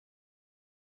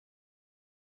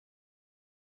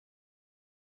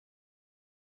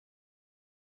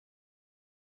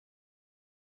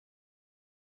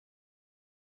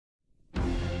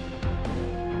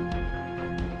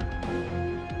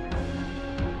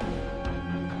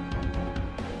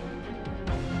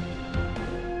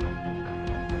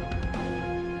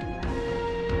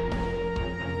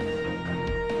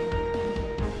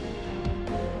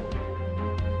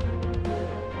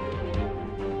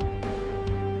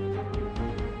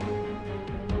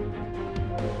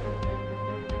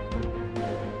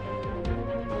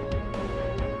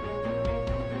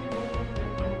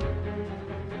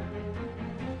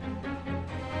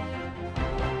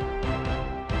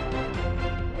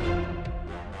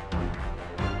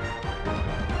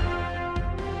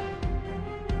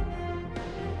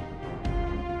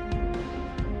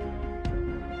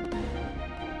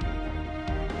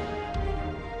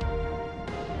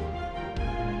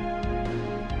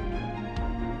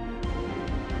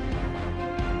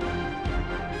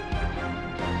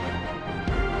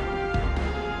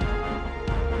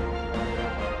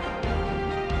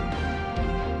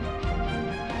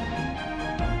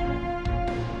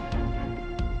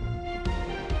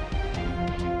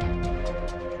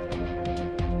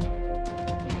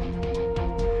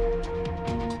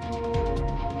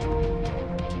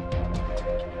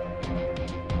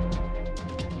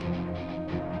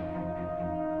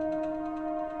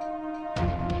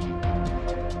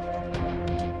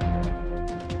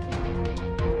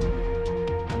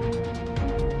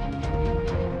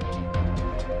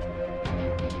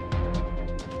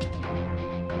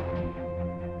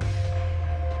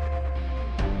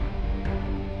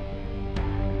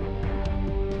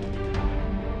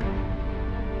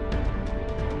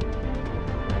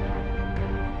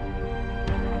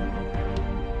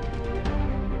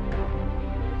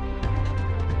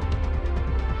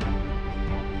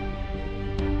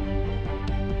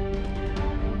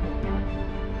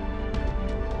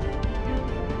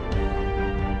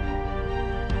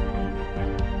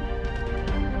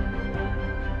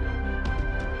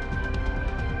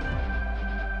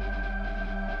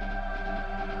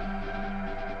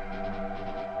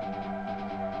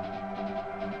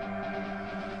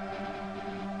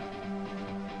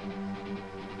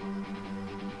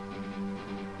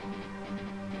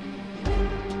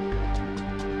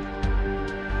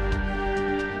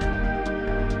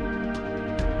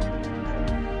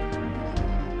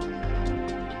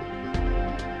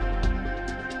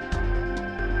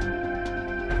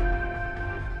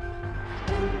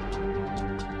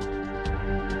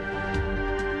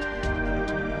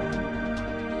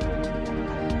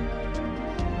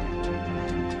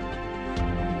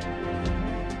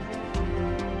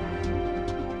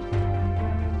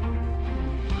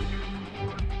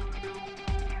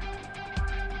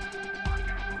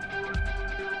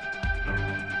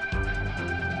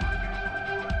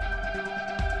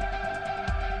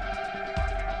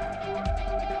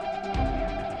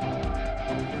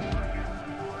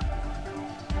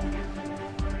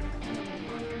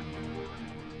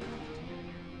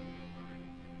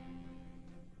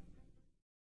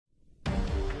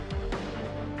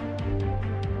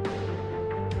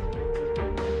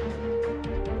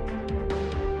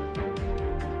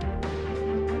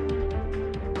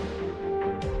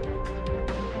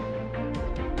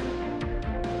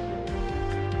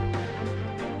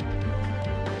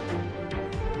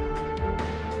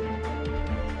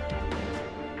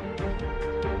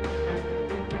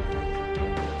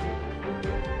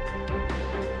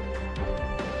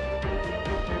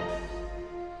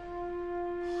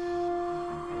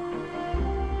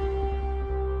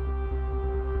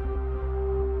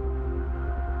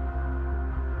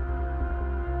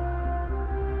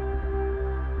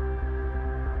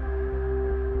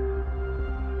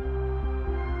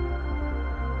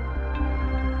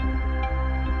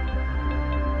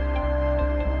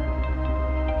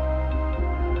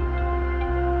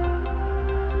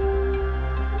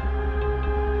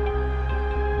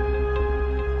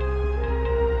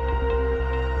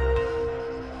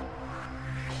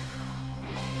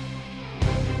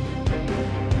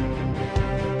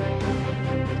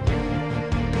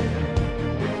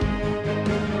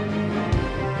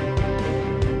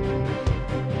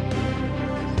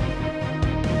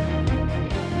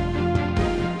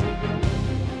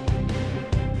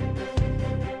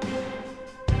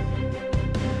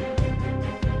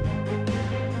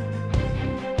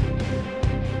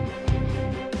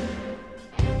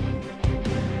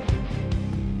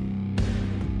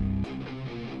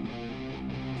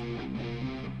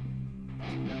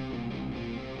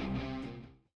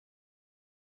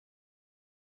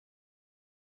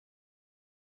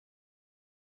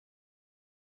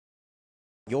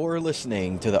You're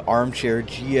listening to the Armchair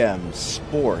GM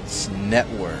Sports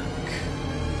Network.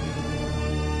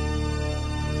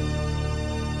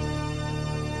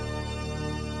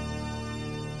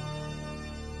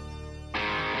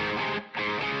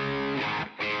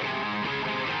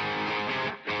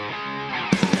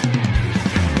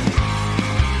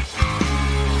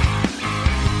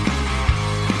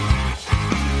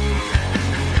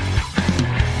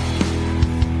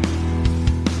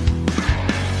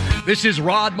 This is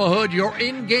Rod Mahood, your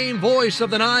in-game voice of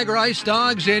the Niagara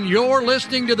IceDogs, and you're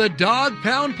listening to the Dog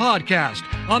Pound Podcast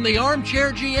on the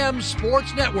Armchair GM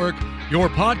Sports Network, your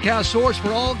podcast source for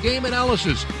all game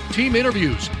analysis, team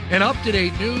interviews, and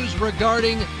up-to-date news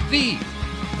regarding the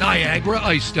Niagara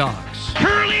IceDogs.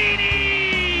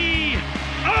 Perlini!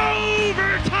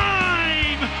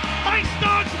 Overtime!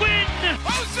 IceDogs win!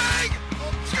 Hosing!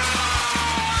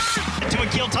 Score! To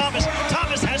Akil Thomas.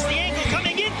 Thomas has the angle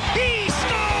coming in. He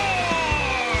scores!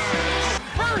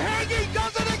 Verhaeghe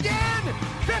does it again!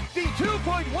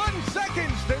 52.1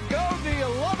 seconds to go. Do you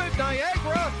love it,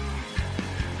 Niagara?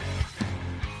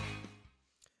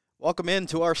 Welcome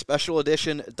into our special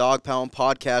edition Dog Pound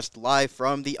Podcast live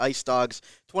from the IceDogs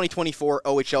 2024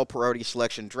 OHL Priority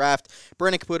Selection Draft.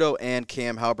 Brandon Caputo and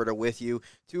Cam Halbert are with you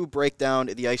to break down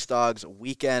the IceDogs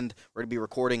weekend. We're going to be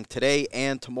recording today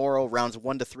and tomorrow, rounds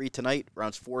 1 to 3 tonight,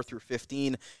 rounds 4 through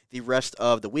 15 the rest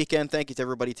of the weekend. Thank you to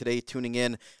everybody today tuning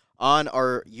in on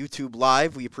our YouTube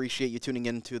Live. We appreciate you tuning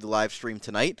in to the live stream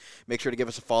tonight. Make sure to give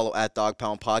us a follow at Dog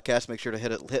Pound Podcast. Make sure to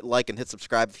hit like and hit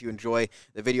subscribe if you enjoy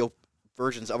the video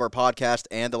versions of our podcast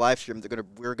and the live stream that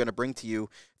we're going to bring to you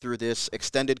through this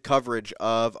extended coverage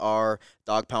of our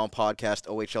Dog Pound Podcast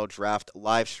OHL Draft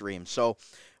live stream. So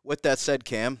with that said,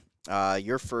 Cam,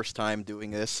 your first time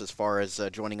doing this as far as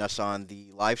joining us on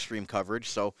the live stream coverage,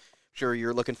 so sure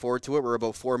you're looking forward to it. We're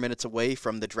about 4 minutes away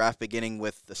from the draft beginning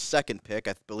with the second pick.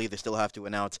 I believe they still have to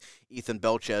announce Ethan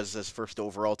Belchez as first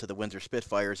overall to the Windsor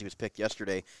Spitfires. He was picked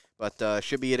yesterday, but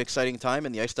should be an exciting time,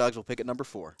 and the IceDogs will pick at number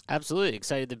 4. Absolutely.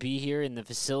 Excited to be here in the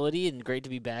facility and great to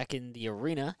be back in the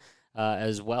arena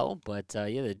as well. But,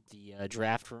 the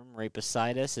draft room right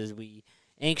beside us as we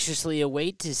anxiously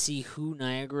await to see who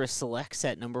Niagara selects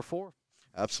at number 4.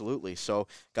 Absolutely. So,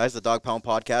 guys, the Dog Pound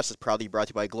Podcast is proudly brought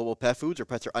to you by Global Pet Foods. Our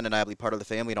pets are undeniably part of the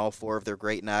family in all 4 of their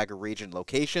great Niagara region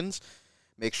locations.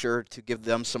 Make sure to give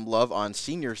them some love on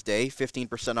Seniors Day.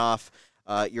 15% off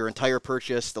your entire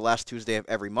purchase the last Tuesday of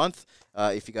every month,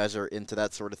 if you guys are into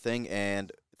that sort of thing. And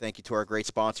thank you to our great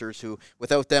sponsors who,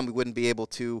 without them, we wouldn't be able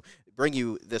to bring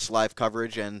you this live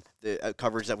coverage and the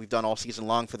coverage that we've done all season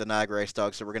long for the Niagara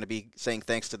IceDogs. So we're going to be saying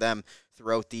thanks to them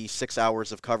throughout the 6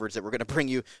 hours of coverage that we're going to bring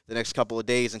you the next couple of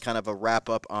days, and kind of a wrap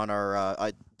up on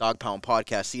our Dog Pound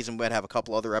Podcast season. We'd have a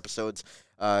couple other episodes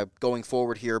going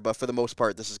forward here, but for the most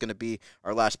part, this is going to be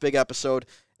our last big episode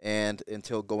and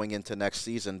until going into next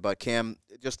season. But Cam,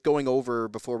 just going over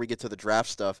before we get to the draft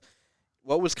stuff,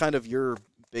 what was kind of your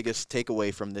biggest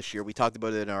takeaway from this year? We talked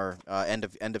about it in our end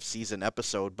of season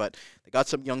episode, but they got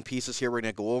some young pieces here. We're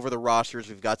going to go over the rosters.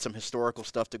 We've got some historical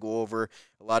stuff to go over,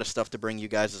 a lot of stuff to bring you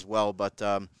guys as well. But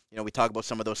we talk about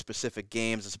some of those specific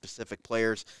games and specific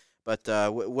players. But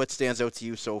what stands out to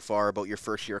you so far about your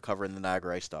first year covering the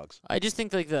Niagara IceDogs? I just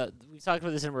think we've talked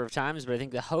about this a number of times, but I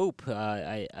think the hope,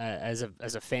 as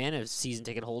a fan, as a season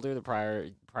ticket holder, the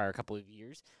prior couple of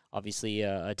years, obviously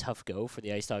a tough go for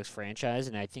the IceDogs franchise,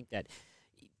 and I think that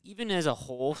even as a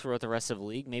whole throughout the rest of the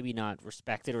league, maybe not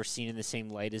respected or seen in the same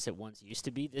light as it once used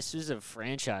to be. This is a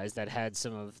franchise that had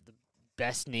some of the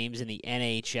best names in the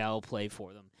NHL play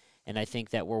for them. And I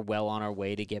think that we're well on our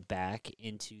way to get back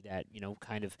into that,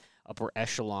 kind of upper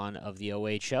echelon of the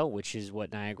OHL, which is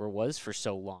what Niagara was for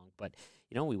so long. But,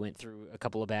 we went through a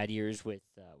couple of bad years with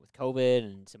COVID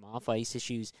and some off-ice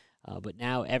issues. But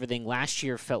now everything last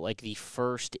year felt like the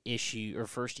first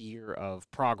year of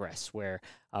progress where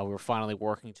we were finally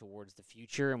working towards the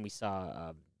future, and we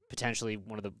saw potentially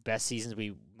one of the best seasons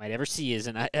we might ever see as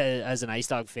an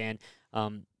IceDog fan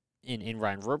in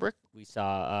Ryan Rubrick. We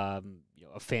saw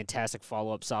a fantastic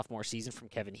follow-up sophomore season from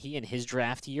Kevin He in his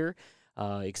draft year.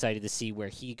 Excited to see where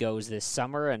he goes this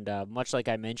summer, and much like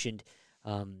I mentioned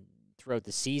throughout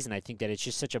the season, I think that it's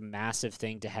just such a massive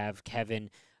thing to have Kevin,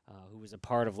 who was a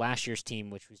part of last year's team,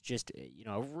 which was just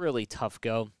a really tough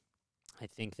go. I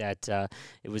think that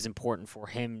it was important for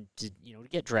him to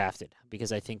get drafted,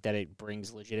 because I think that it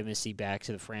brings legitimacy back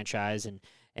to the franchise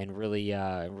and really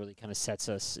kind of sets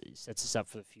us up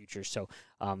for the future. So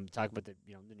talk about the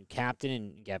new captain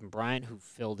and Gavin Bryant, who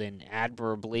filled in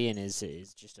admirably and is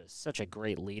just such a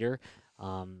great leader.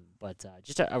 But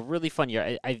just a really fun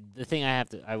year. The thing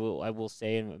I will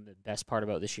say, and the best part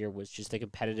about this year was just the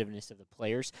competitiveness of the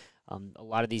players. A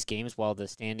lot of these games, while the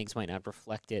standings might not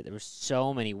reflect it, there were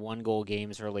so many one-goal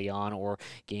games early on, or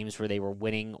games where they were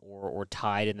winning or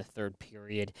tied in the third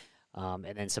period. And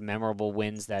then some memorable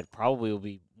wins that probably will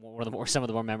be some of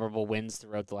the more memorable wins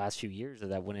throughout the last few years. Of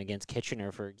that win against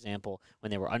Kitchener, for example, when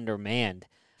they were undermanned.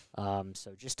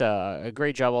 So just a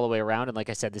great job all the way around. And like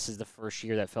I said, this is the first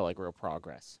year that felt like real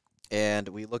progress. And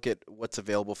we look at what's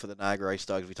available for the Niagara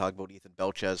IceDogs. We talk about Ethan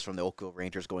Belchez from the Oakville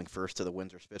Rangers going first to the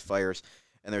Windsor Spitfires.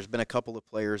 And there's been a couple of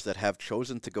players that have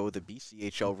chosen to go the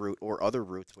BCHL route or other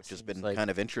routes, which has been kind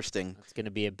of interesting. It's going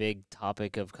to be a big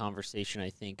topic of conversation, I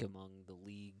think, among the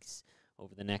leagues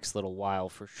over the next little while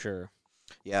for sure.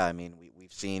 Yeah, I mean,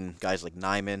 we've seen guys like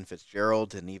Nyman,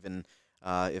 Fitzgerald, and even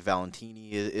if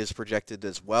Valentini is projected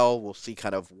as well. We'll see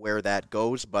kind of where that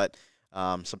goes. But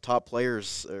some top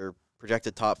players are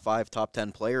projected top 5, top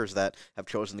 10 players that have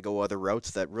chosen to go other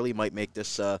routes that really might make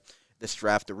this this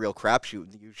draft a real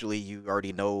crapshoot. Usually you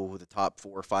already know who the top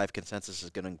 4 or 5 consensus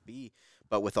is going to be,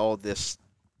 but with all this,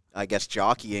 I guess,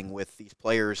 jockeying with these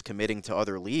players committing to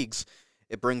other leagues,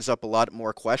 it brings up a lot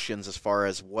more questions as far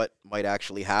as what might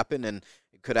actually happen, and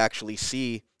it could actually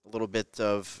see a little bit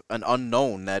of an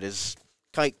unknown that is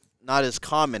not as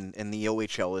common in the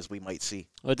OHL as we might see.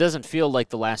 Well, it doesn't feel like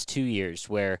the last 2 years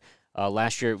where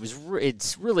last year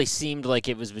it really seemed like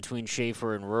it was between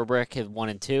Schaefer and Rubrick at 1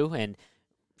 and 2, and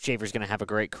Schaefer's going to have a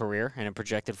great career and a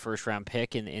projected first-round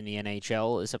pick in the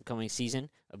NHL this upcoming season,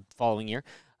 following year.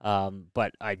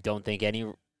 But I don't think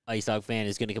any IceDog fan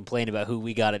is going to complain about who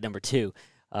we got at number 2.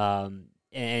 And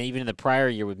even in the prior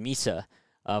year with Misa,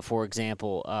 for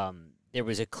example, there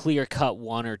was a clear-cut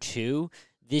 1 or 2.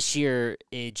 This year,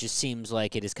 it just seems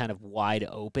like it is kind of wide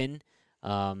open.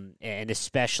 And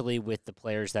especially with the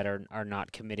players that are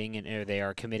not committing, or they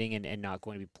are committing and not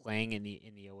going to be playing in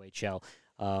the OHL.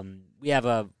 We have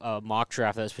a mock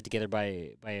draft that was put together by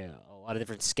a lot of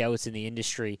different scouts in the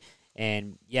industry,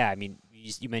 and yeah, I mean,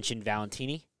 you mentioned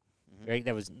Valentini, right?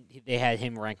 They had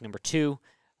him ranked number 2.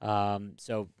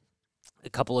 So a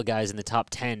couple of guys in the top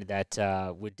 10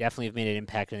 that would definitely have made an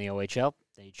impact in the OHL.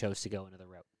 They chose to go another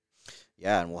route.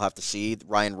 Yeah, and we'll have to see.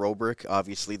 Ryan Robrick,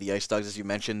 obviously the IceDogs, as you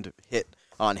mentioned, hit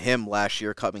on him last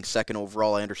year, coming second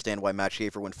overall. I understand why Matt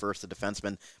Schaefer went first, the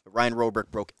defenseman. But Ryan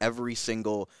Robrick broke every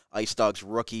single IceDogs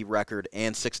rookie record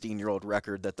and 16-year-old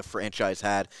record that the franchise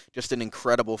had. Just an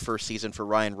incredible first season for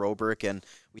Ryan Robrick. And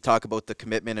we talk about the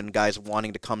commitment and guys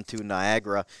wanting to come to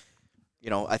Niagara.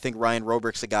 You know, I think Ryan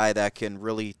Robrick's a guy that can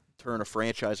really turn a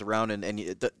franchise around, and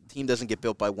the team doesn't get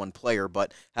built by one player,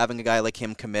 but having a guy like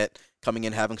him commit, coming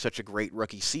in having such a great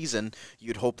rookie season,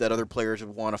 you'd hope that other players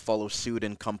would want to follow suit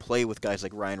and come play with guys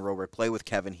like Ryan Robrick, play with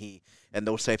Kevin He, and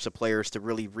those types of players to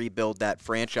really rebuild that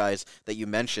franchise that you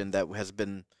mentioned that has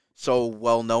been so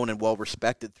well known and well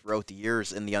respected throughout the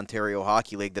years in the Ontario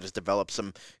Hockey League, that has developed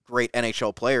some great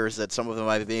NHL players that some of them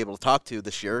I've been able to talk to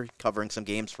this year, covering some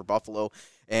games for Buffalo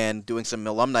and doing some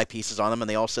alumni pieces on them, and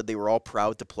they all said they were all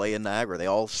proud to play in Niagara. They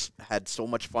all had so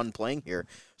much fun playing here.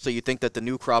 So you think that the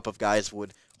new crop of guys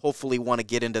would hopefully want to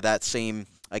get into that same,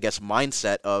 I guess,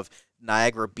 mindset of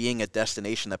Niagara being a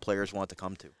destination that players want to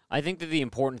come to. I think that the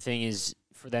important thing is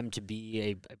for them to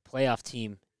be a playoff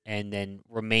team and then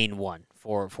remain one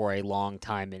for a long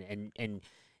time and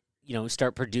you know,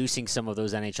 start producing some of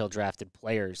those NHL drafted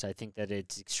players. I think that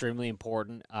it's extremely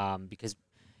important because,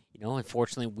 you know,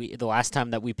 unfortunately, the last time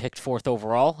that we picked 4th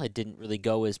overall, it didn't really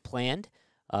go as planned,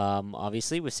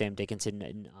 obviously, with Sam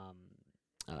Dickinson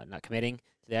not committing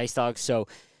to the IceDogs. So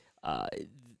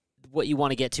what you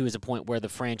want to get to is a point where the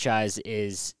franchise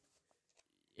is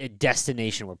a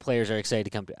destination where players are excited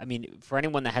to come to. I mean, for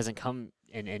anyone that hasn't come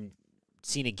and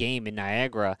seen a game in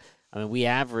Niagara, I mean, we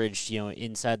averaged, you know,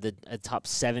 inside the top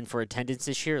 7 for attendance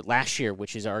this year. Last year,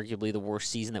 which is arguably the worst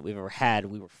season that we've ever had,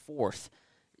 we were 4th.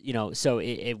 You know, so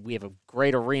we have a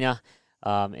great arena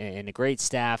and a great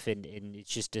staff, and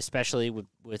it's just, especially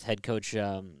with head coach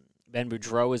Ben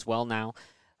Boudreau as well now,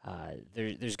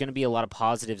 there's going to be a lot of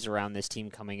positives around this team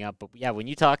coming up. But yeah, when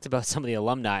you talked about some of the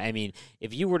alumni, I mean,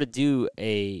 if you were to do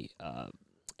a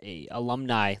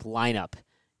alumni lineup,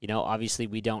 you know, obviously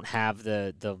we don't have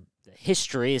the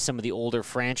history of some of the older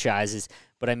franchises,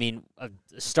 but I mean,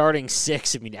 starting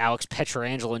 6, I mean, Alex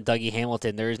Pietrangelo and Dougie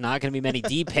Hamilton, there's not going to be many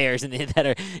D pairs that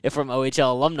are from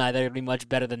OHL alumni that are going to be much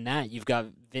better than that. You've got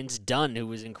Vince Dunn, who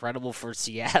was incredible for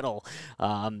Seattle,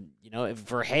 you know,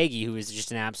 Verhaeghe, who is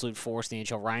just an absolute force in the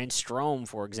NHL, Ryan Strome,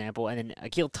 for example, and then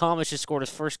Akil Thomas just scored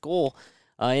his first goal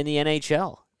in the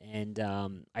NHL. And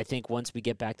I think once we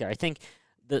get back there, I think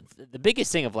the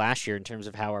biggest thing of last year in terms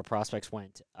of how our prospects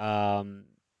went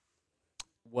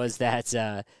was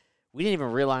that we didn't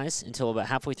even realize until about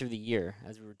halfway through the year,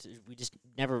 as we just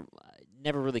never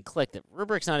really clicked that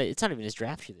Rubrick's it's not even his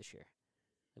draft year this year.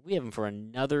 We have him for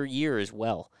another year as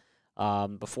well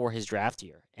before his draft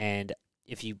year. And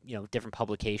if you different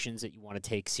publications that you want to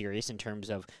take serious in terms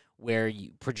of where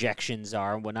projections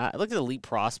are and whatnot. I looked at Elite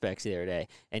Prospects the other day,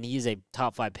 and he is a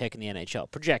top 5 pick in the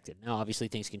NHL, projected. Now, obviously,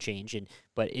 things can change,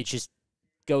 but it just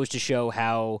goes to show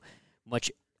how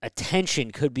much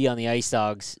attention could be on the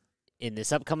IceDogs in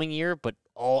this upcoming year, but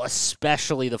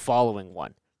especially the following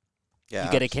one. Yeah,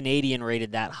 you get a Canadian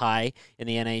rated that high in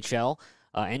the NHL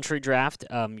entry draft,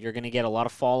 you're going to get a lot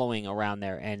of following around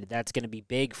there, and that's going to be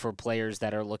big for players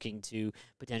that are looking to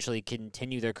potentially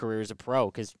continue their career as a pro,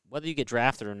 because whether you get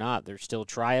drafted or not, there's still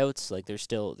tryouts, like there's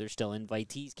still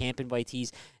invitees, camp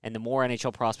invitees, and the more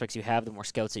NHL prospects you have, the more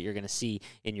scouts that you're going to see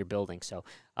in your building. So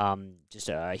just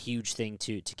a huge thing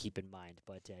to keep in mind.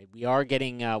 But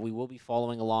we will be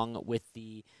following along with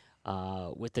the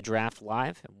draft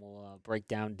live, and we'll break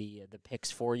down the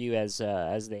picks for you as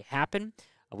they happen.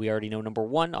 We already know number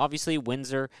 1, obviously,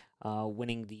 Windsor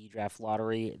winning the draft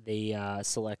lottery. They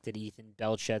selected Ethan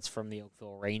Belchetz from the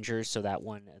Oakville Rangers, so that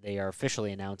one, they are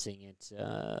officially announcing it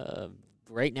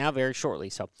right now, very shortly.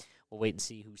 So we'll wait and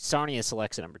see who Sarnia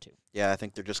selects at number 2. Yeah, I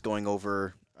think they're just going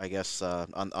over, I guess,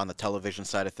 on the television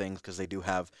side of things, because they do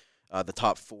have the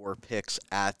top 4 picks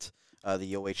at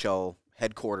the OHL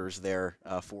headquarters there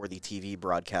for the TV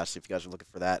broadcast, if you guys are looking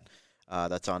for that.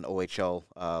 That's on OHL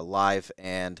Live,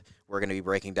 and we're going to be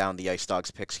breaking down the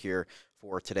IceDogs picks here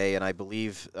for today, and I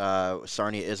believe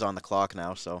Sarnia is on the clock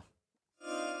now, so.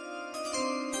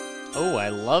 Oh, I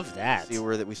love that.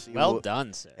 Well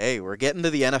done, sir. Hey, we're getting to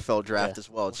the NFL draft as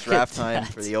well. It's draft time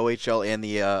for the OHL and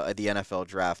the NFL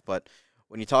draft, but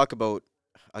when you talk about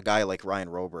a guy like Ryan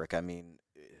Robrick, I mean,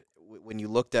 when you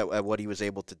looked at what he was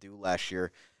able to do last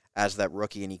year as that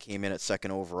rookie, and he came in at 2nd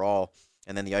overall,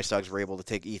 and then the IceDogs were able to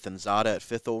take Ethan Zada at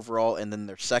 5th overall, and then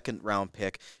their 2nd-round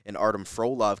pick, and Artem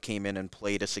Frolov came in and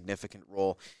played a significant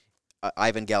role.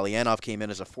 Ivan Galyanov came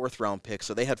in as a 4th-round pick,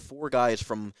 so they had 4 guys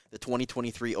from the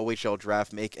 2023 OHL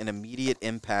draft make an immediate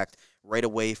impact right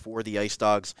away for the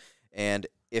IceDogs. And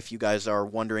if you guys are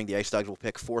wondering, the IceDogs will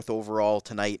pick 4th overall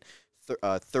tonight,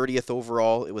 30th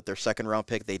overall with their 2nd-round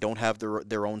pick. They don't have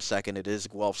their own 2nd. It is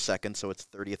Guelph's 2nd, so it's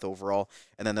 30th overall.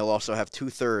 And then they'll also have 2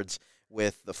 thirds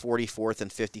with the 44th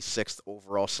and 56th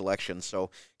overall selection. So,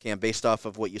 Cam, based off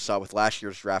of what you saw with last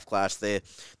year's draft class,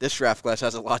 this draft class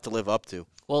has a lot to live up to.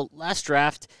 Well, last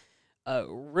draft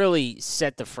really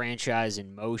set the franchise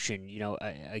in motion.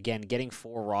 Again, getting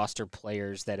 4 roster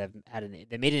players that have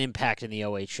they made an impact in the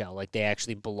OHL, like they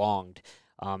actually belonged,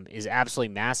 is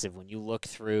absolutely massive. When you look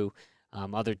through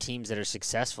other teams that are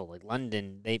successful, like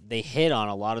London, they hit on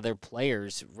a lot of their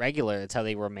players regular. That's how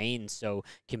they remain so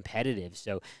competitive.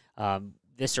 So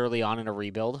this early on in a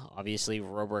rebuild, obviously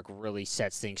Robrick really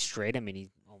sets things straight. I mean, he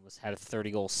almost had a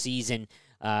 30-goal season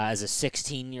as a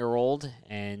 16-year-old,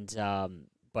 and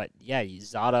but yeah,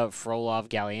 Zada, Frolov,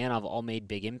 Galyanov all made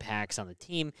big impacts on the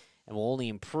team and will only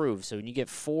improve. So when you get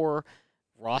 4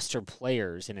 roster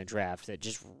players in a draft, that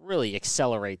just really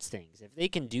accelerates things. If they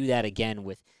can do that again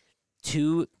with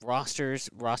 2 roster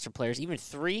players, even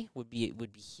 3 would be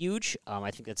huge.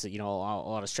 I think that's a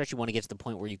lot of stretch. You want to get to the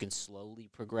point where you can slowly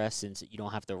progress, since you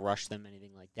don't have to rush them,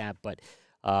 anything like that. But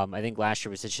I think last year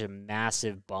was such a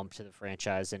massive bump to the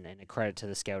franchise, and a credit to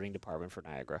the scouting department for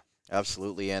Niagara.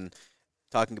 Absolutely. And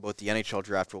talking about the NHL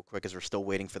draft real quick, as we're still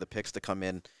waiting for the picks to come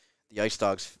in, the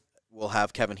IceDogs will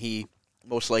have Kevin He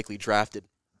most likely drafted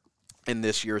in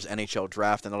this year's NHL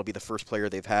draft, and that'll be the first player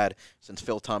they've had since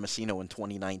Phil Tomasino in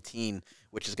 2019,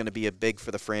 which is going to be a big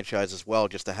for the franchise as well,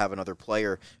 just to have another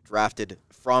player drafted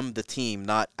from the team,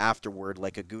 not afterward,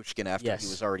 like a Gushkin after he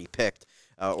was already picked,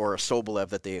 or a Sobolev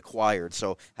that they acquired.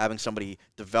 So having somebody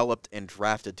developed and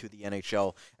drafted to the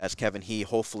NHL, as Kevin He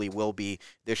hopefully will be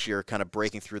this year, kind of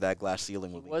breaking through that glass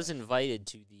ceiling. He was invited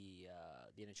to the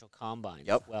NHL Combine.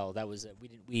 Yep. Well, that was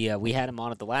we had him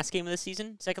on at the last game of the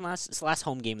season, last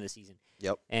home game of the season.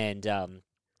 Yep. And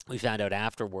we found out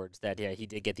afterwards that he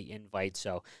did get the invite.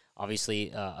 So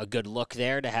obviously a good look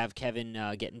there to have Kevin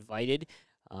get invited.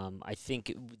 I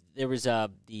think there was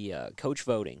the coach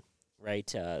voting, right?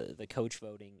 The coach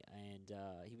voting, and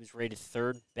he was rated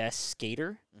 3rd best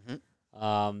skater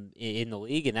in the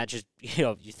league, and that just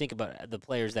you think about the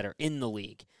players that are in the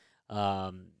league.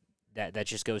 That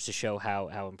just goes to show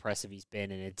how impressive he's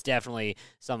been, and it's definitely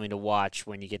something to watch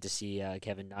when you get to see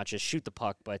Kevin not just shoot the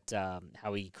puck, but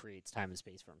how he creates time and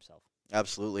space for himself.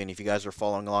 Absolutely, and if you guys are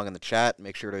following along in the chat,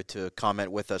 make sure to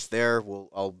comment with us there.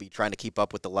 I'll be trying to keep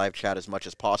up with the live chat as much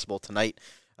as possible tonight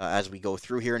as we go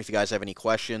through here. And if you guys have any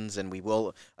questions, and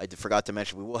I forgot to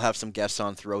mention, we will have some guests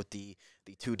on throughout the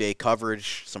 2-day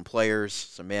coverage, some players,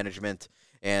 some management,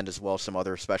 and as well some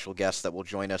other special guests that will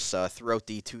join us throughout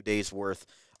the 2 days worth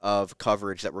of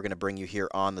coverage that we're going to bring you here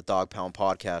on the Dog Pound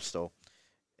podcast. So,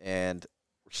 and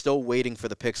we're still waiting for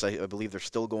the picks. I believe they're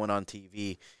still going on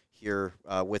TV here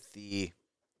with the,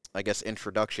 I guess,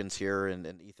 introductions here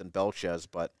and Ethan Belchez,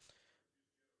 but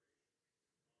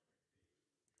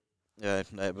I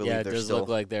believe it they're does still look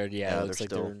like they're it looks they're like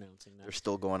still, they're announcing that. They're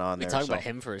still going on we there. talk so about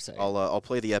him for a second. I'll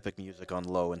play the epic music on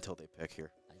low until they pick here.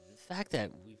 The fact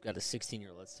that we've got a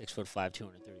 16-year-old that's 6'5",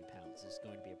 230 pounds is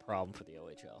going to be a problem for the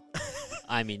OHL.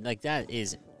 I mean, like, that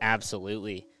is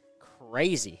absolutely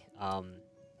crazy.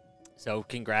 So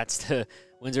congrats to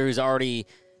Windsor, who's already,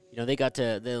 they got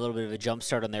a little bit of a jump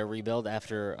start on their rebuild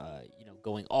after,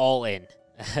 going all in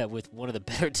with one of the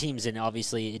better teams, and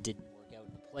obviously it didn't work out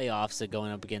in the playoffs,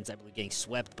 going up against, I believe, getting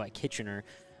swept by Kitchener.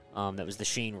 That was the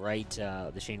Shane Wright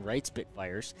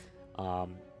Spitfires.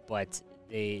 But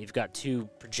they've got 2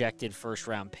 projected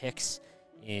first-round picks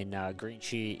in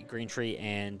Greentree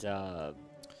and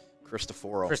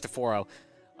Cristoforo.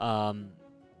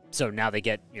 So now they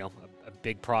get, a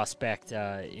big prospect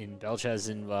in Belchez,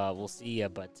 and we'll see.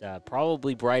 But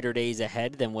probably brighter days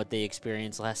ahead than what they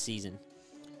experienced last season.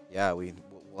 Yeah, we'll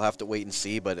have to wait and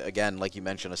see. But again, like you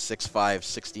mentioned, a 6'5",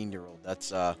 16-year-old.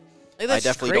 That's I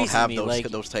definitely don't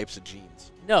have those types of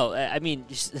genes. No, I mean,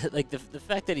 just like the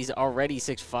fact that he's already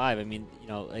 6'5". I mean,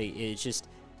 it's just,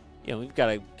 we've got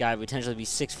a guy potentially be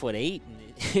 6'8"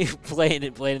 and playing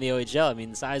in the OHL. I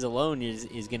mean, the size alone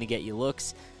is going to get you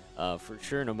looks for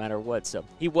sure, no matter what. So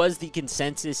he was the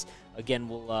consensus. Again,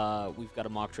 we've got a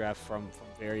mock draft from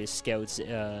various scouts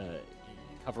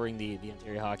covering the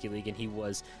Ontario Hockey League, and he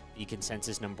was the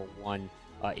consensus number 1,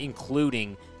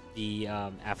 including the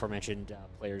aforementioned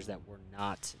players that were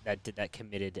not that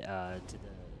committed to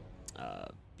the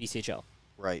BCHL.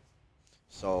 Right.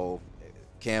 So,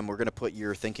 Cam, we're going to put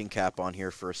your thinking cap on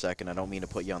here for a second. I don't mean to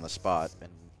put you on the spot,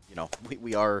 and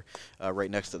we are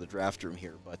right next to the draft room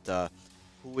here. But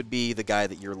who would be the guy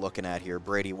that you're looking at here?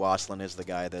 Brady Wasslin is the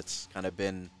guy that's kind of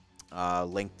been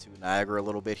linked to Niagara a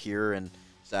little bit here, and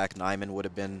Zach Nyman would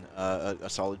have been a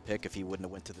solid pick if he wouldn't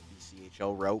have went to the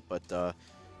BCHL route. But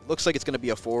it looks like it's going to be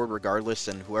a forward regardless,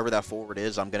 and whoever that forward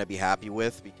is, I'm going to be happy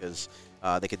with, because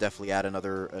they could definitely add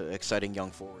another exciting young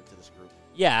forward to this group.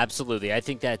 Yeah, absolutely. I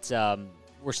think that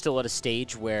we're still at a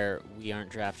stage where we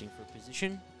aren't drafting for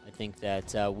position. I think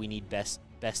that we need best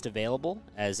available,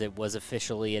 as it was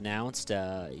officially announced.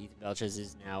 Ethan Belchez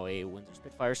is now a Windsor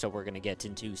Spitfire, so we're going to get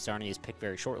into Sarnia's pick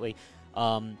very shortly.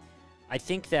 I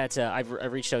think that I've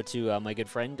reached out to my good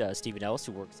friend Stephen Ellis,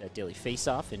 who works at Daily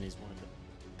Faceoff and is one of the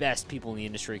best people in the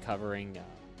industry covering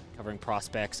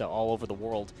prospects all over the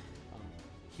world.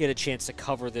 He had a chance to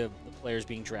cover the players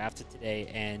being drafted today,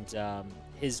 and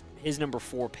his number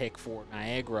 4 pick for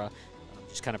Niagara,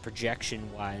 just kind of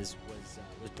projection-wise,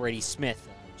 was Brady Smith.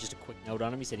 Just a quick note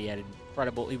on him. He said he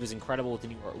was incredible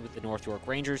with the North York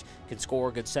Rangers. Can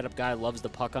score, good setup guy, loves the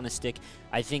puck on his stick.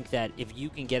 I think that if you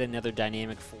can get another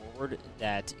dynamic forward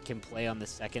that can play on the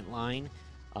second line,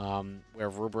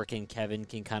 where Rubrick and Kevin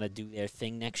can kind of do their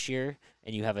thing next year,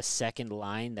 and you have a second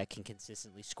line that can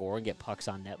consistently score and get pucks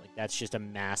on net, like, that's just a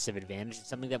massive advantage. It's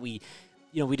something that we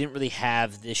didn't really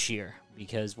have this year,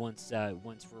 because once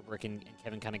Rubrick and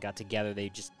Kevin kind of got together, they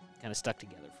just kind of stuck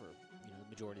together for the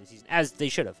majority of the season, as they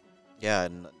should have. Yeah,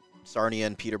 and Sarnia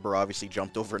and Peterborough obviously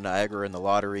jumped over Niagara in the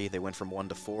lottery. They went from 1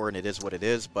 to 4, and it is what it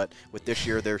is. But with this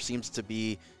year, there seems to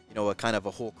be, a kind of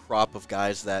a whole crop of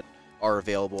guys that are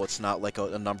available. It's not like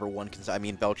a number 1. I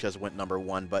mean, Belchez went number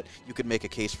 1, but you could make a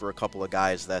case for a couple of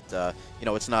guys that,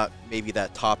 it's not maybe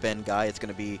that top-end guy. It's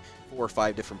going to be 4 or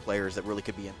 5 different players that really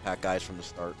could be impact guys from the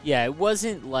start. Yeah, it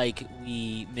wasn't like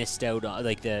we missed out on,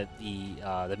 like, the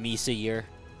Misa year,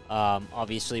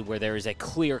 obviously, where there is a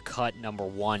clear-cut number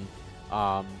 1,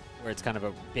 where it's kind of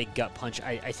a big gut punch.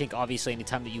 I think, obviously,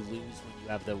 anytime that you lose when you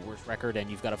have the worst record and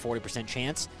you've got a 40%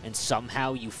 chance, and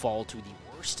somehow you fall to the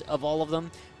worst of all of them,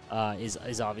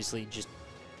 is obviously just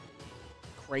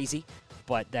crazy.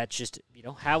 But that's just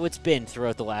how it's been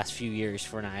throughout the last few years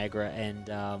for Niagara, and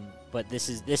but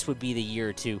this would be the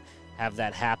year to have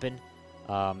that happen.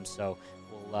 So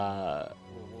we'll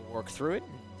work through it.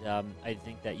 And, I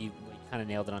think that you kind of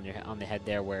nailed it on the head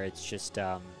there, where it's just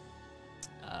a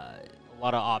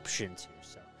lot of options here.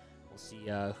 So we'll see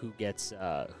who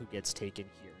gets taken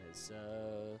here, as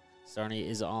Sarnia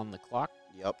is on the clock.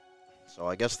 Yep. So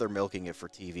I guess they're milking it for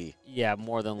TV. Yeah,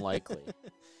 more than likely.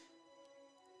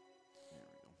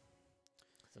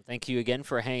 So thank you again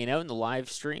for hanging out in the live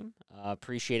stream.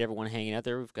 Appreciate everyone hanging out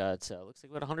there. We've got, looks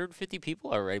like about 150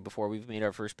 people already before we've made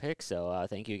our first pick. So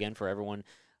thank you again for everyone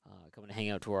coming to hang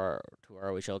out to our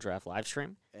OHL Draft live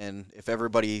stream. And if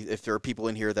there are people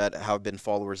in here that have been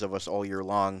followers of us all year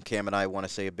long, Cam and I want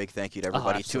to say a big thank you to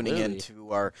everybody tuning in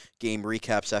to our game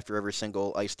recaps after every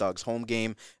single IceDogs home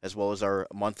game, as well as our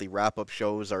monthly wrap-up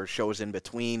shows, our shows in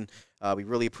between. We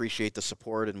really appreciate the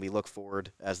support, and we look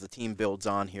forward, as the team builds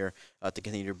on here, to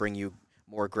continue to bring you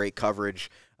more great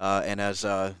coverage. And as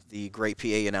the great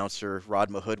PA announcer Rod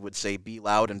Mahood would say, be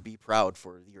loud and be proud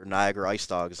for your Niagara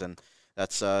IceDogs. And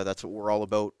that's what we're all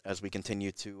about as we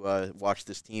continue to watch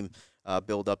this team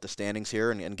build up the standings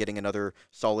here and getting another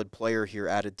solid player here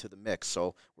added to the mix.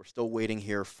 So we're still waiting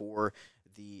here for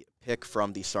the pick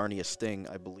from the Sarnia Sting.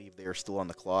 I believe they are still on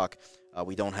the clock.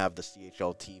 We don't have the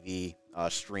CHL TV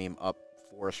stream up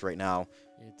for us right now.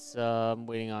 It's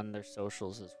waiting on their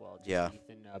socials as well. Yeah.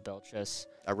 Ethan Belches.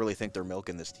 I really think they're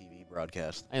milking this TV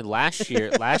broadcast. And last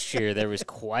year there was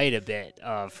quite a bit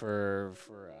for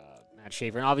Matt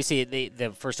Shaver. And obviously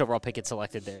the first overall pick gets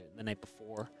selected the night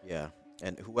before. Yeah.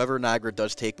 And whoever Niagara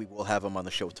does take, we will have them on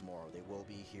the show tomorrow. They will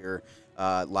be here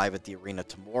live at the arena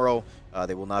tomorrow.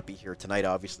 They will not be here tonight,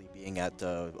 obviously, being at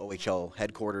OHL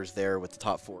headquarters there with the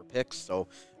top 4 picks. So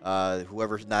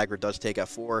whoever Niagara does take at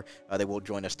 4, they will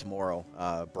join us tomorrow.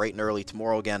 Bright and early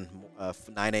tomorrow again,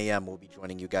 9 a.m. We'll be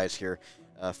joining you guys here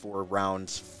for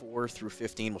rounds 4 through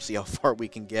 15. We'll see how far we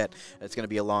can get. It's going to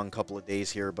be a long couple of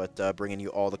days here, but bringing you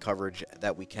all the coverage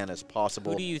that we can as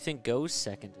possible. Who do you think goes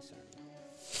second to Sarnia?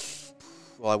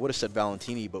 Well, I would have said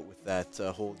Valentini, but with that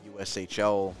whole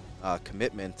USHL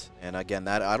commitment, and again,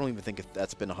 that I don't even think if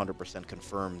that's been 100%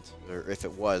 confirmed, or if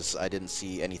it was, I didn't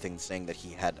see anything saying that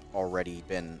he had already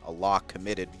been a lock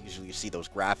committed. Usually you see those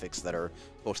graphics that are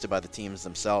posted by the teams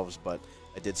themselves, but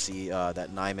I did see that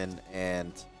Nyman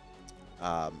and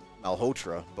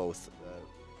Malhotra both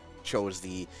chose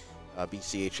the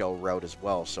BCHL route as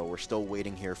well. So we're still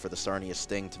waiting here for the Sarnia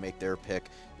Sting to make their pick.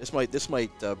 This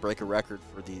might break a record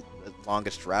for the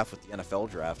longest draft with the NFL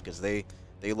draft, because they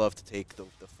love to take the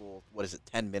full,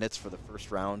 10 minutes for the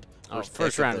first round.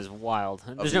 First round is wild.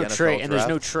 There's no trade, and there's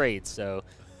no trade, so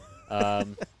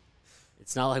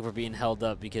it's not like we're being held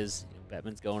up because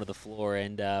Bettman's going to the floor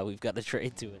and we've got the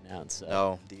trade to announce. So.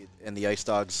 No, the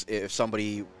IceDogs,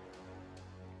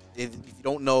 if you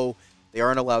don't know, they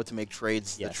aren't allowed to make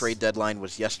trades. Yes. The trade deadline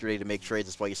was yesterday to make trades.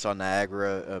 That's why you saw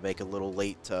Niagara make a little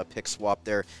late pick swap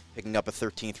there, picking up a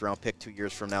 13th round pick 2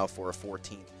 years from now for a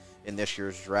 14th in this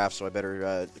year's draft. So I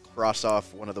better cross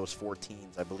off one of those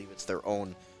 14s. I believe it's their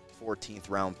own 14th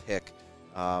round pick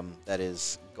that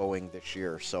is going this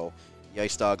year. So the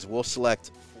IceDogs will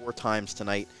select 4 times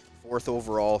tonight: 4th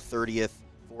overall, 30th,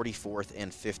 44th,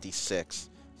 and 56.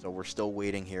 So we're still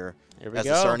waiting here. Here we go.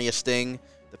 The Sarnia Sting,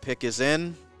 the pick is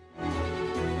in.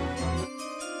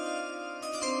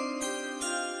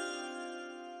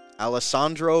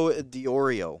 Alessandro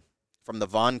Diorio from the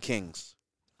Vaughan Kings.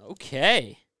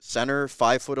 Okay. Center,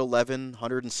 5'11",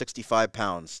 165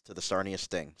 pounds to the Sarnia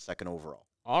Sting, 2nd overall.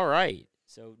 All right.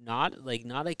 So not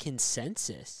a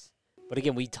consensus. But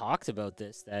again, we talked about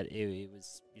this, that it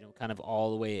was, kind of all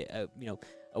the way, a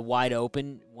wide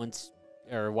open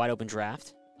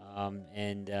draft.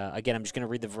 Again, I'm just going to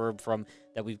read the verb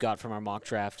that we've got from our mock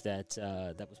draft that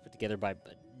was put together by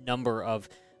a number of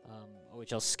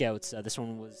OHL scouts. This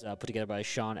one was put together by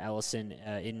Sean Ellison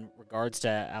in regards to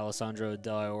Alessandro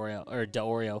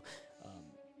Diorio.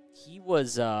 He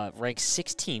was ranked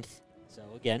 16th. So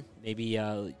again, maybe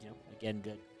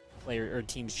player or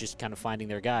teams just kind of finding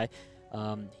their guy.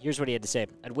 Here's what he had to say: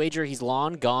 "I'd wager he's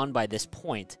long gone by this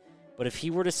point, but if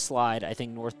he were to slide, I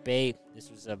think North Bay."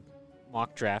 This was a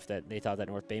mock draft that they thought that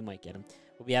North Bay might get him.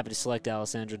 We'll be happy to select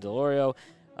Alessandro Diorio.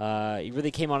 He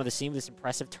really came onto the scene with this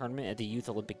impressive tournament at the Youth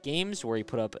Olympic Games, where he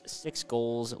put up 6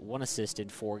 goals, 1 assist in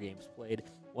 4 games played.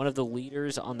 One of the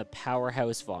leaders on the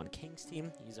powerhouse Vaughan Kings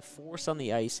team. He's a force on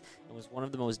the ice and was one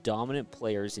of the most dominant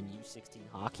players in U16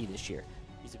 hockey this year.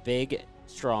 He's a big,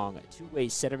 strong, two-way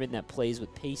centerman that plays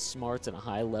with pace, smarts, and a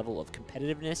high level of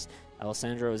competitiveness.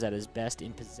 Alessandro is at his best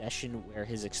in possession, where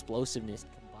his explosiveness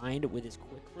combined with his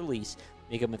quick release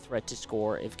make him a threat to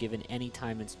score if given any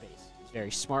time and space. He's a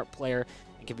very smart player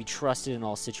and can be trusted in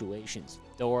all situations.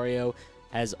 Diorio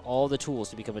has all the tools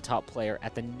to become a top player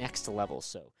at the next level,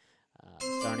 so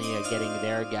Sarnia getting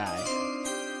their guy.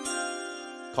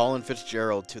 Colin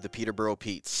Fitzgerald to the Peterborough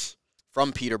Petes.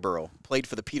 From Peterborough. Played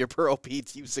for the Peterborough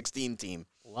Petes U16 team.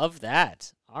 Love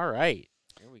that. All right.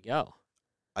 Here we go.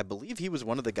 I believe he was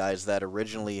one of the guys that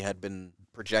originally had been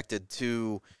projected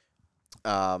to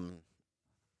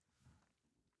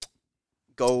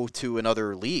go go to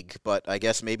another league, but I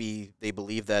guess maybe they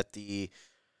believe that the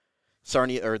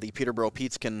Peterborough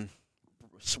Petes can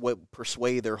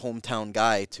persuade their hometown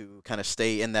guy to kind of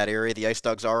stay in that area. The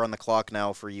IceDogs are on the clock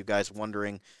now, for you guys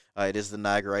wondering. It is the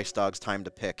Niagara IceDogs time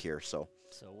to pick here. So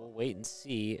we'll wait and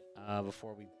see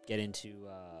before we get into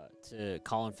to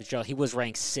Colin Fitzgerald. He was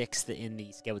ranked 6th in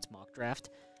the Scouts mock draft.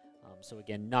 So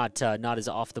again, not as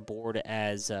off the board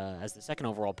as the 2nd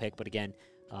overall pick, but again,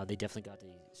 they definitely got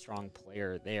a strong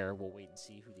player there. We'll wait and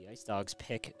see who the IceDogs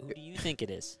pick. Who do you think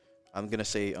it is? I'm gonna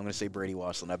say Brady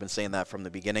Wasselin. I've been saying that from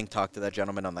the beginning. Talked to that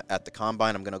gentleman at the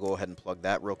Combine. I'm gonna go ahead and plug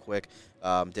that real quick.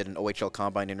 Did an OHL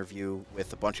Combine interview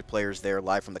with a bunch of players there,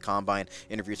 live from the Combine.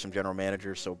 Interviewed some general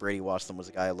managers. So Brady Wasselin was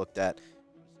the guy I looked at.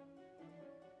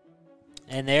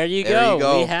 And there you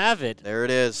go. We have it. There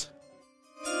it is.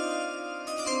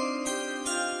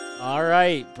 All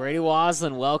right, Brady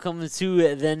Wasselin, welcome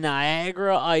to the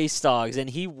Niagara IceDogs, and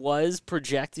he was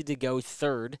projected to go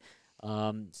 3rd.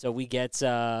 So we get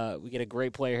a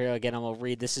great player here. Again, I'm going to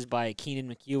read. This is by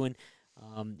Keenan McEwen.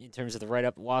 In terms of the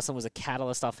write-up, Wasselin was a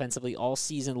catalyst offensively all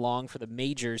season long for the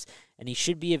majors, and he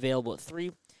should be available at 3.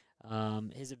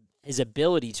 His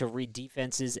ability to read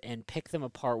defenses and pick them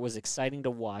apart was exciting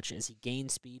to watch as he gained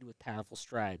speed with powerful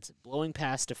strides. Blowing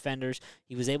past defenders,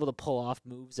 he was able to pull off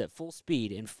moves at full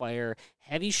speed and fire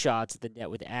heavy shots at the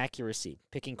net with accuracy.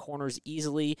 Picking corners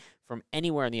easily from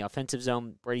anywhere in the offensive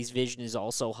zone, Brady's vision is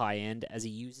also high-end as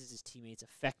he uses his teammates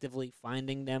effectively,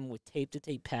 finding them with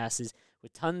tape-to-tape passes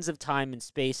with tons of time and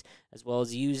space, as well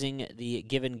as using the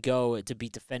give-and-go to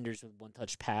beat defenders with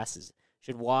one-touch passes.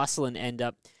 Should Wasselin end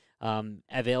up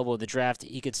available in the draft,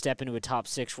 he could step into a top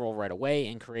 6 role right away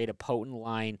and create a potent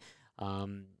line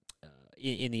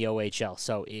in the OHL.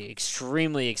 So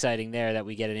extremely exciting there that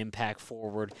we get an impact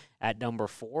forward at number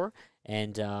 4,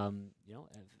 and a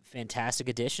fantastic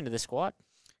addition to the squad.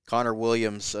 Connor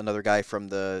Williams, another guy from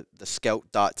the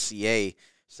scout.ca,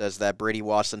 says that Brady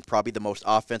Wasselin probably the most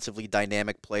offensively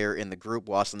dynamic player in the group.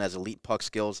 Wasselin has elite puck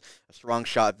skills, a strong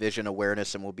shot vision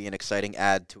awareness, and will be an exciting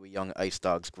add to a young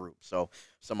IceDogs group. So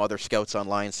some other scouts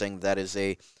online saying that is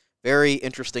a very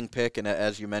interesting pick, and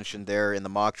as you mentioned there in the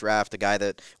mock draft, a guy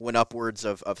that went upwards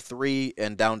of 3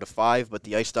 and down to 5, but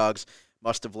the IceDogs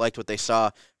must have liked what they saw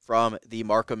from the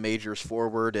Markham Majors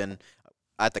forward, and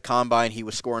at the Combine he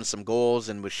was scoring some goals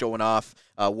and was showing off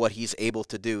what he's able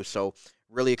to do. So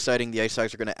really exciting. The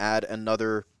IceDogs are going to add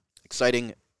another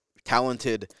exciting,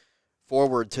 talented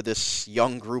forward to this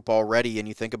young group already, and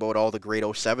you think about all the great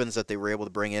 07s that they were able to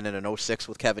bring in an 06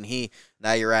 with Kevin He.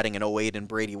 Now you're adding an 08 in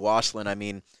Brady Wasselin. I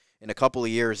mean, in a couple of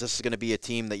years, this is going to be a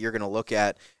team that you're going to look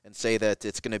at and say that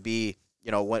it's going to be,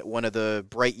 one of the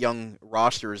bright young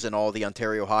rosters in all the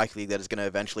Ontario Hockey League that is going to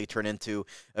eventually turn into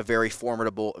a very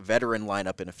formidable veteran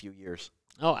lineup in a few years.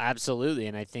 Oh, absolutely,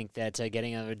 and I think that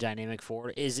getting another dynamic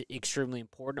forward is extremely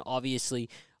important. Obviously,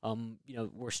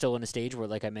 we're still in a stage where,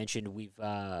 like I mentioned, we've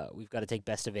got to take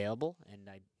best available, and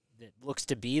it looks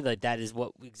to be like that is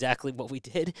exactly what we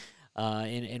did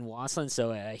in Wasselin.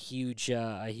 So a huge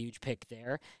pick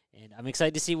there, and I'm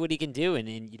excited to see what he can do. And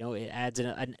it adds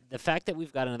the fact that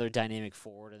we've got another dynamic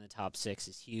forward in the top 6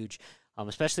 is huge.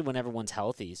 Especially when everyone's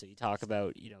healthy. So you talk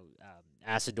about,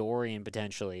 Acidorian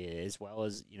potentially, as well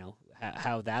as,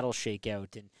 how that'll shake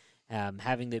out, and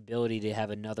having the ability to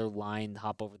have another line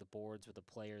hop over the boards with a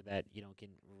player that, can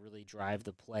really drive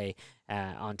the play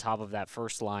on top of that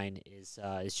first line is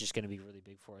just going to be really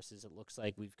big for us, as it looks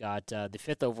like we've got the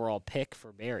 5th overall pick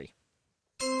for Barrie.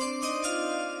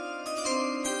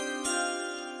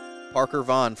 Parker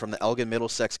Vaughn from the Elgin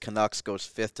Middlesex Canucks goes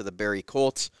 5th to the Barrie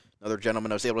Colts. Another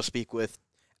gentleman I was able to speak with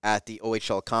at the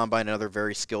OHL Combine, another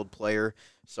very skilled player.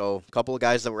 So a couple of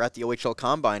guys that were at the OHL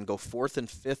Combine go 4th and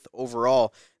 5th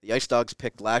overall. The IceDogs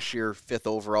picked last year 5th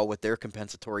overall with their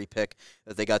compensatory pick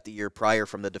that they got the year prior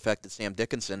from the defected Sam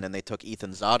Dickinson, and they took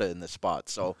Ethan Zada in this spot.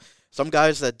 So some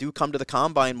guys that do come to the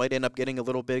Combine might end up getting a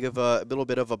little bit of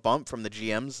a bump from the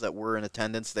GMs that were in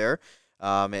attendance there.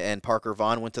 And Parker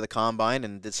Vaughn went to the Combine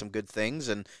and did some good things,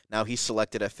 and now he's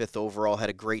selected at 5th overall,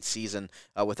 had a great season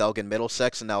with Elgin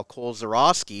Middlesex, and now Cole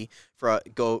Zarowski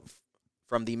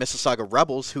from the Mississauga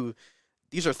Rebels, who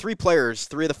these are 3 players,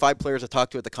 3 of the 5 players I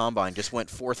talked to at the Combine just went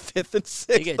 4th, 5th, and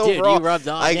 6th overall. You rubbed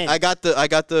on I got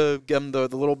the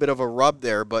little bit of a rub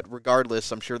there, but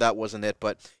regardless, I'm sure that wasn't it.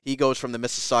 But he goes from the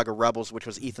Mississauga Rebels, which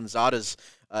was Ethan Zada's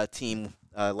team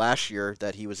last year,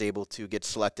 that he was able to get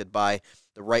selected by.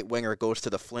 The right winger goes to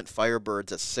the Flint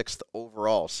Firebirds at 6th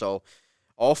overall. So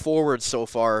all forwards so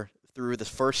far through the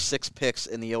first 6 picks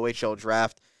in the OHL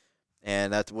draft,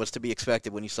 and that was to be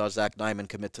expected when you saw Zach Nyman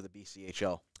commit to the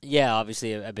BCHL. Yeah,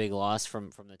 obviously a big loss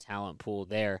from the talent pool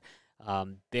there.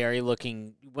 Barry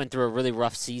went through a really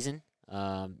rough season.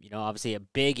 Obviously a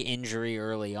big injury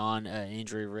early on,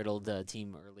 injury-riddled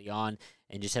team early on,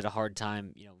 and just had a hard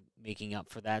time, making up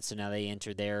for that. So now they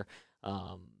enter their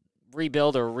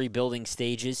rebuild or rebuilding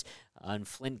stages. And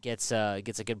Flint gets a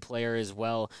good player as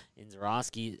well in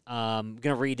Zarowski. I'm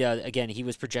going to read, again, he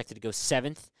was projected to go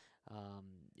 7th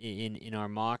in our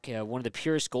mock. One of the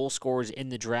purest goal scorers in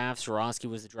the draft, Zarowski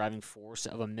was the driving force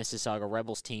of a Mississauga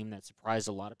Rebels team that surprised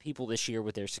a lot of people this year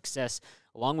with their success.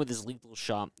 Along with his lethal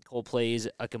shot, Cole plays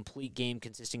a complete game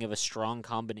consisting of a strong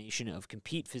combination of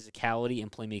compete physicality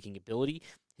and playmaking ability.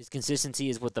 His consistency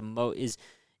is what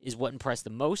is what impressed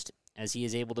the most, as he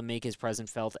is able to make his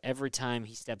presence felt every time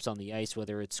he steps on the ice,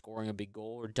 whether it's scoring a big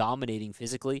goal or dominating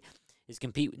physically. His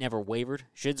compete never wavered.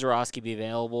 Should Zarowski be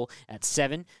available at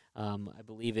 7, I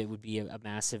believe it would be a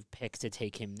massive pick to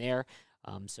take him there.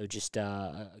 So just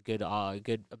a good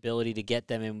ability to get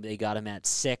them, and they got him at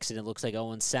 6, and it looks like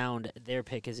Owen Sound, their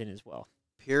pick is in as well.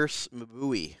 Pierce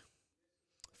Mbui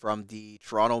from the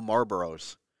Toronto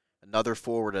Marlboros, another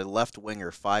forward, a left winger,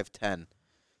 5'10".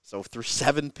 So through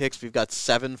 7 picks, we've got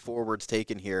 7 forwards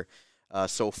taken here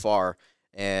so far.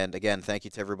 And again, thank you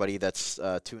to everybody that's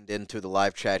tuned in to the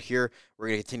live chat here. We're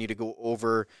going to continue to go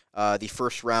over the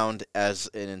first round as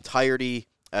an entirety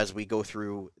as we go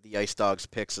through the IceDogs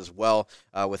picks as well,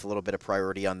 with a little bit of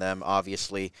priority on them.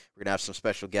 Obviously, we're going to have some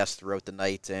special guests throughout the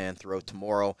night and throughout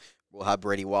tomorrow. We'll have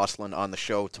Brady Waslin on the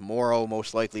show tomorrow,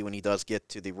 most likely when he does get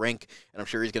to the rink. And I'm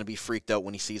sure he's going to be freaked out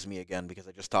when he sees me again because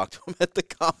I just talked to him at the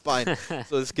Combine.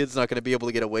 So this kid's not going to be able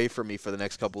to get away from me for the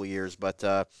next couple of years. But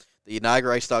the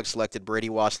Niagara IceDogs selected Brady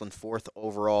Waslin 4th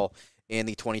overall in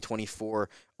the 2024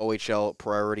 OHL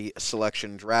Priority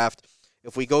Selection Draft.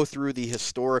 If we go through the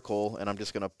historical, and I'm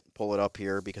just going to pull it up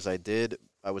here because I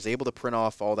was able to print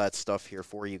off all that stuff here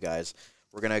for you guys.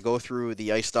 We're going to go through the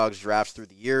IceDogs drafts through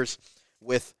the years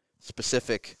with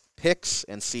specific picks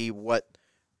and see what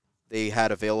they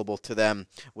had available to them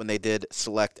when they did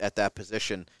select at that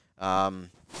position.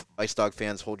 IceDog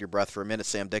fans, hold your breath for a minute.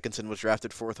 Sam Dickinson was drafted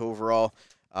 4th overall,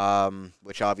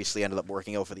 which obviously ended up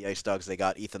working out for the IceDogs. They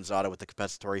got Ethan Zada with the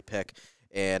compensatory pick,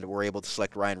 and were able to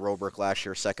select Ryan Roberk last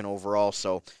year, 2nd overall.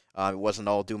 So it wasn't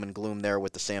all doom and gloom there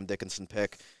with the Sam Dickinson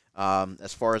pick.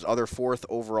 As far as other 4th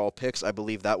overall picks, I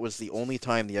believe that was the only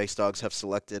time the IceDogs have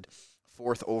selected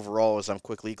 4th overall, as I'm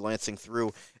quickly glancing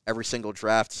through every single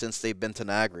draft since they've been to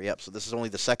Niagara. Yep, so this is only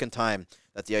the 2nd time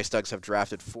that the IceDogs have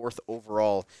drafted 4th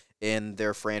overall in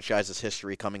their franchise's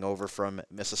history, coming over from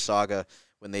Mississauga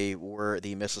when they were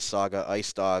the Mississauga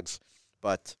IceDogs.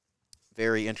 But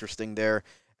very interesting there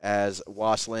as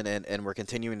Waslin, and we're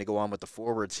continuing to go on with the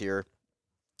forwards here.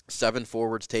 7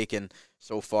 forwards taken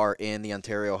so far in the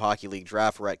Ontario Hockey League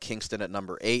draft. We're at Kingston at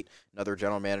number 8. Another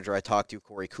general manager I talked to,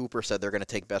 Corey Cooper, said they're going to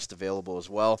take best available as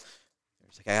well.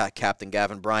 I got Captain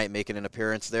Gavin Bryant making an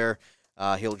appearance there.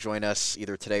 He'll join us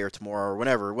either today or tomorrow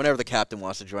or whenever the captain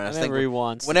wants to join us.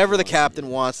 Whenever the captain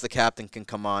wants, the captain can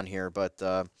come on here. But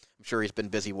I'm sure he's been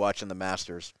busy watching the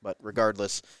Masters. But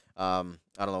regardless, I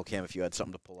don't know, Cam, if you had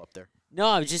something to pull up there. No,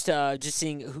 I was just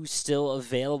seeing who's still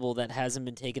available that hasn't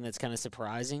been taken. That's kind of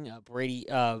surprising. Brady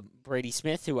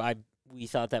Smith, who we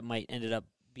thought that might ended up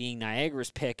being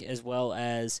Niagara's pick, as well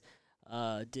as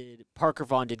did Parker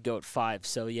Vaughn did go at 5.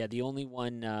 So yeah, the only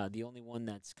one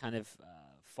that's kind of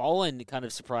fallen, kind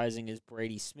of surprising, is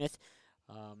Brady Smith,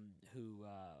 who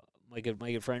my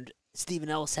good friend Stephen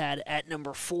Ellis had at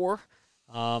number 4,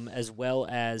 as well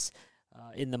as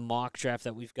in the mock draft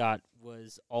that we've got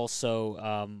was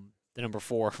also the number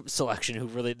 4 selection, who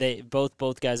really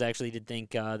both guys actually did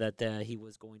think that he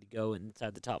was going to go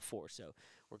inside the top 4. So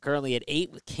we're currently at 8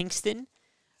 with Kingston,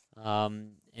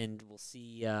 and we'll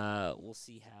see how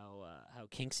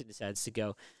Kingston decides to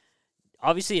go.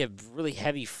 Obviously, a really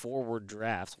heavy forward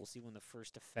draft. We'll see when the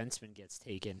first defenseman gets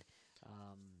taken.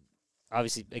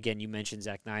 Obviously, again, you mentioned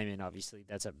Zach Nyman. Obviously,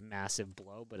 that's a massive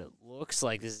blow, but it looks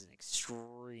like this is an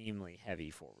extremely heavy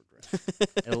forward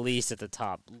draft, at least at the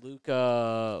top.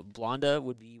 Luca Blonda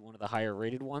would be one of the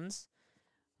higher-rated ones.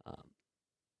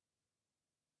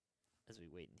 As we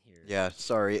wait in here. Yeah,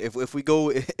 sorry. If we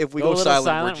go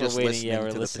silent, we're just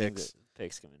listening to the picks. To the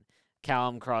picks coming.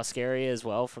 Callum Croscaria as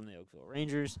well from the Oakville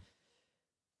Rangers.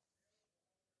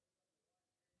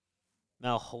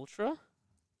 Malhotra?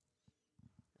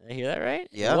 Did I hear that right?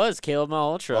 Yeah. It was Caleb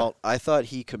Malhotra. Well, I thought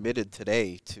he committed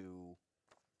today to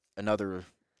another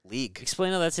league.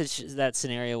 Explain how that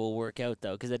scenario will work out,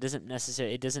 though, because it doesn't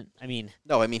necessarily,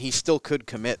 No, he still could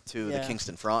commit to the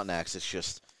Kingston Frontenacs. It's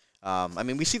just,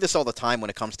 we see this all the time when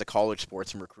it comes to college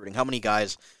sports and recruiting. How many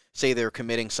guys say they're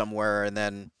committing somewhere and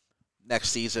then next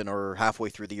season or halfway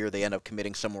through the year they end up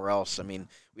committing somewhere else. I mean,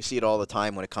 we see it all the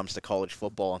time when it comes to college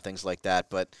football and things like that,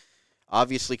 but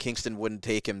obviously Kingston wouldn't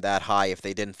take him that high if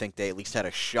they didn't think they at least had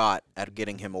a shot at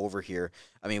getting him over here.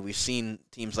 I mean, we've seen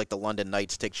teams like the London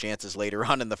Knights take chances later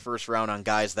on in the first round on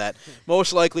guys that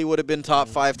most likely would have been top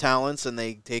 5 talents, and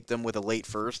they take them with a late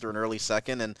first or an early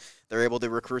second, and they're able to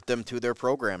recruit them to their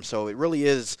program. So it really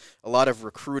is a lot of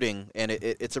recruiting, and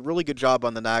it's a really good job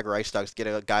on the Niagara IceDogs to get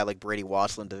a guy like Brady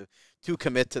Wassland to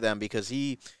commit to them, because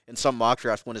he, in some mock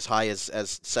drafts, went as high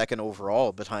as second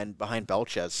overall behind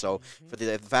Belchez. So for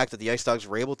the fact that the IceDogs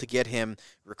were able to get him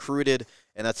recruited,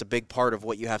 and that's a big part of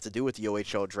what you have to do with the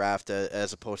OHL draft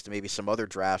as opposed to maybe some other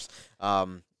drafts.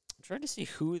 I'm trying to see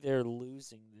who they're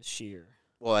losing this year.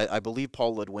 Well, I believe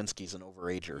Paul Ludwinski's an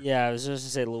overager. Yeah, I was just going to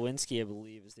say Lewinsky, I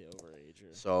believe, is the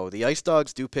overager. So the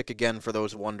IceDogs do pick again, for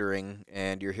those wondering,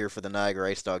 and you're here for the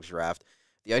Niagara IceDogs draft.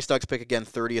 The IceDogs pick again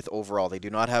 30th overall. They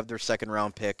do not have their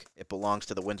second-round pick. It belongs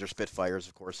to the Windsor Spitfires,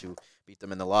 of course, who beat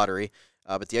them in the lottery.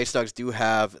 But the IceDogs do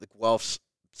have the Guelph's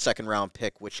second-round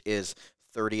pick, which is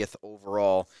 30th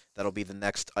overall. That'll be the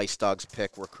next IceDogs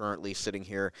pick. We're currently sitting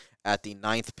here at the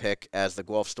 9th pick as the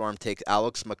Guelph Storm takes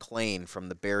Alex McLean from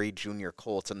the Barrie Junior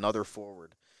Colts, another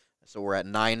forward. So we're at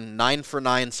 9 for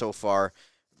 9 so far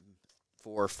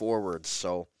for forwards.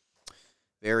 So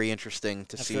very interesting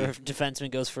to see. After a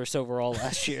defenseman goes first overall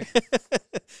last year.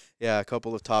 Yeah, a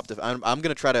couple of top I'm going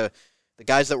to try to, the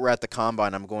guys that were at the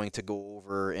Combine, I'm going to go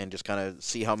over and just kind of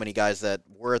see how many guys that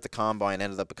were at the Combine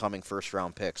ended up becoming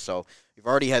first-round picks. So we've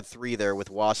already had 3 there with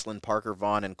Wassland, Parker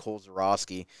Vaughn, and Cole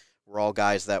Zarowski. Were all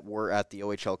guys that were at the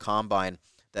OHL Combine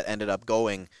that ended up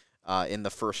going in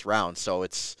the first round. So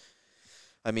it's,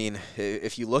 I mean,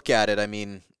 if you look at it, I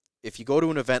mean, if you go to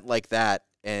an event like that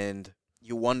and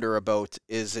you wonder about,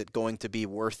 is it going to be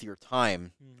worth your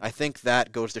time? I think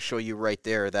that goes to show you right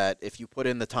there that if you put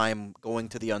in the time going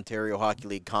to the Ontario Hockey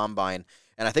League Combine,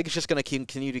 and I think it's just going to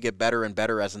continue to get better and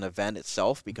better as an event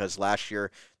itself, because last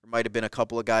year there might have been a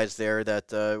couple of guys there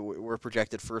that were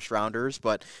projected first-rounders,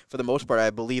 but for the most part, I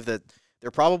believe that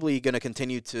they're probably going to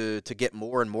continue to get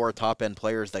more and more top-end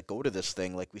players that go to this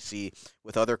thing, like we see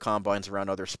with other combines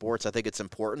around other sports. I think it's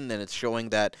important, and it's showing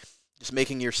that just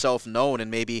making yourself known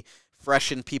and maybe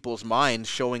fresh in people's minds,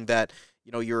 showing that,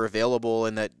 you know, you're available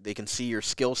and that they can see your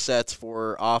skill sets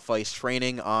for off-ice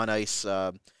training, on-ice,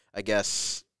 I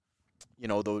guess, you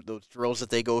know, those drills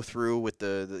that they go through with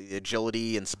the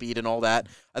agility and speed and all that.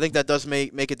 I think that does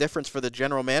make a difference for the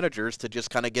general managers to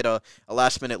just kind of get a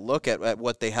last-minute look at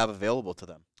what they have available to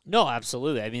them. No,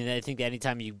 absolutely. I mean, I think that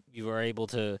anytime you are able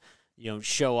to, you know,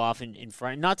 show off in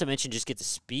front, not to mention just get to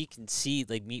speak and see,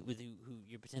 like, meet with who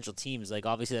your potential teams. Like,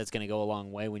 obviously that's going to go a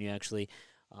long way when you actually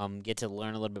get to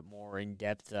learn a little bit more in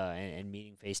depth and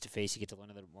meeting face to face. You get to learn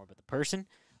a little bit more about the person,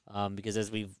 because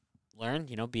as we've learned,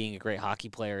 you know, being a great hockey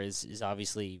player is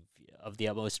obviously of the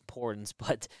utmost importance,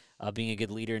 but being a good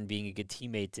leader and being a good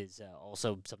teammate is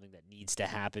also something that needs to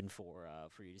happen for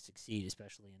you to succeed,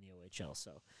 especially in the OHL.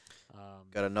 So,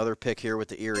 got another pick here with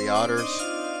the Erie Otters.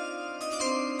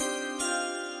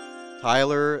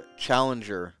 Tyler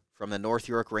Challenger from the North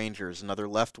York Rangers, another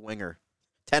left winger.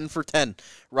 10 for 10.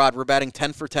 Rod, we're batting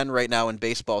 10 for 10 right now in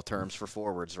baseball terms for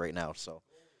forwards right now. So,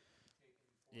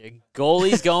 yeah,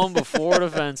 goalie's going before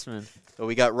defenseman. So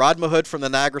we got Rod Mahood from the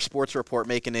Niagara Sports Report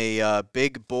making a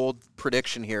big, bold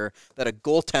prediction here that a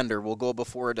goaltender will go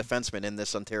before a defenseman in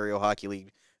this Ontario Hockey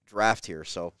League draft here.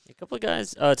 So a couple of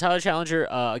guys. Tyler Challenger,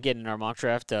 again, in our mock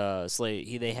draft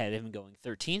slate, they had him going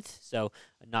 13th, so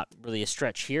not really a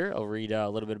stretch here. I'll read a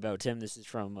little bit about him. This is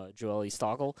from Joel E.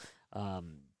 Stockel.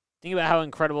 Think about how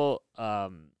incredible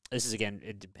this is, again,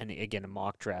 a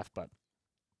mock draft, but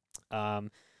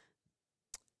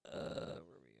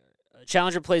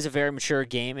Challenger plays a very mature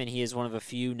game, and he is one of a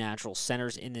few natural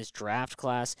centers in this draft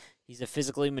class. He's a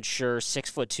physically mature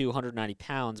 6'2", 190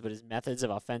 pounds, but his methods of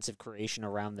offensive creation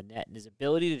around the net and his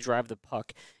ability to drive the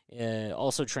puck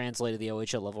also translate to the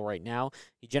OHL level right now.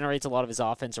 He generates a lot of his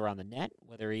offense around the net,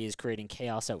 whether he is creating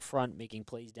chaos out front, making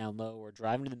plays down low, or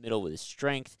driving to the middle with his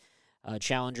strength.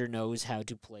 Challenger knows how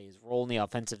to play his role in the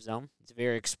offensive zone. He's a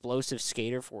very explosive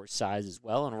skater for his size as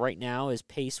well, and right now his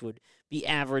pace would be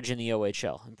average in the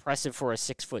OHL. Impressive for a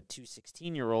 6'2",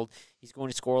 16-year-old. He's going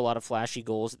to score a lot of flashy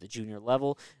goals at the junior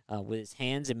level with his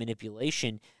hands and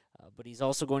manipulation, but he's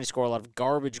also going to score a lot of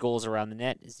garbage goals around the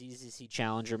net. It's easy to see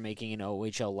Challenger making an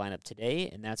OHL lineup today,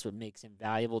 and that's what makes him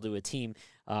valuable to a team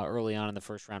early on in the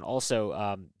first round. Also,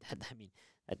 I mean,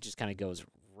 that just kind of goes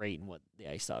right in what the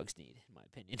IceDogs need, in my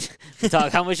opinion.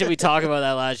 How much did we talk about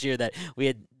that last year, that we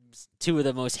had two of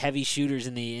the most heavy shooters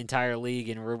in the entire league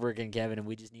in Rubrick and Kevin, and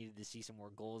we just needed to see some more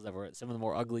goals that were some of the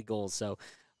more ugly goals. So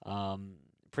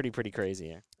Pretty crazy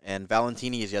here. And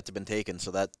Valentini has yet to been taken,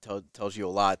 so that tells you a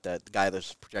lot, that the guy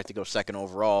that's projected to go second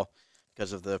overall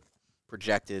because of the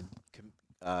projected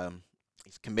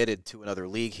he's committed to another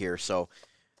league here. So,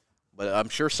 but I'm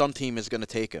sure some team is going to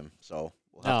take him, so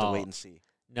we'll have to wait and see.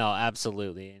 No,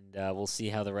 absolutely, and we'll see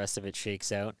how the rest of it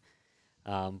shakes out.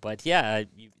 But yeah,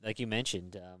 like you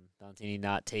mentioned, Valentini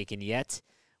not taken yet.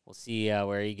 We'll see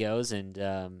where he goes, and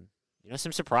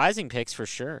some surprising picks for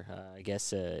sure. I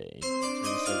guess in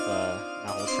terms of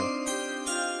Malhotra.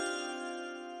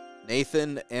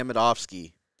 Nathan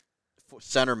Amidovsky,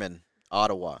 centerman,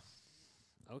 Ottawa,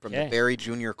 from the Barrie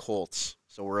Junior Colts.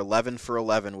 So we're 11 for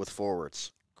 11 with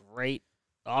forwards. Great.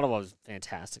 Ottawa was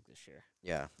fantastic this year.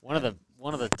 Yeah, one of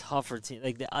the tougher teams.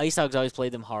 Like the IceDogs always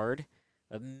played them hard,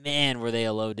 but man, were they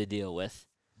a load to deal with.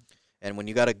 And when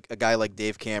you got a guy like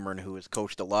Dave Cameron, who has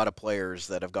coached a lot of players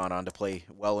that have gone on to play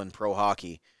well in pro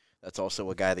hockey, that's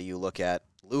also a guy that you look at.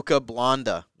 Luca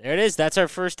Blonda. There it is. That's our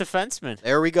first defenseman.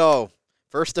 There we go.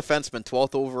 First defenseman,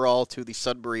 12th overall to the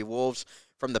Sudbury Wolves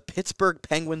from the Pittsburgh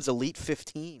Penguins Elite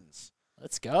 15s.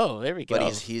 Let's go. There we go. But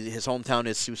his hometown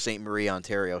is Sault Ste. Marie,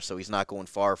 Ontario, so he's not going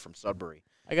far from Sudbury.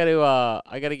 I got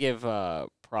to give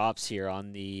props here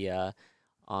on the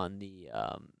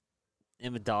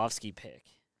Amidovsky pick,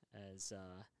 as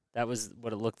that was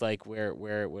what it looked like where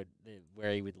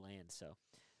he would land. So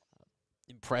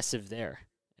impressive there.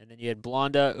 And then you had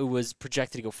Blonda, who was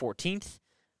projected to go 14th,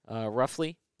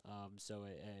 roughly. So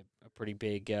a pretty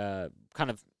big kind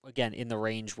of, again, in the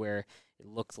range where it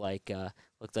looked like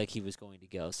he was going to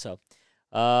go. So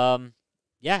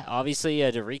yeah, obviously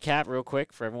to recap real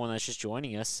quick for everyone that's just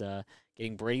joining us,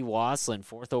 getting Brady Wasslin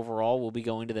 4th overall will be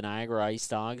going to the Niagara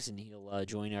IceDogs, and he'll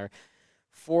join our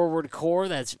forward core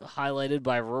that's highlighted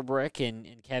by Rubrick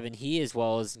and Kevin He, as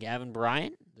well as Gavin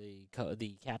Bryant,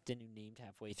 the captain who named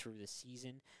halfway through the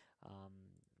season.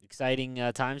 Exciting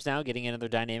times now, getting another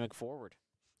dynamic forward.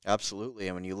 Absolutely,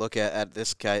 and when you look at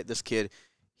this kid,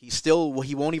 he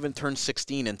won't even turn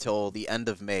 16 until the end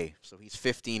of May. So he's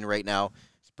 15 right now.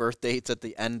 His birth date's at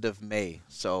the end of May.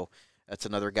 So that's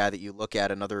another guy that you look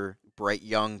at, another bright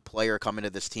young player coming to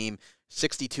this team.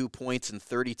 62 points in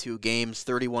 32 games,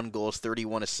 31 goals,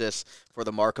 31 assists for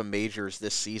the Markham Majors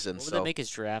this season. What would that make his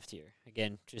draft year?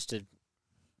 Again, just a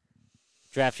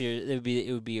draft year,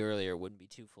 it would be earlier. It wouldn't be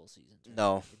 2 full seasons. Right?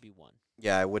 No. It would be 1.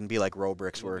 Yeah, it wouldn't be like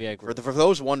Robrick's. For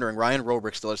those wondering, Ryan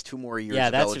Robrick still has 2 more years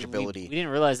of eligibility. We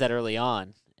didn't realize that early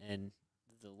on, and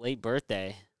the late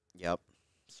birthday. Yep.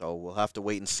 So we'll have to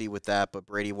wait and see with that. But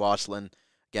Brady Wasslin,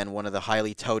 again, one of the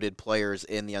highly touted players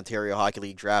in the Ontario Hockey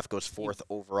League draft, goes 4th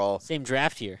overall. Same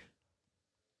draft year.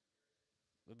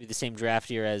 Would be the same draft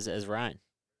year as Ryan.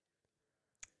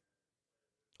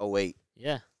 08.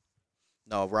 Yeah.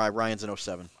 No, Ryan's in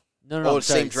 07. No,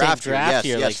 same draft year. Yes,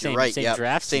 like you're right. Same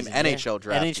draft same season, NHL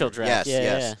draft. NHL draft.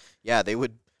 Yes. Yeah, they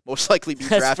would most likely be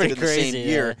drafted in the same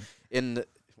year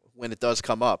when it does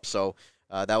come up. So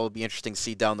that will be interesting to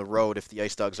see down the road if the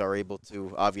IceDogs are able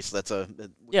to. Obviously, that's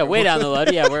way down the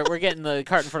road. Yeah, we're getting the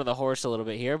cart in front of the horse a little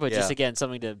bit here, but just again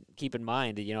something to keep in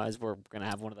mind. As we're gonna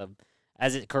have one of the,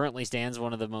 as it currently stands,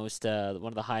 one of the most one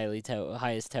of the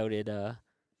highest touted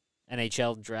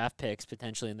NHL draft picks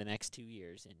potentially in the next 2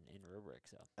 years in Rubrick.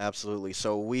 So absolutely.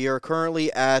 So we are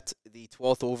currently at the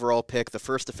 12th overall pick. The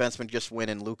first defenseman just went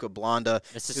in, Luca Blonda.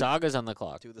 Mississauga's on the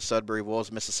clock. To the Sudbury Wolves.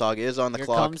 Mississauga is on the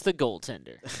clock. Here comes the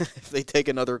goaltender. If they take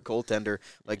another goaltender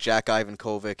like Jack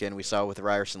Ivankovic, and we saw with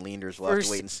Ryerson Leanders, we'll have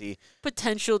to wait and see.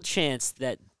 Potential chance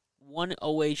that one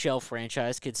OHL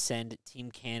franchise could send Team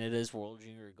Canada's World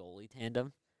Junior goalie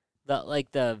tandem.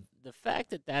 The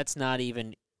fact that that's not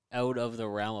even out of the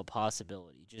realm of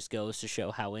possibility just goes to show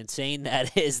how insane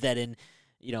that is, that in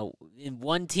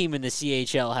one team in the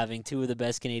CHL having 2 of the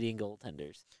best Canadian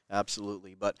goaltenders.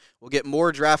 Absolutely. But we'll get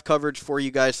more draft coverage for you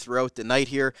guys throughout the night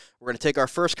here. We're going to take our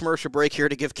first commercial break here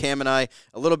to give Cam and I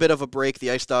a little bit of a break. The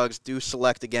IceDogs do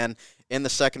select again in the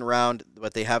second round,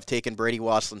 but they have taken Brady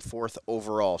Wasslin 4th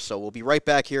overall. So we'll be right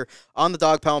back here on the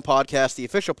Dog Pound Podcast, the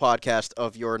official podcast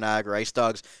of your Niagara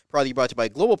IceDogs, proudly brought to you by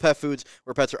Global Pet Foods,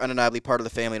 where pets are undeniably part of the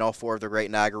family in all 4 of their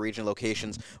great Niagara region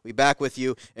locations. We'll be back with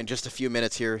you in just a few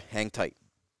minutes here. Hang tight.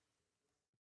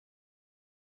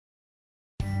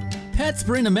 Pets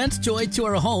bring immense joy to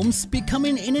our homes,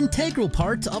 becoming an integral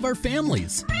part of our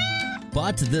families.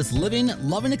 But this living,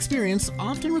 loving experience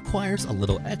often requires a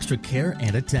little extra care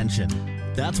and attention.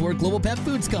 That's where Global Pet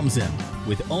Foods comes in,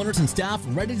 with owners and staff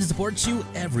ready to support you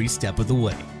every step of the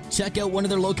way. Check out one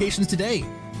of their locations today: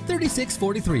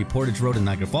 3643 Portage Road in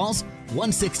Niagara Falls,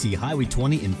 160 Highway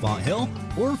 20 in Font Hill,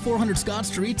 or 400 Scott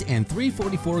Street and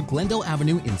 344 Glendale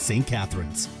Avenue in St.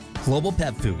 Catharines. Global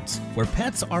Pet Foods, where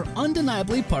pets are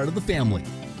undeniably part of the family.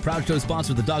 Proud show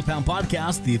sponsor of the Dog Pound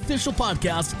Podcast, the official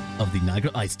podcast of the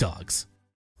Niagara IceDogs.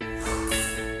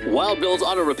 Wild Bill's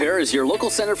Auto Repair is your local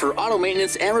center for auto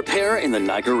maintenance and repair in the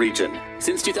Niagara region.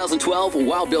 Since 2012,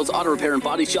 Wild Bill's Auto Repair and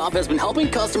Body Shop has been helping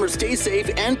customers stay safe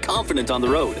and confident on the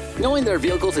road, knowing their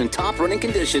vehicles in top running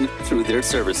condition through their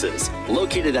services.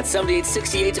 Located at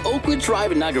 7868 Oakwood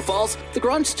Drive in Niagara Falls, the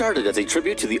garage started as a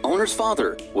tribute to the owner's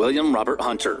father, William Robert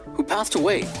Hunter, who passed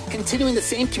away, continuing the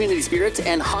same community spirit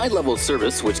and high level of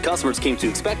service which customers came to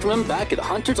expect from him back at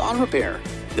Hunter's Auto Repair.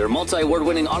 Their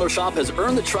multi-award-winning auto shop has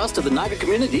earned the trust of the Niagara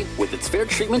community with its fair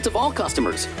treatment of all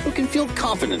customers, who can feel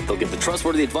confident they'll get the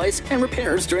trustworthy advice and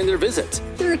repairs during their visit.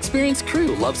 Their experienced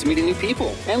crew loves meeting new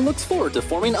people and looks forward to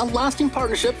forming a lasting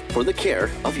partnership for the care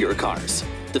of your cars.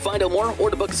 To find out more or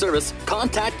to book a service,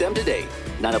 contact them today.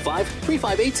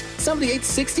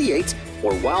 905-358-7868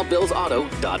 or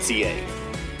wildbillsauto.ca.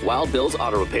 Wild Bill's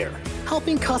Auto Repair,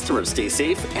 helping customers stay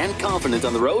safe and confident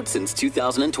on the road since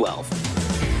 2012.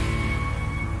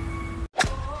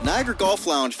 Niagara Golf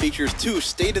Lounge features 2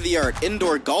 state-of-the-art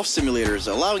indoor golf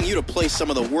simulators, allowing you to play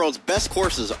some of the world's best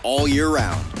courses all year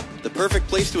round. The perfect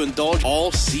place to indulge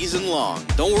all season long.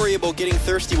 Don't worry about getting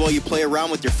thirsty while you play around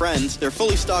with your friends. Their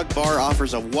fully stocked bar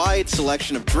offers a wide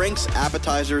selection of drinks,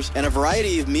 appetizers, and a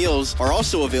variety of meals are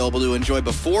also available to enjoy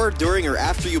before, during, or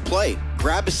after you play.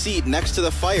 Grab a seat next to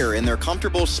the fire in their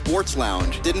comfortable sports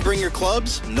lounge. Didn't bring your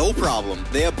clubs? No problem.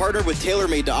 They have partnered with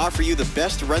TaylorMade to offer you the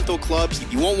best rental clubs.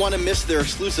 You won't want to miss their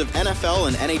exclusive NFL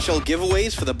and NHL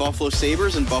giveaways for the Buffalo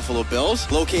Sabres and Buffalo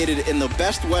Bills. Located in the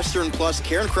Best Western Plus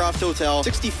Cairncroft Hotel,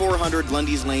 6400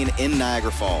 Lundy's Lane in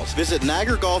Niagara Falls. Visit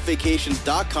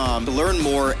NiagaraGolfVacations.com to learn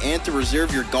more and to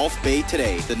reserve your golf bay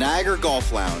today. The Niagara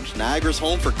Golf Lounge, Niagara's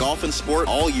home for golf and sport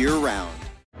all year round.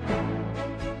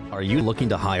 Are you looking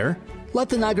to hire? Let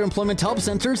the Niagara Employment Help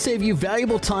Center save you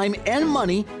valuable time and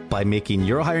money by making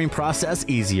your hiring process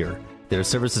easier. Their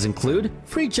services include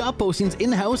free job postings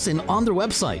in-house and on their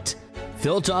website,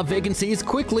 fill job vacancies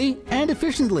quickly and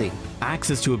efficiently,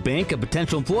 access to a bank of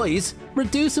potential employees,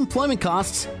 reduce employment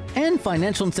costs, and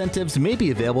financial incentives may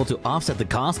be available to offset the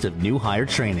cost of new hire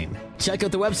training. Check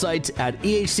out the website at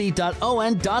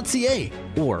ehc.on.ca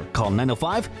or call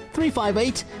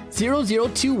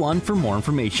 905-358-0021 for more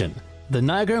information. The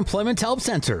Niagara Employment Help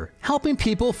Center, helping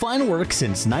people find work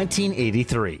since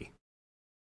 1983.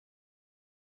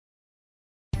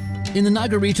 In the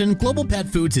Niagara region, Global Pet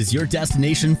Foods is your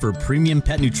destination for premium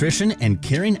pet nutrition and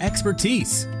caring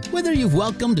expertise. Whether you've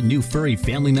welcomed a new furry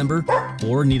family member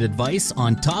or need advice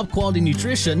on top quality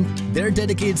nutrition, their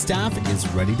dedicated staff is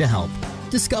ready to help.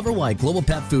 Discover why Global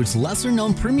Pet Foods'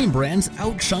 lesser-known premium brands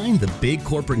outshine the big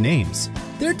corporate names.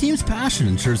 Their team's passion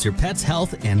ensures your pet's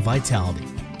health and vitality.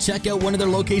 Check out one of their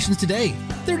locations today,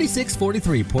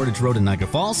 3643 Portage Road in Niagara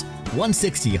Falls,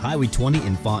 160 Highway 20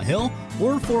 in Font Hill,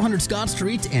 or 400 Scott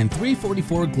Street and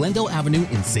 344 Glendale Avenue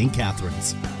in St.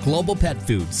 Catharines. Global Pet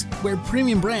Foods, where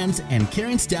premium brands and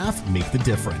caring staff make the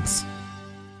difference.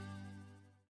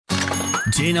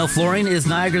 J&L Flooring is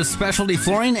Niagara's specialty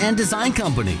flooring and design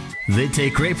company. They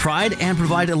take great pride and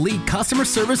provide elite customer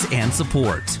service and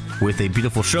support. With a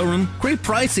beautiful showroom, great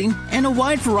pricing, and a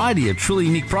wide variety of truly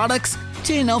unique products,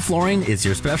 J&L Flooring is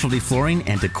your specialty flooring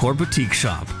and decor boutique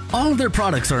shop. All of their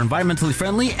products are environmentally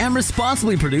friendly and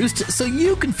responsibly produced so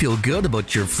you can feel good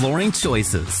about your flooring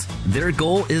choices. Their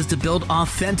goal is to build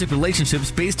authentic relationships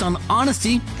based on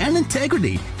honesty and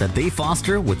integrity that they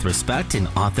foster with respect and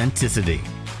authenticity.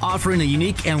 Offering a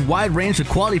unique and wide range of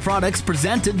quality products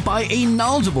presented by a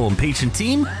knowledgeable and patient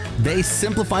team, they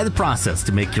simplify the process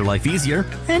to make your life easier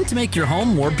and to make your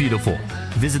home more beautiful.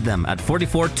 Visit them at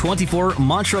 4424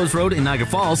 Montrose Road in Niagara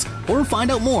Falls or find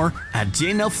out more at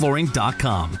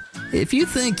jnlflooring.com. If you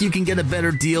think you can get a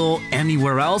better deal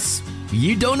anywhere else,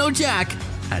 you don't know Jack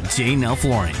at J&L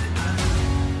Flooring.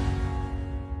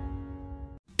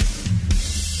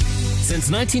 Since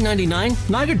 1999,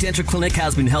 Niagara Denture Clinic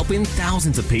has been helping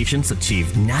thousands of patients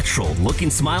achieve natural-looking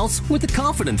smiles with the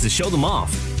confidence to show them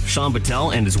off. Sean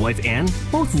Battelle and his wife Anne,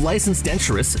 both licensed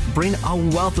denturists, bring a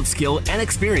wealth of skill and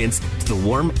experience to the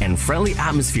warm and friendly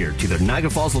atmosphere to their Niagara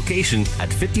Falls location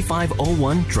at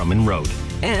 5501 Drummond Road.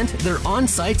 And their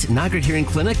on-site Niagara Hearing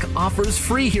Clinic offers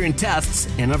free hearing tests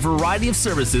and a variety of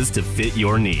services to fit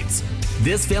your needs.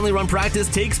 This family-run practice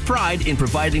takes pride in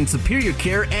providing superior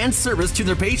care and service to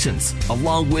their patients,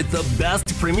 along with the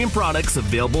best premium products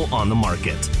available on the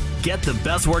market. Get the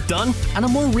best work done at a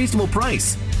more reasonable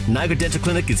price. Niagara Dental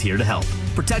Clinic is here to help.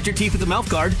 Protect your teeth with a mouth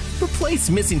guard, replace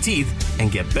missing teeth,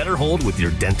 and get better hold with your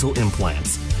dental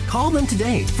implants. Call them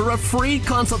today for a free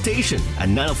consultation at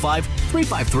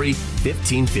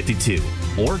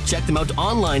 905-353-1552 or check them out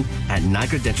online at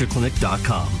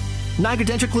niagaradentalclinic.com. Niagara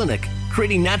Dental Clinic,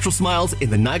 creating natural smiles in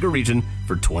the Niagara region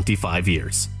for 25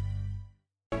 years.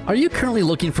 Are you currently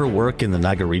looking for work in the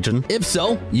Niagara region? If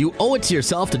so, you owe it to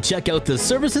yourself to check out the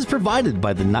services provided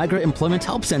by the Niagara Employment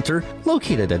Help Center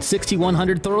located at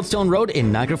 6100 Thoroldstone Road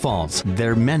in Niagara Falls.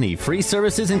 Their many free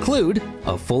services include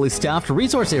a fully staffed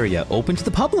resource area open to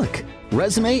the public,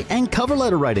 resume and cover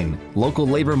letter writing, local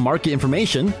labor market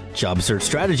information, job search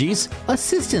strategies,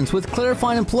 assistance with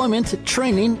clarifying employment,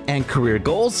 training and career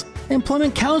goals,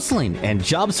 employment counseling and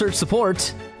job search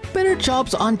support, Better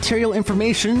Jobs Ontario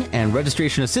information and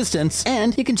registration assistance,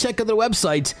 and you can check out their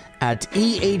website at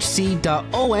ehc.on.ca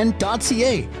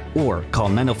or call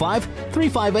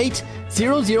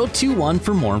 905-358-0021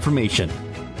 for more information.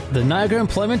 The Niagara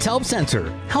Employment Help Center,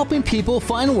 helping people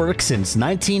find work since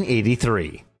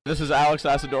 1983. This is Alex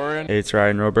Asadorian. Hey, it's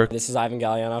Ryan Roberg. This is Ivan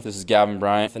Gallianov. This is Gavin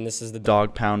Bryant. And this is the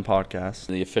Dog Pound Podcast,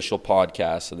 the official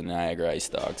podcast of the Niagara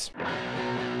IceDogs.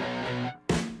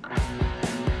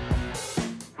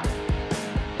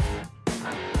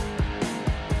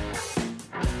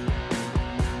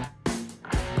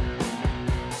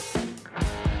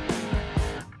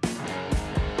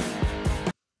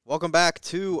 Welcome back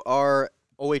to our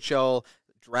OHL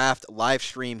Draft live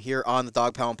stream here on the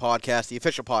Dog Pound Podcast, the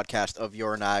official podcast of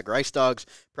your Niagara IceDogs.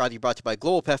 Proudly brought to you by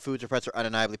Global Pet Foods. Our pets are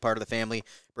undeniably part of the family.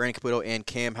 Brandon Caputo and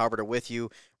Cam Halbert are with you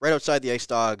right outside the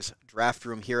IceDogs draft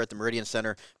room here at the Meridian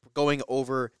Centre. We're going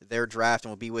over their draft, and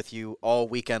we'll be with you all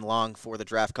weekend long for the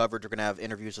draft coverage. We're going to have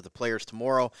interviews with the players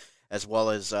tomorrow, as well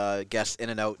as guests in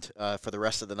and out for the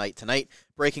rest of the night tonight,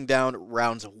 breaking down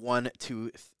rounds 1,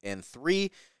 2, and 3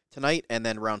 tonight, and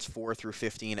then rounds 4 through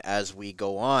 15 as we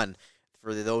go on.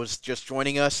 For those just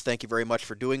joining us, thank you very much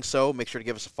for doing so. Make sure to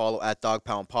give us a follow at Dog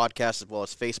Pound Podcast, as well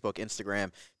as Facebook,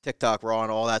 Instagram, TikTok, Raw,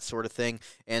 and all that sort of thing.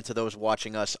 And to those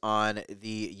watching us on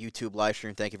the YouTube live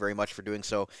stream, thank you very much for doing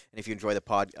so. And if you enjoy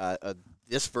the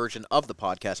this version of the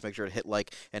podcast, make sure to hit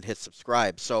like and hit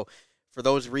subscribe. So for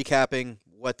those recapping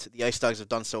what the IceDogs have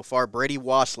done so far, Brady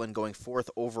Wasslin going 4th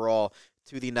overall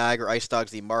to the Niagara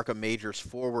IceDogs, the Markham Majors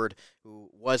forward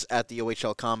who was at the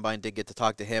OHL Combine. Did get to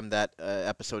talk to him. That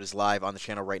episode is live on the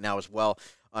channel right now as well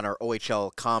on our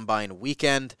OHL Combine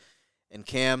weekend. And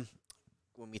Cam,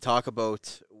 when we talk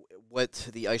about what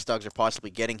the IceDogs are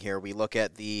possibly getting here, we look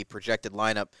at the projected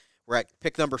lineup. We're at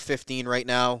pick number 15 right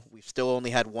now. We've still only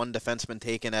had one defenseman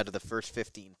taken out of the first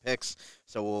 15 picks,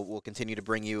 so we'll continue to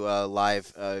bring you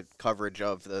live coverage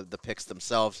of the picks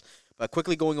themselves. But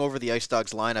quickly going over the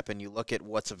IceDogs lineup, and you look at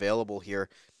what's available here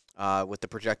with the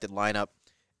projected lineup,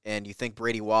 and you think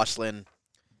Brady Wasslin,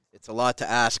 it's a lot to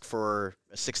ask for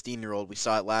a 16-year-old. We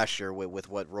saw it last year with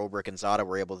what Robrick and Zada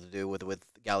were able to do with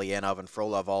Gallianov and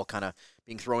Frolov all kind of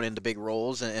being thrown into big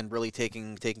roles and really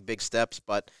taking big steps.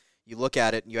 But you look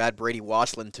at it, and you add Brady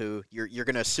Wasslin to, you're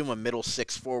going to assume a middle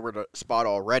six forward spot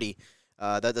already.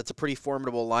 That's a pretty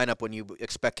formidable lineup when you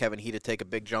expect Kevin He to take a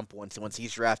big jump once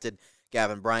he's drafted.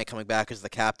 Gavin Bryant coming back as the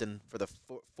captain for the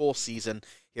full season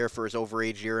here for his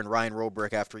overage year, and Ryan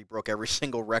Robrick after he broke every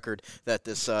single record that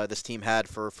this team had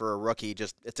for a rookie.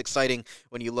 Just it's exciting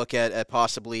when you look at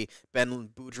possibly Ben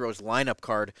Boudreau's lineup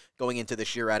card going into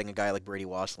this year, adding a guy like Brady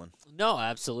Wasslin. No,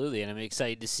 absolutely, and I'm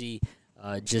excited to see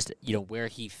just where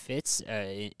he fits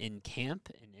in camp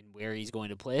and where he's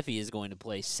going to play, if he is going to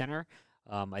play center.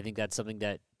 I think that's something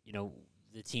that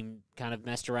the team kind of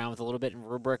messed around with a little bit in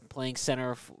Rubrick playing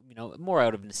center, more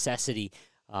out of necessity.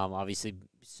 Obviously,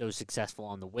 so successful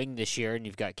on the wing this year, and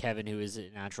you've got Kevin, who is a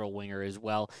natural winger as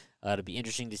well. It'll be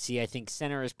interesting to see. I think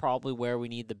center is probably where we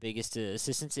need the biggest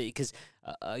assistance because,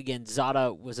 again,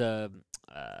 Zada was had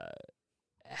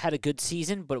a good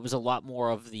season, but it was a lot more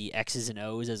of the X's and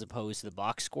O's as opposed to the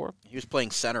box score. He was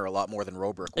playing center a lot more than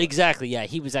Robrick was. Exactly, yeah.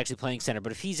 He was actually playing center,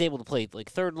 but if he's able to play like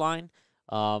third line,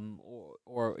 or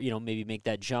maybe make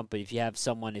that jump. But if you have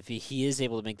someone, if he is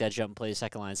able to make that jump and play a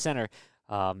second line center,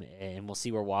 and we'll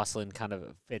see where Wasslin kind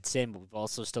of fits in. But we've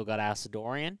also still got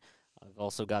Asadorian. We've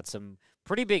also got some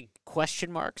pretty big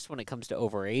question marks when it comes to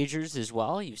overagers as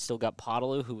well. You've still got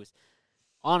Podolu, who was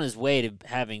on his way to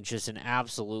having just an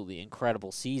absolutely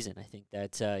incredible season. I think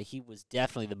that he was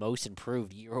definitely the most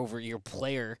improved year-over-year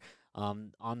player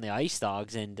on the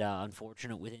IceDogs, and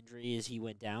unfortunate with injury as he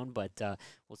went down, but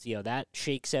we'll see how that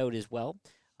shakes out as well.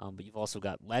 But you've also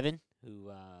got Levin,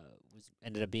 who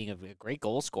ended up being a great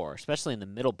goal scorer, especially in the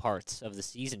middle parts of the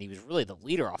season. He was really the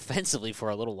leader offensively for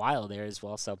a little while there as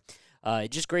well. So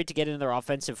just great to get into their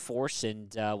offensive force,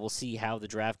 and we'll see how the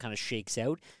draft kind of shakes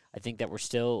out. I think that we're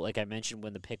still, like I mentioned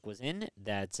when the pick was in,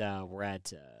 that we're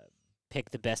at pick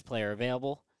the best player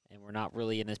available, and we're not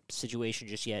really in a situation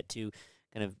just yet to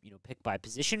kind of pick by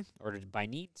position or by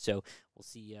need. So we'll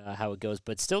see how it goes.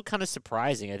 But still kind of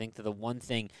surprising. I think that the one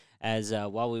thing as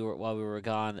while we were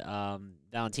gone,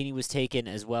 Valentini was taken,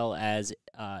 as well as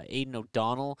Aiden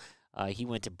O'Donnell. He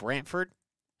went to Brantford.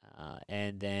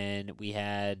 And then we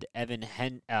had Evan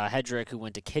Hedrick, who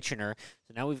went to Kitchener.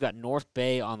 So now we've got North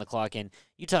Bay on the clock. And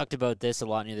you talked about this a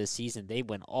lot near this season. They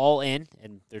went all in,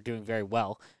 and they're doing very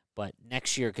well. But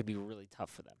next year could be really tough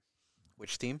for them.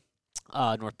 Which team?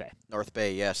 North Bay. North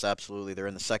Bay, yes, absolutely. They're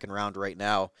in the second round right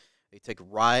now. They take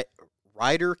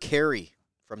Ryder Carey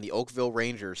from the Oakville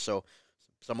Rangers. So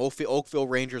some Oakville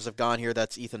Rangers have gone here.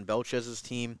 That's Ethan Belchez's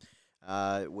team.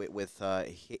 With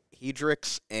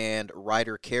Hedricks and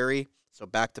Ryder Carey. So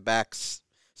back-to-back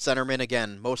centermen.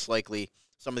 Again, most likely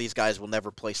some of these guys will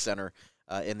never play center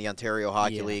in the Ontario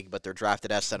Hockey League, but they're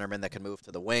drafted as centermen that can move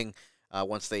to the wing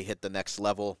once they hit the next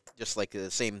level. Just like the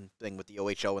same thing with the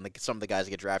OHL. When some of the guys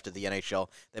get drafted to the NHL,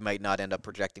 they might not end up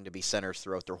projecting to be centers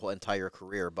throughout their whole entire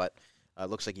career, but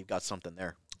looks like you've got something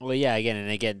there. Well, yeah,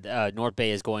 again, North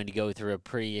Bay is going to go through a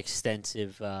pretty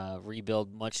extensive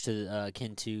rebuild, much to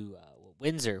akin to what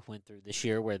Windsor went through this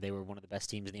year, where they were one of the best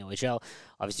teams in the OHL.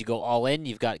 Obviously, you go all in,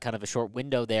 you've got kind of a short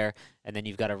window there, and then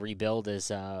you've got to rebuild as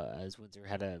Windsor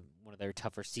had one of their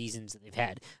tougher seasons that they've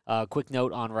had. Quick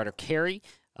note on Ryder Carey.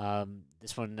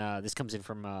 This comes in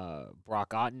from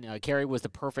Brock Otten. Carey was the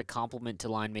perfect complement to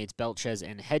line mates Belchez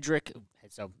and Hedrick,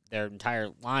 so their entire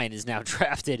line is now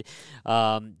drafted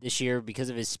this year because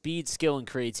of his speed, skill, and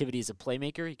creativity as a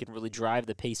playmaker. He can really drive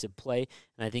the pace of play,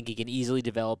 and I think he can easily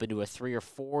develop into a 3 or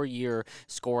 4 year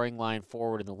scoring line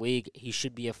forward in the league. He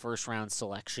should be a first-round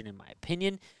selection, in my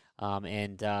opinion,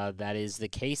 and that is the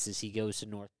case as he goes to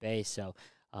North Bay. So,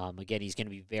 again, he's going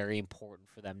to be very important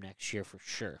for them next year for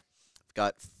sure.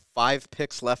 Got 5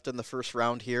 picks left in the first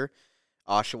round here.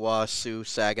 Oshawa, Sioux,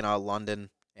 Saginaw, London,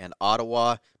 and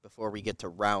Ottawa before we get to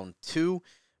round 2.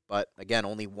 But, again,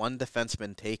 only 1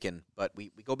 defenseman taken. But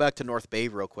we go back to North Bay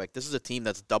real quick. This is a team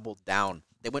that's doubled down.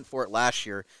 They went for it last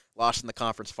year, lost in the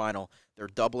conference final. They're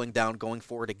doubling down, going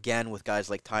for it again with guys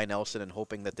like Ty Nelson and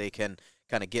hoping that they can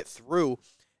kind of get through.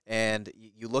 And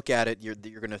you look at it, you're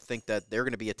going to think that they're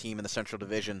going to be a team in the Central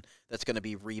Division that's going to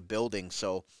be rebuilding.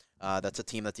 So that's a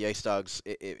team that the IceDogs,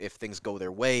 if things go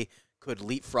their way, could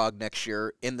leapfrog next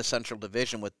year in the Central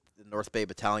Division, with the North Bay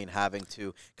Battalion having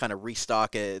to kind of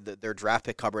restock their draft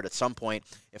pick cupboard at some point.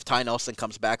 If Ty Nelson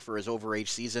comes back for his overage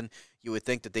season, you would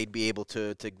think that they'd be able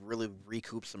to really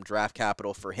recoup some draft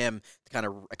capital for him to kind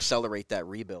of accelerate that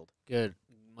rebuild. Good.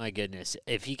 My goodness,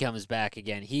 if he comes back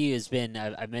again, he has been,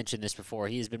 I mentioned this before,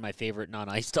 he has been my favorite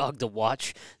non-ice dog to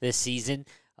watch this season.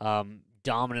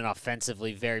 Dominant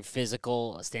offensively, very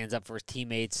physical, stands up for his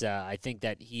teammates. I think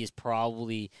that he is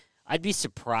probably, I'd be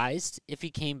surprised if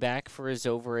he came back for his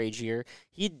overage year.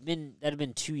 That had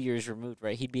been 2 years removed,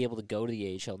 right? He'd be able to go to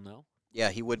the AHL, no?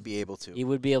 Yeah, he would be able to. He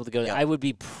would be able to go. Yeah. I would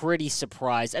be pretty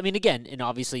surprised. I mean, again, and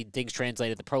obviously things translate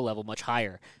at the pro level much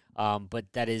higher, but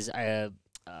that is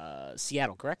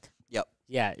Seattle, correct? Yep.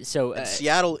 Yeah, so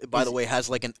Seattle, by the way, has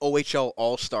like an OHL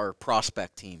All-Star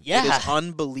prospect team. Yeah. It is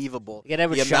unbelievable. You got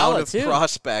the amount of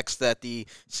prospects that the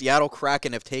Seattle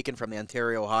Kraken have taken from the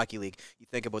Ontario Hockey League. You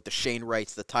think about the Shane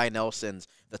Wrights, the Ty Nelsons,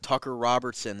 the Tucker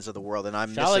Robertsons of the world, and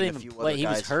I'm missing a few other guys. He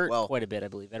was hurt as well. quite a bit, I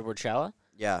believe. Edward Chala?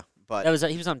 Yeah, but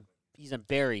he's on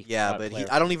Barry. Yeah, but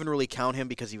I don't even really count him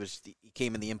because he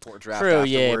came in the import draft. True, afterward.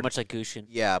 yeah, much like Gushin.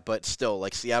 Yeah, but still,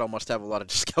 like Seattle must have a lot of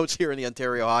scouts here in the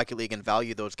Ontario Hockey League and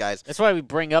value those guys. That's why we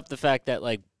bring up the fact that,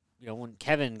 like, when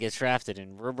Kevin gets drafted,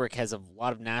 and Rubrick has a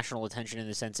lot of national attention in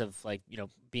the sense of, like,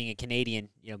 being a Canadian,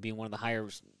 being one of the higher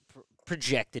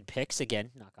projected picks.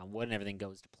 Again, knock on wood, and everything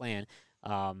goes to plan.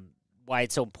 Why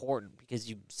it's so important, because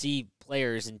you see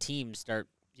players and teams start,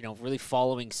 really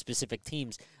following specific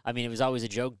teams. I mean, it was always a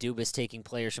joke, Dubas taking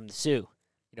players from the Sioux,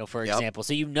 for example.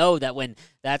 So that when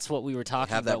that's what we were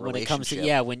talking about when it comes to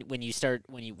when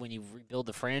you rebuild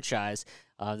the franchise,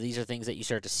 these are things that you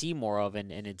start to see more of,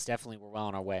 and it's definitely, we're well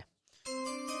on our way.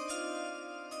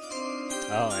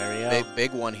 Oh, there we go.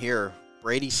 Big one here.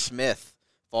 Brady Smith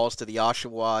falls to the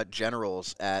Oshawa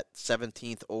Generals at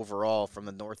 17th overall from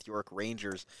the North York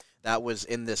Rangers. That was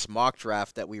in this mock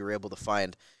draft that we were able to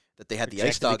find that they had the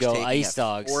IceDogs taking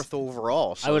at 4th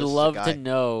overall. So I would love to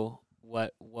know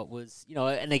what was,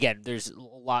 and again, there's a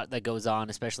lot that goes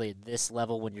on, especially at this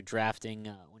level when you're drafting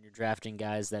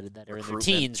guys that are in their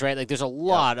teens, right? Like, there's a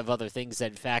lot of other things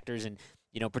that factors, and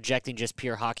projecting just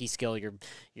pure hockey skill.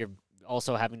 You're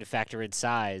also having to factor in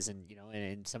size and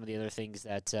and some of the other things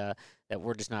that that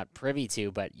we're just not privy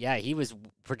to. But yeah, he was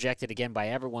projected again by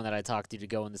everyone that I talked to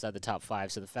go inside the top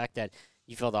 5. So the fact that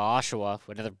he fell to Oshawa,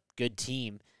 another good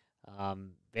team,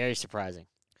 very surprising.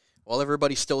 While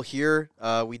everybody's still here,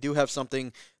 we do have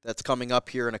something that's coming up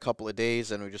here in a couple of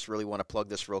days, and we just really want to plug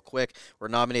this real quick. We're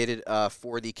nominated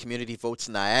for the Community Votes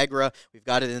Niagara. We've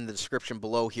got it in the description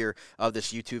below here of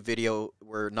this YouTube video.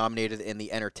 We're nominated in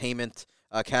the entertainment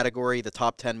category. The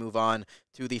top 10 move on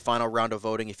to the final round of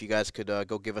voting. If you guys could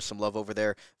go give us some love over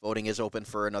there. Voting is open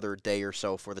for another day or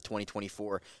so for the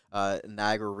 2024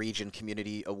 Niagara Region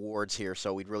Community Awards here,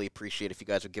 so we'd really appreciate if you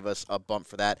guys would give us a bump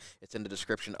for that. It's in the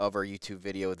description of our YouTube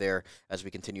video there as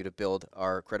we continue to build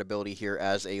our credibility here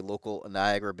as a local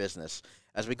Niagara business.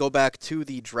 As we go back to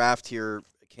the draft here,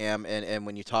 Cam, and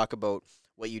when you talk about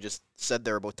what you just said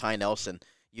there about Ty Nelson,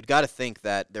 you'd got to think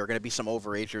that there are going to be some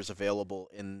overagers available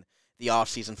in the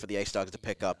offseason for the IceDogs to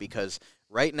pick up, because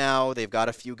right now they've got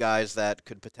a few guys that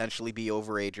could potentially be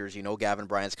overagers. Gavin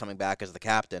Bryant's coming back as the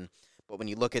captain. But when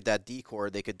you look at that D-core,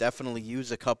 they could definitely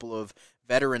use a couple of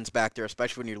veterans back there,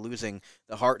 especially when you're losing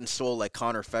the heart and soul like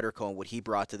Connor Federico and what he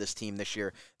brought to this team this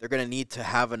year. They're going to need to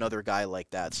have another guy like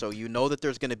that. So that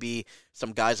there's going to be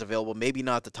some guys available, maybe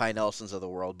not the Ty Nelsons of the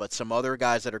world, but some other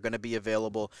guys that are going to be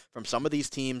available from some of these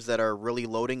teams that are really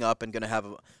loading up and going to have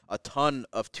a ton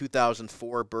of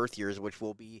 2004 birth years, which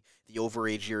will be the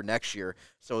overage year next year.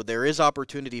 So there is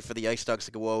opportunity for the IceDogs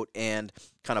to go out and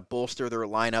kind of bolster their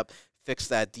lineup, fix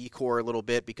that D-core a little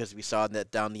bit, because we saw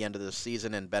that down the end of the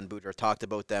season, and Ben Boudreau talked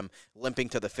about them limping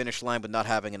to the finish line but not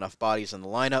having enough bodies in the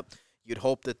lineup. You'd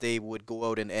hope that they would go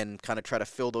out and kind of try to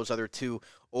fill those other 2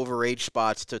 overage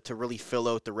spots to really fill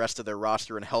out the rest of their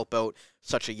roster and help out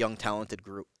such a young, talented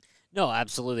group. No,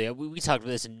 absolutely. We talked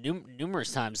about this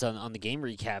numerous times on the game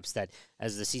recaps, that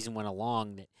as the season went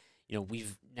along, that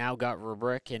we've now got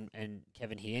Rubrick and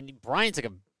Kevin Hean. Brian's like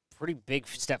a pretty big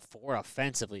step forward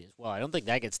offensively as well. I don't think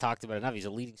that gets talked about enough. He's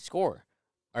a leading scorer.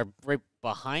 Or right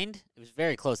behind, it was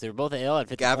very close. They were both at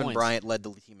 50 Gavin points. Bryant led the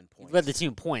team in points. He led the team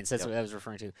in points. That's what I was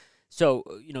referring to. So,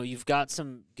 you've got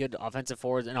some good offensive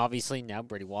forwards, and obviously now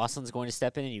Brady Wassland's going to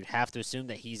step in, and you'd have to assume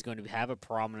that he's going to have a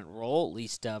prominent role, at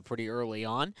least pretty early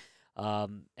on.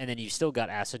 And then you've still got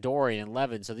Asadori and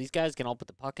Levin, so these guys can all put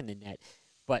the puck in the net.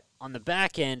 But on the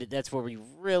back end, that's where we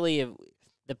really have –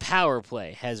 the power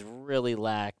play has really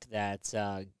lacked that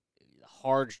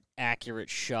hard, accurate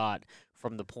shot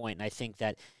from the point. And I think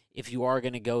that if you are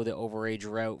going to go the overage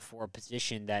route for a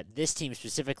position, that this team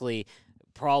specifically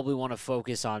probably want to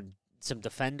focus on some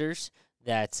defenders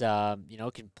that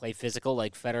can play physical,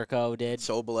 like Federico did.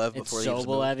 Sobolev before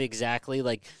Sobolev, exactly.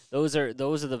 Like those are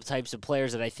the types of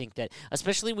players that I think that,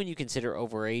 especially when you consider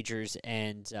overagers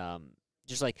and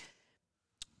just like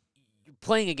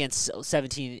playing against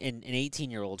 17 and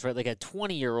 18-year-olds, right? Like a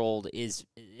 20-year-old it's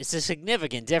a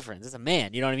significant difference. It's a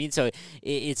man, you know what I mean? So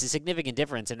it's a significant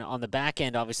difference. And on the back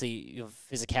end, obviously,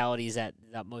 physicality is that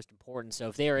most important. So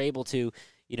if they are able to,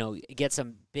 get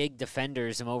some big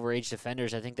defenders, some overage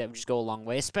defenders, I think that would just go a long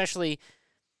way, especially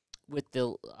with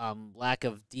the lack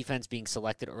of defense being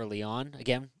selected early on.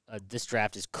 Again, this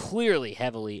draft is clearly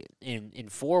heavily in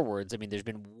forwards. I mean, there's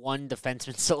been one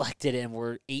defenseman selected, and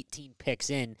we're 18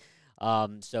 picks in.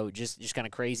 So just kind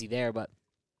of crazy there, but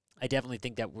I definitely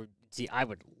think that I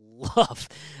would love,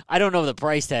 I don't know the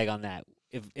price tag on that.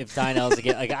 If Ty Nelson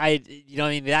again,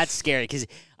 like that's scary, because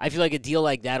I feel like a deal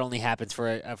like that only happens for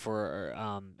an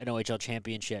OHL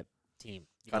championship team.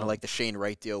 Kind of like the Shane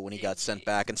Wright deal when he got sent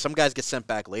back, and some guys get sent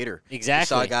back later.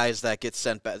 Exactly. We saw guys that get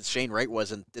sent back. Shane Wright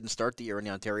didn't start the year in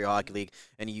the Ontario Hockey League,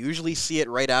 and you usually see it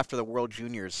right after the World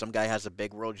Juniors. Some guy has a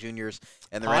big World Juniors,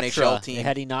 and their NHL team.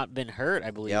 Had he not been hurt,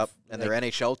 I believe. Yep, and their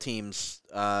NHL teams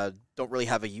don't really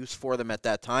have a use for them at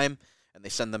that time, and they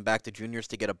send them back to juniors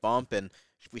to get a bump. And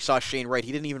we saw Shane Wright.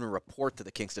 He didn't even report to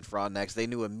the Kingston Frontenacs. They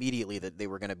knew immediately that they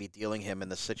were going to be dealing him in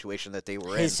the situation that they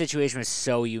were in. His situation was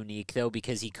so unique, though,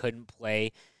 because he couldn't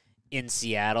play in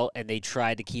Seattle, and they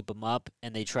tried to keep him up,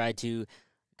 and they tried to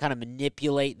kind of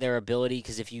manipulate their ability,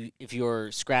 because if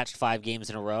you're scratched 5 games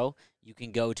in a row, you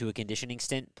can go to a conditioning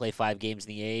stint, play 5 games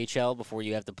in the AHL before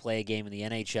you have to play a game in the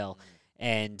NHL.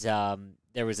 And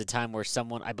there was a time where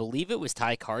someone, I believe it was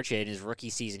Ty Karche in his rookie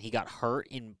season, he got hurt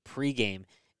in pregame,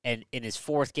 and in his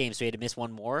 4th game, so he had to miss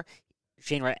one more.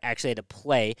 Shane Wright actually had to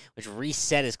play, which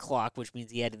reset his clock, which means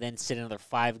he had to then sit another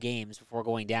 5 games before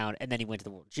going down, and then he went to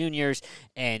the World Juniors,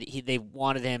 and they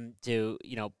wanted him to,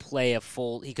 play a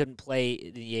full. He couldn't play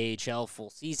the AHL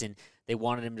full season. They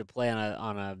wanted him to play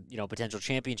on a potential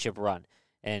championship run,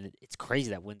 and it's crazy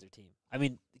that Windsor team. I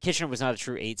mean, Kitchener was not a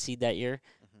true 8 seed that year,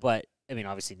 but I mean,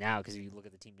 obviously now, because you look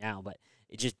at the team now, but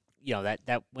it just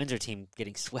that Windsor team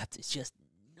getting swept is just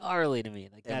gnarly to me.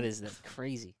 Like that's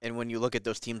crazy. And when you look at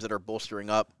those teams that are bolstering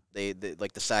up, they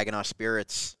like the Saginaw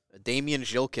Spirits. Damian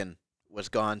Zhilkin was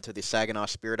gone to the Saginaw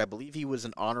Spirit. I believe he was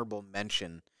an honorable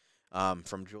mention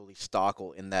from Julie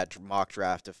Stockel in that mock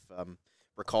draft, if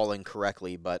recalling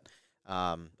correctly. But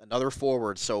another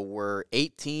forward, so we're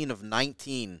 18 of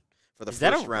 19 for the Is first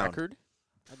that a round. record?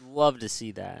 I'd love to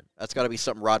see that. That's got to be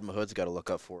something Rod Mahood's got to look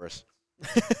up for us.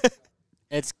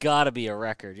 It's got to be a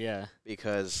record, yeah.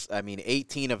 Because,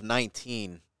 18 of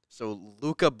 19. So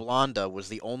Luca Blonda was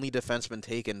the only defenseman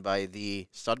taken by the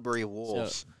Sudbury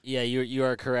Wolves. So, yeah, you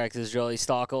are correct. This is Jolie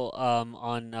Stockel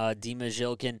on Dima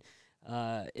Zhilkin.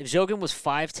 If Zhilkin was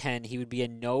 5'10", he would be a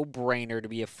no-brainer to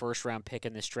be a first-round pick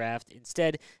in this draft.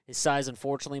 Instead, his size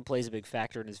unfortunately plays a big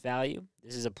factor in his value.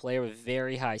 This is a player with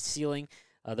very high ceiling.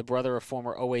 The brother of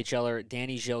former OHLer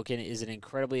Danny Zhilkin is an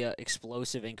incredibly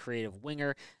explosive and creative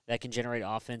winger that can generate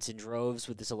offense in droves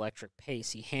with this electric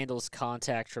pace. He handles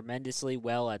contact tremendously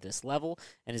well at this level,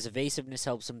 and his evasiveness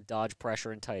helps him dodge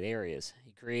pressure in tight areas.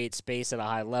 He creates space at a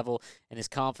high level, and his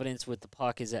confidence with the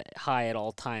puck is high at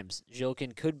all times.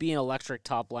 Zhilkin could be an electric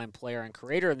top-line player and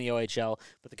creator in the OHL,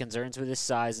 but the concerns with his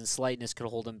size and slightness could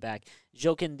hold him back.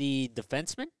 Zhilkin, the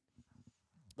defenseman?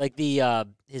 Like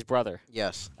his brother.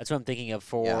 Yes. That's what I'm thinking of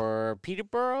for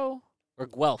Peterborough or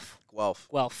Guelph.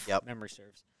 Guelph. Yep. Memory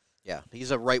serves. Yeah, he's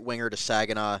a right winger to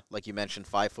Saginaw, like you mentioned,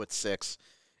 5'6".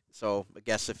 So I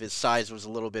guess if his size was a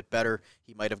little bit better,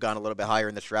 he might have gone a little bit higher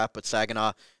in this draft. But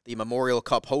Saginaw, the Memorial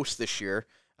Cup host this year,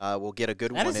 will get a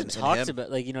good one in him. That isn't talked about,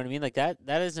 like, you know what I mean? Like that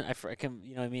isn't.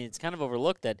 You know what I mean? It's kind of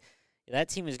overlooked that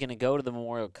team is going to go to the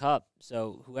Memorial Cup.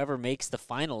 So whoever makes the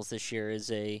finals this year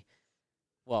is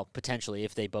potentially,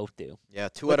 if they both do. Yeah,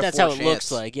 but 2 out of 4 that's how chance. it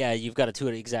looks like. Yeah, you've got a 2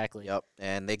 exactly. Yep,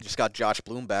 and they just got Josh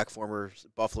Bloom back, former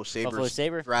Buffalo Sabres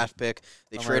Sabre draft pick.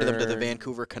 They traded him to the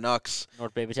Vancouver Canucks.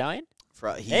 North Bay Battalion?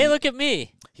 Hey, look at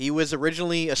me. He was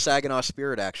originally a Saginaw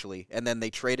Spirit, actually, and then they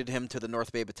traded him to the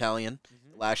North Bay Battalion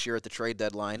last year at the trade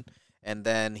deadline. And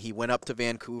then he went up to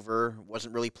Vancouver,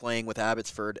 wasn't really playing with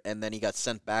Abbotsford, and then he got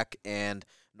sent back, and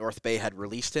North Bay had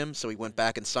released him, so he went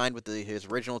back and signed with his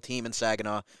original team in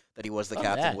Saginaw that he was the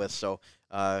captain with. So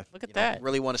look at that.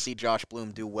 Really want to see Josh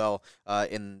Bloom do well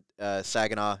in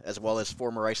Saginaw, as well as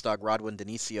former Ice Dog Rodwin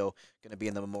Denicio going to be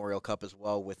in the Memorial Cup as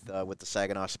well with the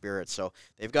Saginaw Spirit. So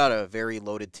they've got a very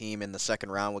loaded team in the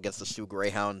second round against the Sioux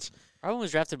Greyhounds. Rodwin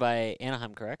was drafted by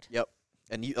Anaheim, correct? Yep.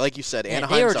 And like you said,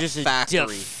 Anaheim's they are just a factory. A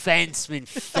defenseman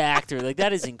factory. Like,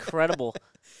 that is incredible.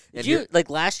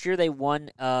 Last year they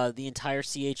won the entire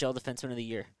CHL Defenseman of the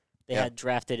Year. They had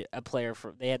drafted a player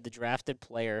they had the drafted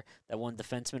player that won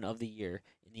Defenseman of the Year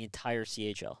in the entire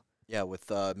CHL. Yeah, with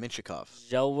Minchikov.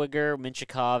 Zellweger,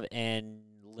 Minchikov, and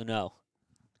Luneau.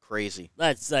 Crazy.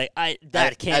 That's like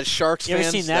as Sharks you fans.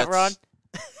 Ever seen that, Rod?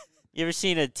 You ever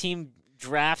seen a team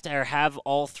draft or have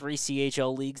all 3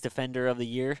 CHL leagues Defender of the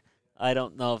Year? I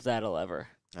don't know if that'll ever.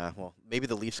 Well, maybe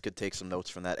the Leafs could take some notes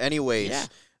from that. Anyways,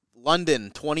 London,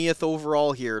 20th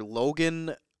overall here.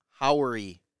 Logan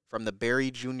Howery from the Barrie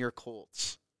Junior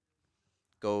Colts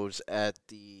goes at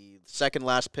the second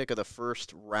last pick of the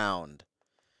first round.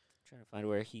 Trying to find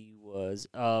where he was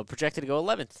projected to go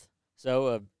 11th.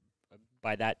 So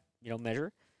by that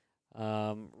measure,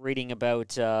 reading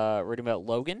about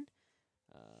Logan.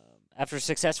 After a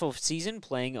successful season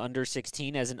playing under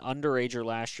 16 as an underager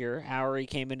last year, Howery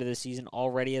came into the season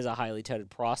already as a highly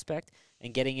touted prospect,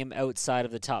 and getting him outside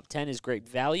of the top 10 is great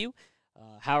value.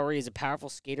 Howery is a powerful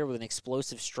skater with an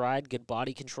explosive stride, good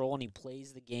body control, and he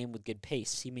plays the game with good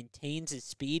pace. He maintains his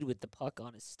speed with the puck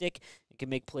on his stick and can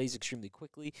make plays extremely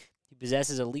quickly. He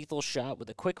possesses a lethal shot with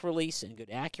a quick release and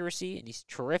good accuracy, and he's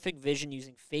terrific vision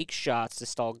using fake shots to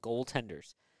stall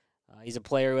goaltenders. He's a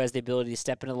player who has the ability to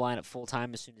step into the lineup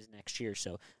full-time as soon as next year,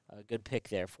 so a good pick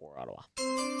there for Ottawa.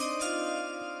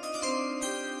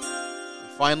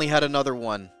 Finally had another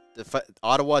one.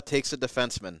 Ottawa takes a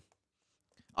defenseman.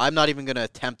 I'm not even going to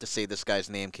attempt to say this guy's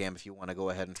name, Cam, if you want to go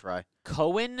ahead and try.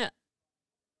 Cohen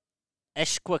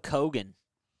Eshquakogan.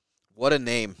 What a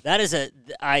name. That is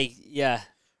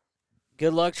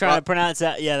Good luck trying to pronounce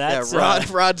that. Yeah, that's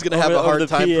Rod's going to have a hard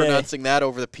time pronouncing that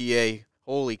over the PA.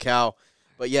 Holy cow.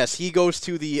 But yes, he goes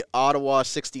to the Ottawa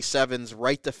 67s,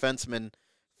 right defenseman,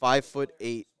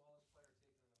 5'8".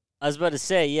 I was about to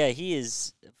say, he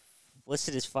is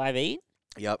listed as 5'8".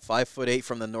 Yep, 5'8"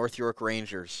 from the North York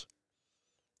Rangers.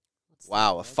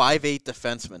 Wow, a 5'8"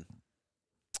 defenseman.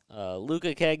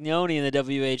 Luca Cagnoni in the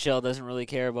WHL doesn't really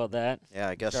care about that. Yeah,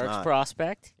 I guess Sharks not.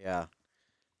 prospect. Yeah.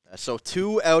 So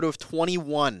 2 out of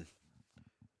 21.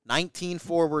 19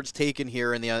 forwards taken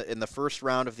here in the first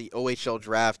round of the OHL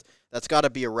draft. That's got to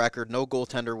be a record. No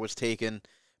goaltender was taken,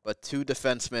 but 2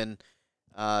 defensemen,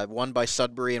 one by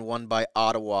Sudbury and one by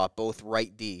Ottawa, both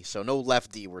right D. So no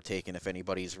left D were taken if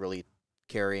anybody's really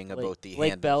caring about the Blake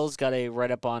handles. Bell's got a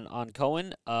write-up on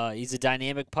Cohen. He's a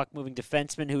dynamic puck-moving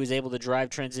defenseman who is able to drive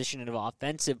transition into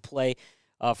offensive play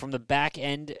from the back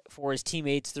end for his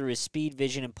teammates through his speed,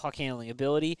 vision, and puck-handling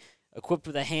ability. Equipped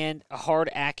with a hard,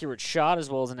 accurate shot, as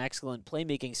well as an excellent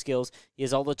playmaking skills, he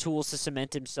has all the tools to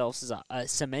cement himself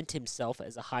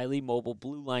as a highly mobile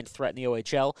blue line threat in the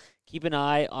OHL. Keep an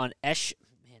eye on Esh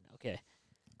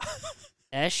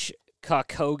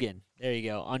Kokogan. There you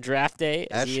go. On draft day,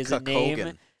 as he is a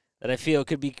name that I feel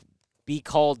could be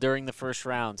called during the first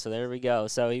round. So there we go.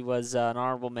 So he was an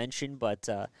honorable mention, but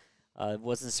it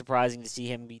wasn't surprising to see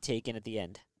him be taken at the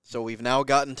end. So we've now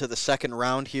gotten to the second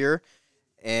round here.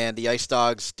 And the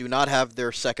IceDogs do not have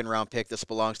their second-round pick. This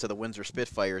belongs to the Windsor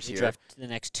Spitfires They here. draft the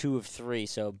next 2 of 3,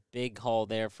 so big haul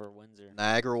there for Windsor.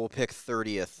 Niagara will pick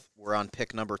 30th. We're on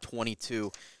pick number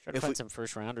 22. Try to find some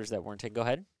first-rounders that weren't taken. Go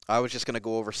ahead. I was just going to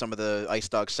go over some of the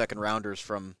IceDogs second-rounders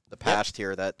from the past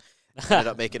here that ended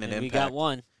up making an impact. We got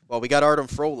one. Well, we got Artem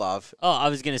Frolov. Oh, I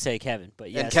was going to say Kevin,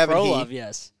 but yes, and Kevin Frolov,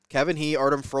 yes. Kevin He,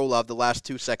 Artem Frolov, the last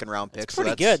 2 second-round picks. That's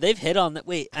pretty good. They've hit on that.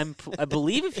 Wait, I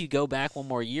believe if you go back one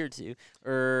more year too,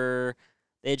 or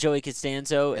they had Joey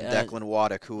Costanzo and Declan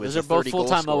Waddick, who is those are both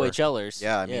full-time OHLers.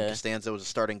 Yeah, I mean, Costanzo was a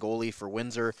starting goalie for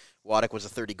Windsor. Waddick was a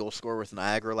 30-goal scorer with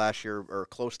Niagara last year, or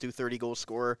close to 30-goal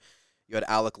scorer. You had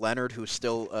Alec Leonard, who's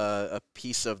still a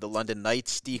piece of the London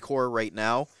Knights decor right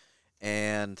now.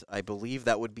 And I believe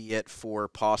that would be it for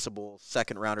possible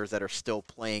second-rounders that are still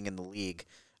playing in the league.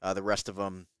 The rest of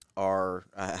them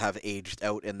have aged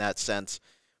out in that sense.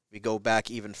 We go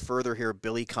back even further here.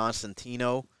 Billy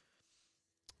Constantino.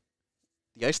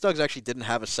 The IceDogs actually didn't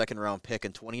have a second-round pick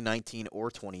in 2019 or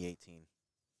 2018.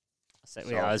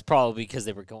 Yeah, it was probably because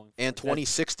they were going. And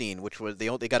 2016, which was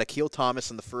they got Akil Thomas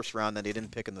in the first round, then they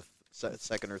didn't pick in the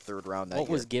second or third round that year.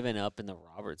 What was given up in the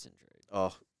Robertson trade?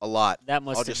 Oh, a lot. That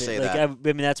must I'll have just been, say like, that.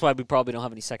 I mean, that's why we probably don't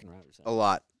have any second-rounders. A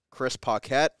lot. Chris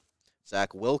Paquette,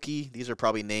 Zach Wilkie. These are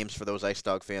probably names for those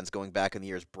IceDog fans going back in the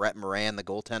years. Brett Moran, the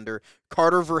goaltender.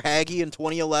 Carter Verhaeghe in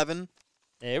 2011.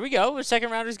 There we go. The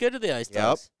second round is good to the IceDogs.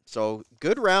 Yep. So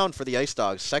good round for the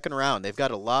IceDogs. Second round. They've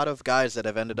got a lot of guys that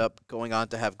have ended up going on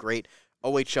to have great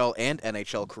OHL and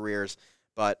NHL careers.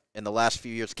 But in the last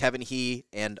few years, Kevin He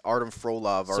and Artem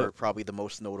Frolov are probably the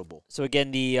most notable. So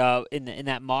again, the in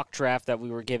that mock draft that we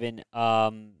were given,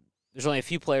 there's only a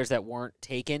few players that weren't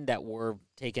taken that were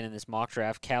taken in this mock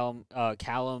draft. Callum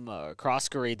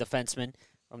Croskery, defenseman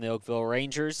from the Oakville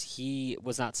Rangers, he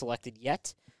was not selected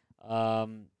yet.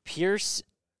 Pierce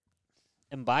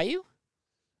Mbayu?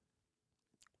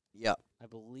 Yeah. I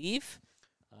believe.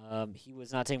 He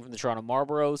was not taken from the Toronto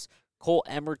Marlboros. Cole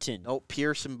Emerton. No,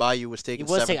 Pierce Mbayu was taken.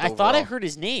 He was taken. I overall. thought I heard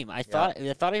his name. I thought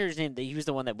I heard his name. He was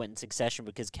the one that went in succession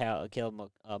because Caleb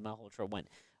Malhotra went.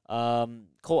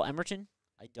 Cole Emerton,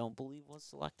 I don't believe was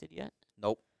selected yet.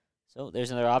 Nope. So there's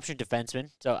another option,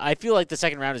 defenseman. So I feel like the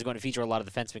second round is going to feature a lot of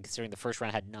defensemen, considering the first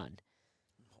round had none.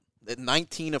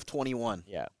 19 of 21.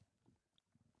 Yeah.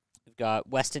 We've got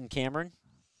Weston Cameron.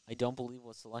 I don't believe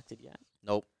was selected yet.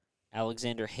 Nope.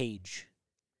 Alexander Hage.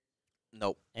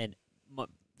 Nope. And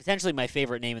potentially my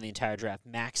favorite name in the entire draft,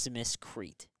 Maximus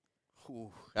Crete.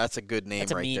 Ooh, that's a good name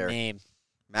That's a right mean there. name.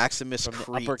 Maximus From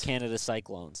Crete. the Upper Canada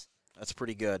Cyclones. That's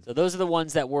pretty good. So those are the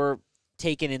ones that were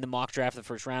taken in the mock draft of the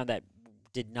first round that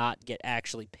did not get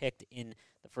actually picked in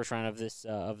the first round of this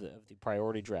of the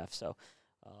priority draft. So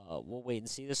we'll wait and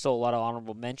see. There's still a lot of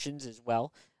honorable mentions as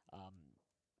well.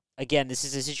 Again, this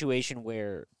is a situation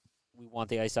where we want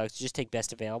the IceDogs to just take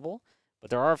best available,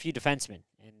 but there are a few defensemen,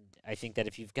 and I think that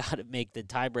if you've got to make the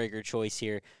tiebreaker choice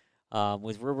here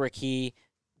with Rubric, He,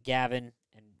 Gavin,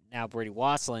 and now Brady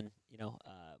Wasselin,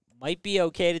 might be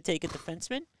okay to take a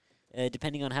defenseman,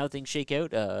 depending on how things shake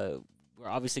out. We're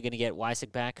obviously going to get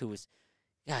Wysick back, who was,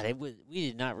 we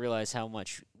did not realize how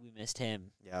much we missed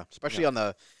him. Yeah, especially on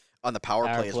the power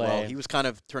play as well. He was kind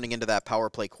of turning into that power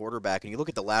play quarterback, and you look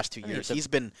at the last 2 years, he's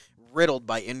been riddled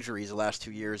by injuries the last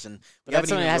 2 years, and we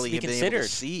haven't even really been able to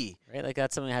see. Right, like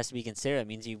that's something that has to be considered. That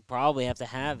means you probably have to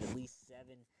have at least 7,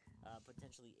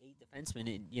 potentially 8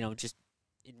 defensemen, just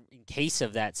in case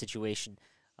of that situation.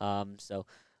 So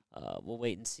we'll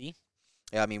wait and see.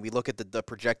 Yeah, I mean, we look at the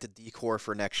projected decor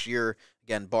for next year.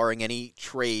 Again, barring any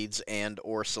trades and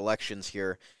or selections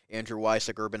here, Andrew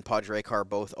Wysack, Urban Podrekar,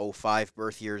 both 05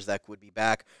 birth years that would be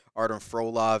back. Artem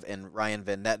Frolov and Ryan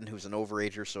Van Netten, who's an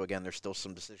overager. So, again, there's still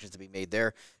some decisions to be made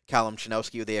there. Callum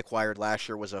Chanowski, who they acquired last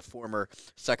year, was a former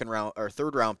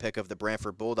third-round pick of the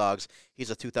Brantford Bulldogs. He's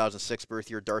a 2006 birth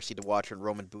year. Darcy DeWatcher and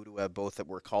Roman Buduev, both that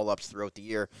were call-ups throughout the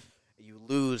year. You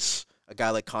lose a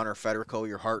guy like Connor Federico,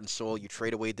 your heart and soul. You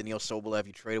trade away Daniil Sobolev.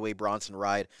 You trade away Bronson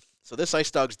Ride. So this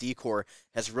IceDogs decor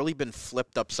has really been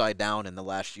flipped upside down in the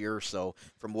last year or so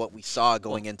from what we saw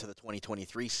going into the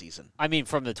 2023 season. I mean,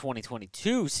 from the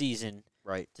 2022 season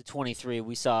to 23,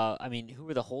 we saw, I mean, who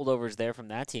were the holdovers there from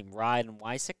that team? Ride and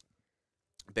Wysack?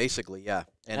 Basically, yeah.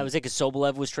 And that was it because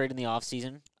Sobolev was traded in the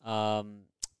offseason.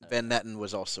 Van Netten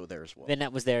was also there as well. Van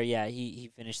Netten was there, yeah.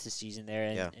 He finished the season there,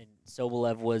 and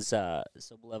Sobolev was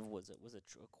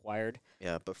acquired.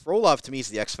 Yeah, but Frolov to me is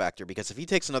the X factor because if he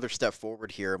takes another step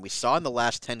forward here, and we saw in the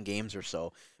last 10 games or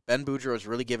so, Ben Boudreau has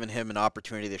really given him an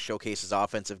opportunity to showcase his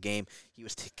offensive game. He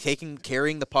was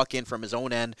carrying the puck in from his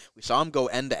own end. We saw him go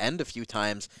end to end a few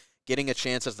times, getting a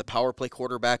chance as the power play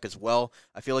quarterback as well.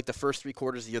 I feel like the first 3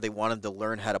 quarters of the year they wanted to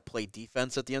learn how to play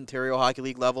defense at the Ontario Hockey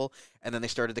League level, and then they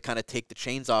started to kind of take the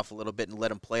chains off a little bit and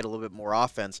let him play it a little bit more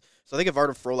offense. So I think if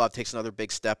Artem Frolov takes another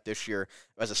big step this year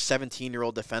as a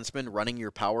 17-year-old defenseman running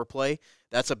your power play,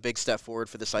 that's a big step forward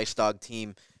for this IceDog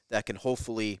team that can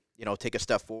hopefully, take a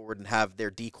step forward and have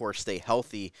their decor stay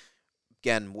healthy.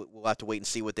 Again, we'll have to wait and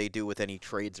see what they do with any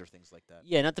trades or things like that.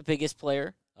 Yeah, not the biggest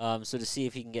player. So to see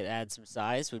if he can add some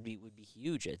size would be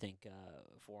huge, I think,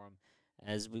 for him.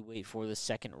 As we wait for the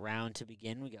second round to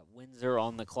begin, we got Windsor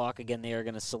on the clock again. They are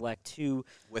going to select 2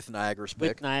 with Niagara's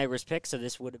pick. So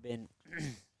this would have been.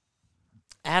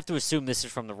 I have to assume this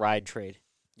is from the Ride trade.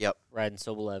 Yep. Ride and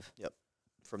Sobolev. Yep.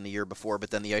 From the year before, but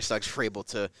then the IceDogs were able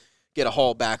to get a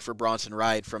haul back for Bronson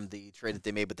Ride from the trade that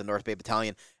they made with the North Bay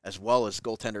Battalion, as well as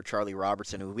goaltender Charlie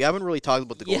Robertson, who we haven't really talked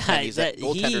about the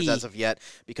goaltenders as of yet,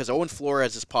 because Owen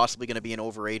Flores is possibly going to be an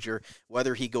overager,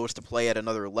 whether he goes to play at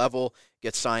another level,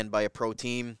 gets signed by a pro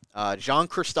team.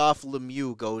 Jean-Christophe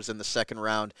Lemieux goes in the second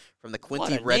round from the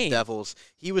Quinte Red Devils.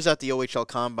 He was at the OHL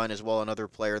Combine as well, another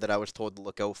player that I was told to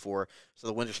look out for. So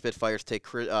the Windsor Spitfires take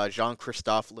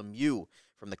Jean-Christophe Lemieux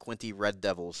from the Quinte Red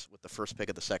Devils with the first pick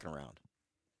of the second round.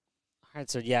 All right,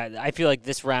 so yeah, I feel like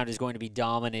this round is going to be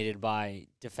dominated by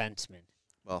defensemen.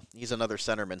 Well, he's another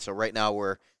centerman, so right now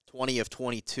we're 20 of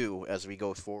 22 as we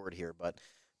go forward here. But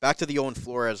back to the Owen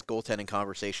Flores goaltending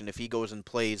conversation. If he goes and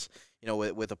plays,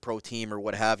 with a pro team or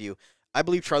what have you, I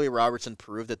believe Charlie Robertson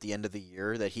proved at the end of the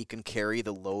year that he can carry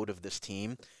the load of this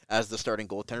team as the starting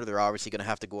goaltender. They're obviously going to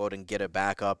have to go out and get a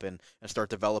backup and start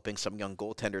developing some young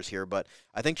goaltenders here. But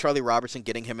I think Charlie Robertson,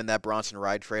 getting him in that Bronson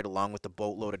Ride trade along with the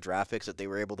boatload of draft picks that they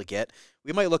were able to get,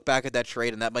 we might look back at that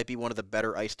trade, and that might be one of the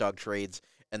better IceDog trades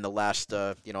in the last,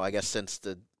 I guess since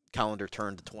the calendar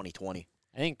turned to 2020.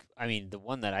 The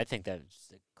one that I think that's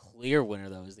the clear winner,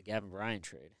 though, is the Gavin Bryant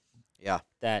trade. Yeah.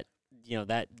 That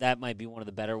might be one of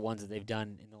the better ones that they've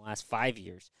done in the last 5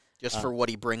 years. Just for what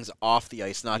he brings off the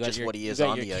ice, not just what he is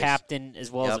on the ice. You got your captain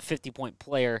as well as a 50-point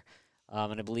player,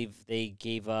 and I believe they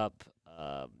gave up.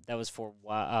 That was for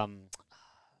the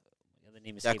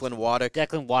name is Declan Waddick.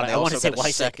 Declan Waddick. I want to say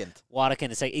second. Waddick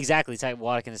in a second. Exactly,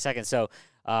 Waddick in a second. So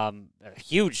a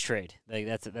huge trade. Like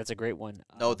that's a great one.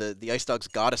 No, the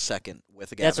IceDogs got a second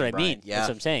with a Gavin That's what Bryant. I mean. Yeah. That's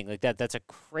what I'm saying. Like that's a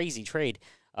crazy trade.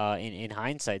 In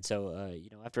hindsight, so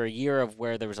after a year of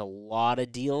where there was a lot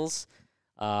of deals,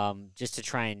 just to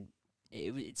try and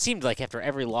it seemed like after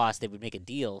every loss they would make a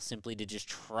deal simply to just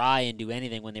try and do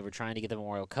anything when they were trying to get the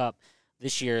Memorial Cup.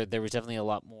 This year there was definitely a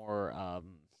lot more.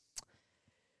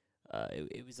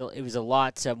 It was a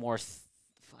lot more.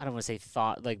 I don't want to say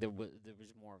thought. Like there was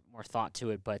more thought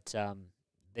to it, but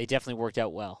they definitely worked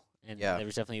out well, and there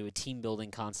was definitely a team building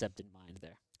concept in mind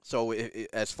there. So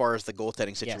as far as the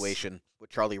goaltending situation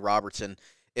with Charlie Robertson,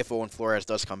 if Owen Flores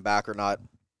does come back or not,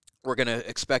 we're going to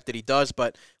expect that he does.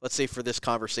 But let's say for this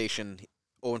conversation,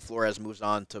 Owen Flores moves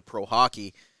on to pro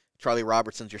hockey. Charlie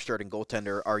Robertson's your starting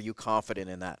goaltender. Are you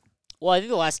confident in that? Well, I think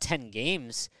the last 10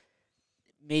 games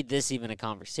made this even a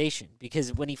conversation.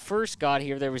 Because when he first got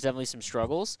here, there was definitely some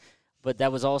struggles. But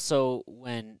that was also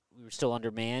when we were still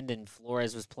undermanned and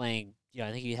Flores was playing,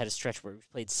 I think he had a stretch where he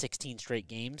played 16 straight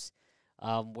games.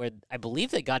 Where I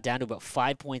believe they got down to about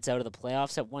 5 points out of the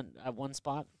playoffs at one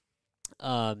spot.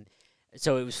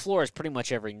 So it was Flores pretty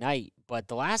much every night. But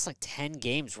the last 10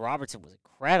 games, Robertson was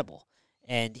incredible.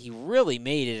 And he really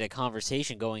made it a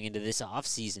conversation going into this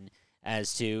offseason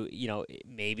as to,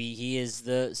 maybe he is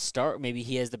the start. Maybe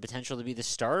he has the potential to be the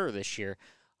starter this year.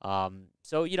 I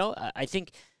think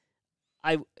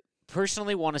I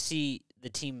personally want to see the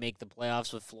team make the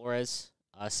playoffs with Flores,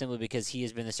 simply because he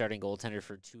has been the starting goaltender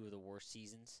for 2 of the worst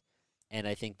seasons. And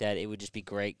I think that it would just be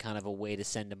great, kind of a way to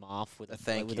send him off with a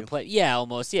play. Yeah,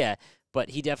 almost, yeah. But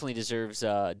he definitely deserves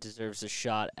a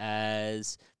shot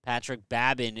as Patrick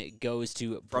Babin goes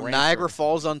to from Brantford. Niagara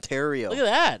Falls, Ontario. Look at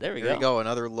that. There we go.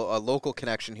 Another local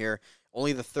connection here.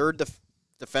 Only the third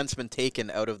defenseman taken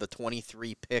out of the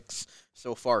 23 picks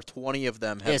so far. 20 of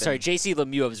them have been. Sorry, JC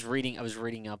Lemieux. I was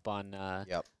reading up on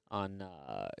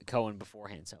Cohen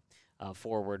beforehand. So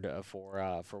forward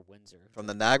for Windsor. From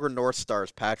the Niagara North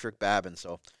Stars, Patrick Babin.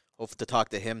 So hope to talk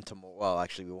to him tomorrow. Well,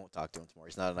 actually, we won't talk to him tomorrow.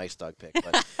 He's not an IceDog pick,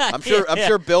 but I'm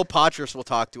sure Bill Potras will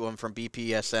talk to him from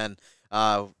BPSN,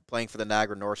 playing for the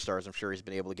Niagara North Stars. I'm sure he's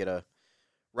been able to get a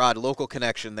local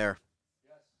connection there.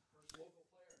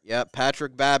 Yeah,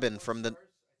 Patrick Babin from the.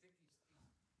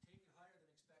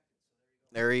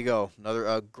 There you go.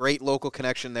 Another great local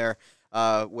connection there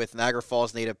with Niagara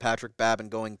Falls native Patrick Babin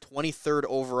going 23rd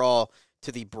overall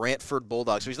to the Brantford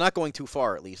Bulldogs. So he's not going too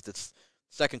far, at least. It's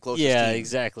second closest team. Yeah,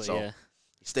 exactly. So yeah.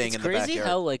 He's staying in the backyard. backyard. It's crazy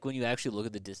how, like, when you actually look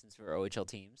at the distance for OHL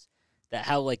teams, that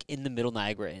how, like, in the middle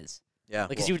Niagara is. Yeah.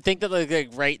 Like, 'cause you would think that, like,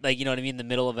 right, like, you know what I mean, the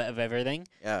middle of everything.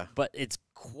 Yeah. But it's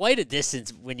quite a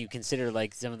distance when you consider,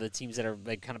 like, some of the teams that are,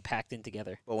 like, kind of packed in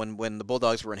together. But when the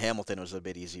Bulldogs were in Hamilton, it was a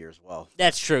bit easier as well.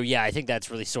 That's true. Yeah, I think that's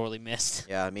really sorely missed.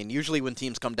 Yeah, I mean, usually when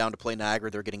teams come down to play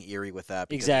Niagara, they're getting eerie with that.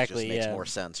 Because exactly, it just makes more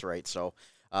sense, right? So,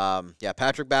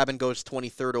 Patrick Babin goes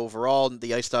 23rd overall.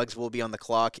 The IceDogs will be on the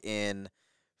clock in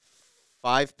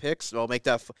 5 picks. I'll make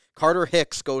that. Carter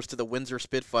Hicks goes to the Windsor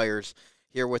Spitfires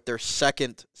here with their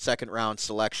second round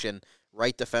selection,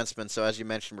 right defenseman. So as you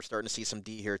mentioned, we're starting to see some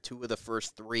D here. 2 of the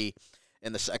first 3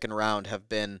 in the second round have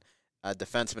been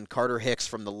defenseman. Carter Hicks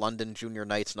from the London Junior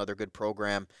Knights, another good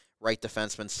program, right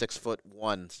defenseman,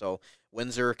 6'1". So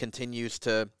Windsor continues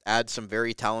to add some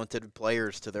very talented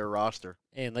players to their roster.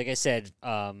 And like I said,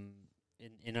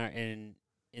 in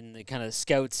the kind of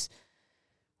scouts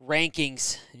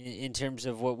rankings in terms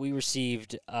of what we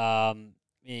received,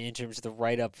 in terms of the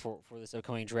write-up for this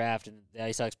upcoming draft, and the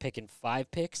IceDogs picking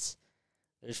 5 picks.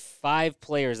 There's 5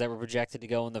 players that were projected to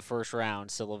go in the first round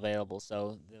still available,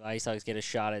 so the IceDogs get a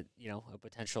shot at, a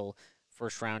potential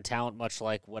first-round talent, much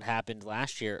like what happened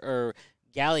last year. Or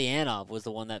Galyanov was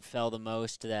the one that fell the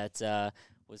most, that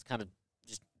was kind of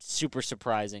just super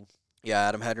surprising. Yeah,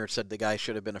 Adam Hedner said the guy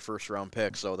should have been a first-round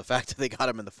pick, so the fact that they got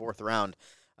him in the 4th round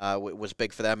was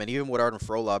big for them. And even what Arden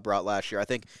Frolov brought last year, I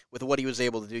think with what he was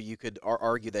able to do, you could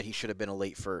argue that he should have been a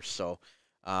late first. So,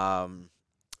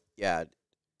 yeah.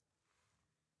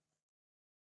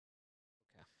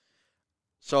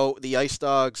 So the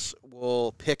IceDogs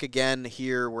will pick again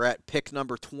here. We're at pick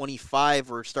number 25.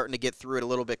 We're starting to get through it a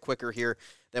little bit quicker here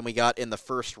than we got in the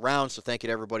first round. So thank you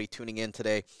to everybody tuning in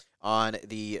today on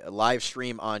the live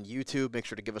stream on YouTube. Make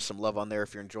sure to give us some love on there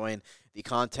if you're enjoying the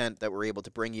content that we're able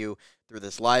to bring you through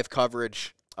this live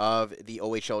coverage of the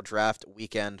OHL draft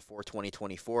weekend for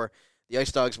 2024. The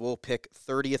IceDogs will pick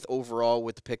 30th overall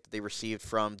with the pick that they received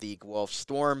from the Guelph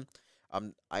Storm.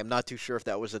 I'm not too sure if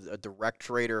that was a direct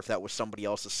trade or if that was somebody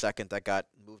else's second that got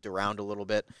moved around a little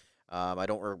bit. I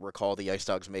don't recall the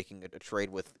IceDogs making a trade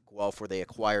with Guelph where they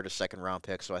acquired a second-round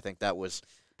pick, so I think that was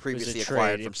previously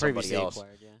acquired from somebody else.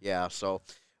 Yeah, so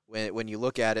when you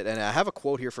look at it, and I have a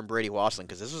quote here from Brady Wassling,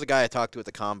 because this was a guy I talked to at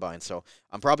the Combine, so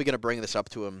I'm probably going to bring this up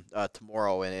to him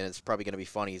tomorrow, and it's probably going to be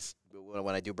funny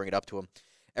when I do bring it up to him.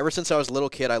 Ever since I was a little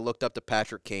kid, I looked up to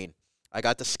Patrick Kane. I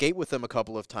got to skate with him a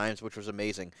couple of times, which was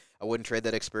amazing. I wouldn't trade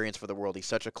that experience for the world. He's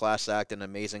such a class act and an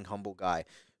amazing, humble guy.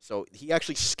 So he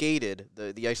actually skated,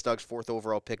 the IceDogs' 4th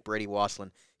overall pick, Brady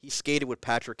Wassling. He skated with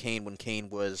Patrick Kane when Kane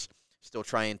was still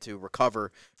trying to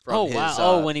recover from his...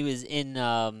 Oh, wow. When he was in...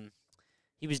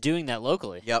 he was doing that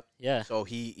locally. Yep. Yeah. So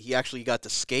he actually got to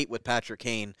skate with Patrick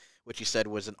Kane, which he said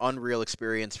was an unreal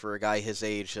experience for a guy his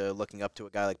age, looking up to a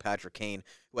guy like Patrick Kane,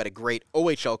 who had a great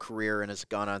OHL career and has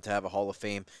gone on to have a Hall of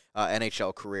Fame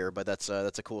NHL career. But that's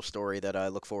a cool story that I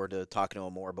look forward to talking to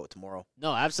him more about tomorrow.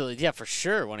 No, absolutely. Yeah, for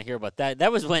sure. Want to hear about that.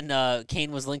 That was when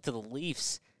Kane was linked to the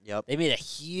Leafs. Yep. They made a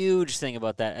huge thing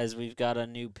about that, as we've got a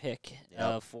new pick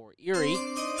for Erie.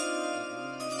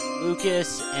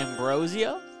 Lucas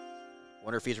Ambrosio.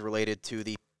 Wonder if he's related to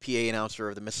the PA announcer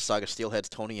of the Mississauga Steelheads,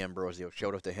 Tony Ambrosio.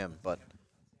 Shout out to him. But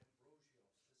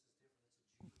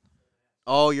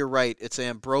oh, you're right. It's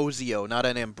Ambrosio, not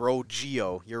an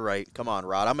Ambrogio. You're right. Come on,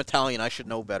 Rod. I'm Italian. I should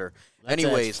know better.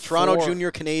 Anyways, Toronto Junior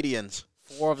Canadians.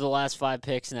 4 of the last 5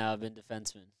 picks now have been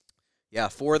defensemen. Yeah,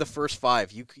 4 of the first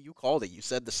 5. You called it. You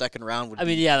said the second round would be. I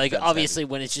mean, yeah, like obviously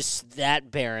when it's just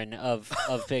that barren of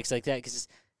picks like that, because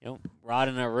Rod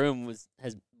in our room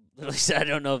has literally said, I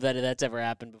don't know if that's ever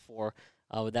happened before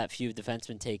with that few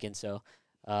defensemen taken. So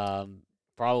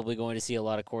probably going to see a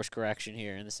lot of course correction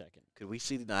here in the second. Could we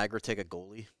see Niagara take a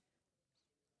goalie?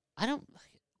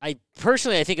 I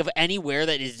personally think of anywhere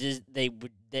that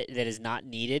is not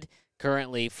needed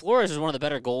currently. Flores was one of the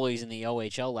better goalies in the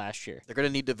OHL last year. They're going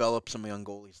to need to develop some young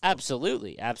goalies, though.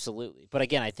 Absolutely. But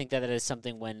again, I think that is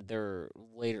something when they're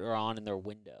later on in their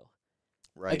window.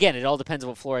 Right. Again, it all depends on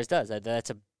what Flores does. That's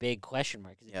a big question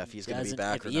mark. Yeah, if he's going to be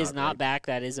back or not. If he is not back,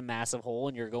 that is a massive hole,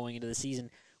 and you're going into the season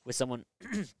with someone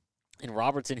in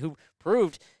Robertson who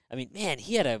proved, I mean, man,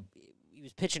 he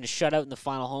was pitching a shutout in the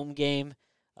final home game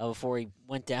before he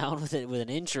went down with an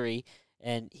injury,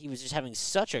 and he was just having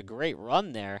such a great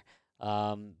run there.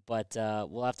 But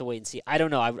we'll have to wait and see. I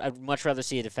don't know. I'd much rather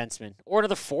see a defenseman or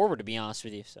another forward, to be honest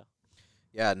with you. So,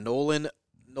 yeah, Nolan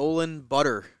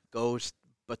Butter goes.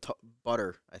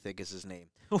 Butter, I think is his name.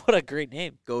 What a great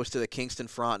name. Goes to the Kingston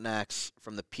Frontenacs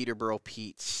from the Peterborough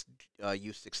Petes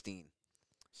U16.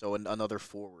 So another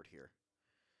forward here.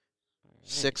 Right.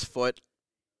 6 foot,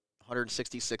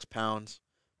 166 pounds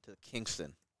to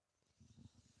Kingston.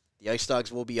 The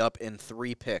IceDogs will be up in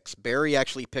 3 picks. Barrie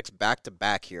actually picks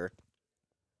back-to-back here.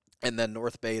 And then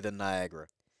North Bay, then Niagara.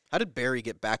 How did Barrie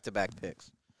get back-to-back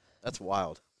picks? That's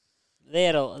wild. They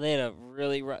had a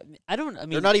really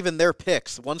they're not even their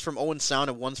picks. One's from Owen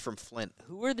Sound and one's from Flint.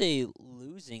 Who are they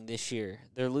losing this year?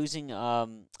 They're losing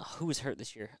who was hurt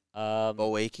this year?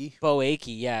 Bo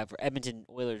Akey, yeah, for Edmonton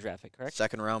Oilers draft pick, correct?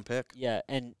 2nd round pick. Yeah,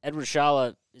 and Edward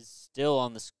Shala is still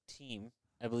on this team.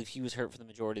 I believe he was hurt for the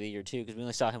majority of the year too, because we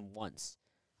only saw him once.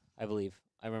 I believe.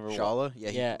 I remember Shala?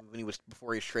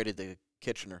 Before he was traded to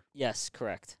Kitchener. Yes,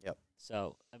 correct. Yep.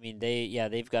 So, I mean,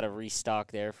 they've got to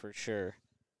restock there for sure.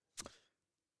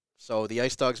 So the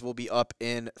IceDogs will be up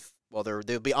in,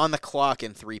 they'll be on the clock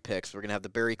in 3 picks. We're going to have the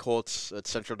Barrie Colts,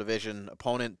 Central Division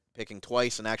opponent, picking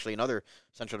twice, and actually another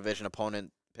Central Division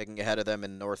opponent picking ahead of them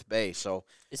in North Bay. So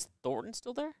is Thornton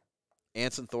still there?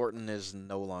 Anson Thornton is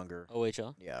no longer.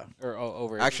 OHL? Yeah. Or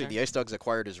over. Actually, the IceDogs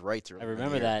acquired his rights earlier. I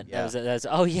remember that. Yeah. That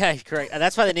was, yeah, correct.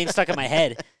 That's why the name stuck in my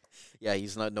head. Yeah,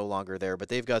 he's no longer there, but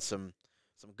they've got some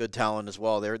good talent as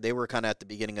well. They were kind of at the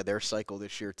beginning of their cycle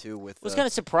this year too. It was kind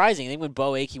of surprising. I think when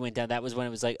Bo Akey went down, that was when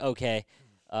it was like, okay,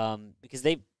 because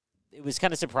it was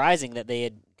kind of surprising that they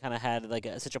had kind of had like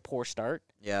such a poor start.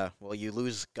 Yeah, well, you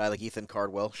lose a guy like Ethan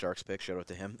Cardwell, Sharks pick, shout out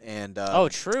to him, and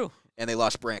true. And they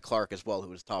lost Brant Clark as well, who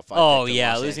was top 5. Oh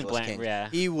yeah, losing Brant. Yeah,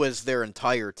 he was their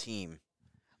entire team.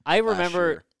 I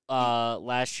remember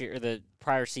last year or the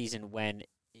prior season when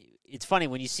it's funny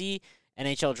when you see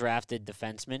NHL drafted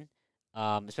defensemen.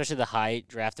 Especially the high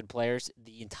drafted players,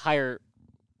 the entire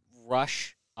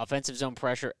rush, offensive zone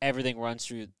pressure, everything runs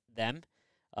through them.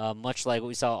 Much like what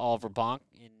we saw Oliver Bonk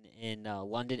in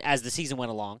London as the season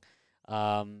went along.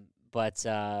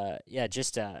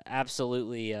 Just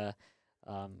absolutely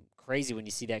crazy when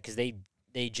you see that because they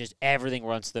just everything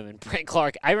runs through them. And Brant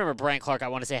Clark, I remember Brant Clark. I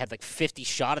want to say had like 50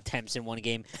 shot attempts in one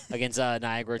game against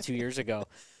Niagara 2 years ago.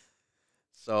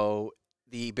 So.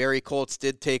 The Barrie Colts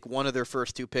did take one of their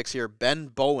first 2 picks here. Ben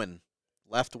Bowen,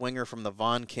 left winger from the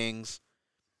Vaughan Kings.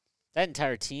 That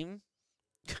entire team?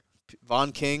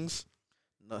 Vaughan Kings?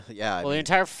 Yeah. Well, the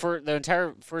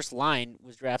entire first line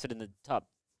was drafted in the top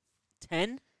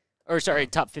 10?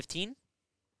 Top 15?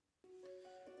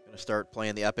 Going to start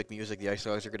playing the epic music. The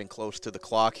IceDogs are getting close to the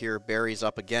clock here. Barrie's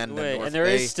up again. And there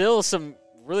is still some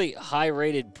really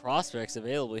high-rated prospects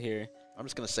available here. I'm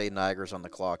just going to say Niagara's on the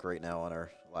clock right now on our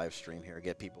live stream here,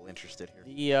 get people interested here.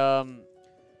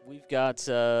 We've got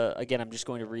again. I'm just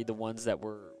going to read the ones that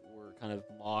were kind of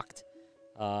mocked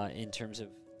in terms of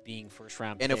being first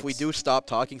round. And picks. if we do stop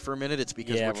talking for a minute, it's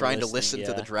because we're trying to listen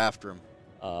to the draft room.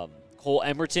 Cole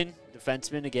Emerton,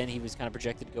 defenseman. Again, he was kind of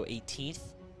projected to go 18th.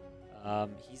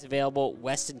 He's available.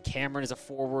 Weston Cameron is a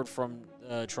forward from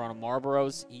Toronto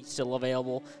Marlboros. He's still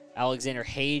available. Alexander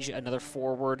Hage, another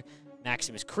forward.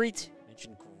 Maximus Crete,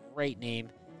 mentioned, great name.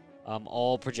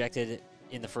 All projected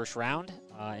in the first round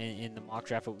in the mock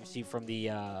draft that we received from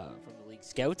the league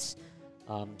scouts.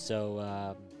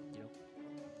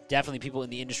 Definitely people in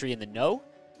the industry in the know.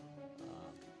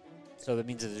 So that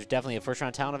means that there's definitely a first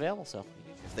round talent available. So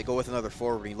if they go with another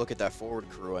forward, and you look at that forward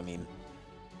crew, I mean,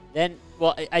 then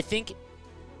I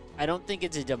don't think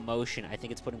it's a demotion. I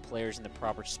think it's putting players in the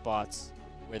proper spots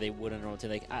where they wouldn't know to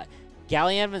like.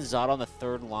 Galliano and Zada on the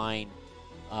third line.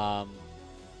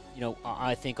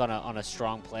 I think on a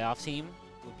strong playoff team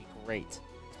would be great,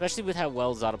 especially with how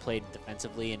well Zada played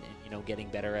defensively and getting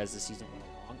better as the season went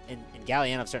along. And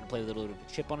Galliano starting to play with a little bit of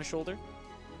a chip on his shoulder,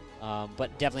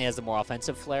 but definitely has the more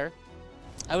offensive flair.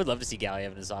 I would love to see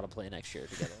Galliano and Zada play next year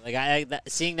together. Like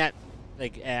seeing that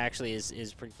Like, it actually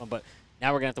is pretty fun. But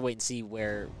now we're gonna have to wait and see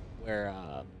where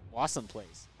Wasson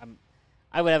plays.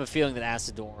 I would have a feeling that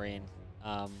Asadorian,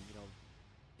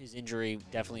 his injury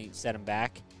definitely set him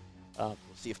back. We'll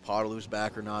see if Potalu's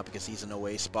back or not because he's an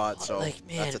OA spot, so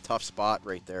that's a tough spot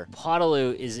right there.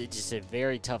 Potalu is just a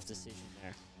very tough decision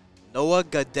there. Noah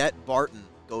Gaudette Barton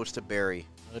goes to Barrie.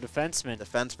 The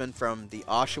defenseman from the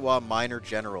Oshawa Minor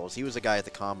Generals. He was a guy at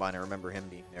the Combine. I remember him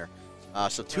being there.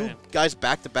 So two guys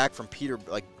back-to-back from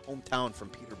hometown from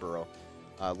Peterborough.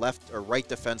 Left or right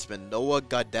defenseman Noah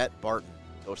Gaudette Barton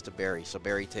goes to Barrie. So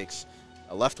Barrie takes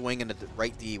a left wing and a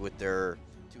right D with their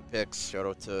 2 picks. Shout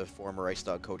out to former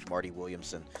IceDog coach Marty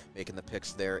Williamson making the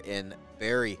picks there in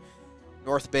Barrie.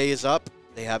 North Bay is up.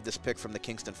 They have this pick from the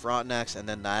Kingston Frontenacs, and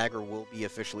then Niagara will be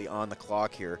officially on the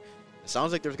clock here. It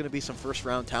sounds like there's going to be some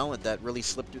first-round talent that really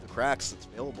slipped through the cracks that's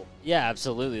available. Yeah,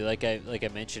 absolutely. Like I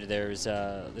mentioned, there's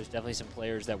definitely some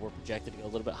players that were projected to go a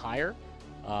little bit higher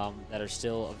that are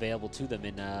still available to them.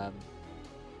 And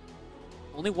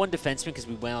only one defenseman because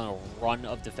we went on a run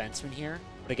of defensemen here.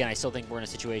 But again, I still think we're in a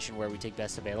situation where we take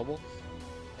best available.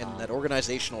 And that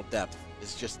organizational depth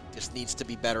is just needs to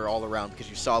be better all around because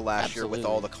you saw last year with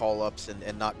all the call-ups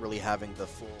and not really having the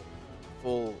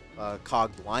full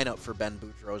cogged lineup for Ben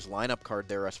Boudreau's lineup card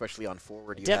there, especially on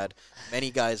forward. You had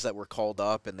many guys that were called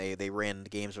up, and they ran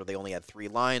games where they only had 3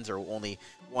 lines or only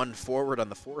 1 forward on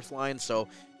the 4th line. So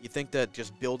you think that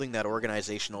just building that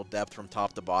organizational depth from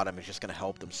top to bottom is just going to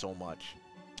help them so much.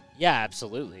 Yeah,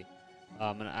 absolutely.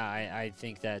 And I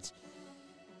think that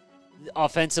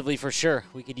offensively, for sure,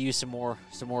 we could use some more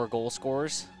goal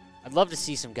scorers. I'd love to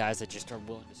see some guys that just are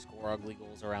willing to score ugly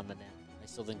goals around the net. I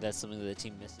still think that's something that the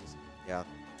team misses. Yeah.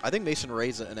 I think Mason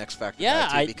Ray's an X factor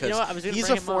too, because he's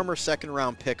a former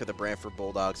second-round pick of the Brantford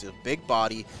Bulldogs. He's a big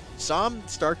body. Saw him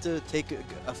start to take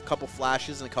a couple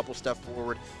flashes and a couple steps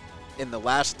forward in the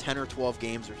last 10 or 12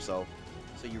 games or so.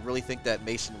 So you really think that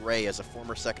Mason Ray, as a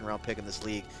former second-round pick in this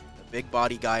league, a big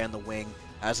body guy on the wing,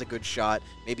 has a good shot.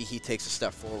 Maybe he takes a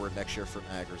step forward next year for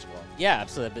Niagara as well. Yeah,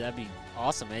 absolutely. That'd be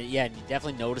awesome. And yeah,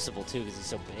 definitely noticeable too because he's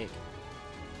so big.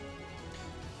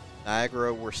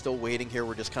 Niagara, we're still waiting here.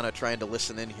 We're just kind of trying to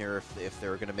listen in here if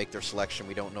they're going to make their selection.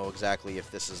 We don't know exactly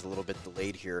if this is a little bit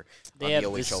delayed here on the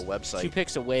OHL website. 2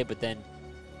 picks away, but then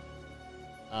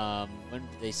when do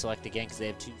they select again? Because they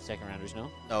have 2 second-rounders,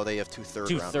 no? No, they have 2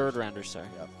 third-rounders. 2 third-rounders, sorry.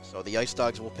 Yep. So the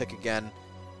IceDogs will pick again.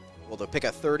 Well, they'll pick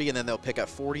at 30, and then they'll pick at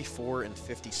 44 and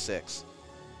 56.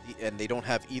 And they don't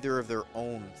have either of their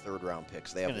own third-round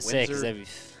picks. They have Windsor.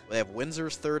 They have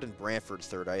Windsor's third and Brantford's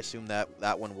third. I assume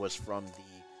that one was from the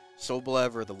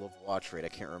Soblev or the Lavoie trade. I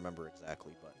can't remember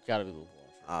exactly, but gotta be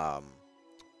Lavoie.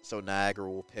 So Niagara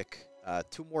will pick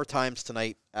 2 more times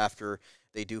tonight after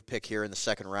they do pick here in the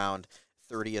second round,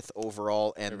 30th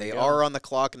overall, and they are on the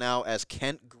clock now as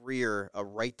Kent Greer, a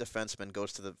right defenseman,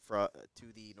 goes to the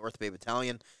North Bay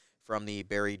Battalion from the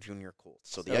Barrie Junior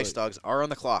Colts. So the IceDogs are on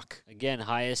the clock. Again,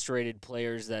 highest rated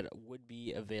players that would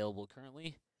be available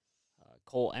currently: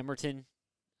 Cole Emerton,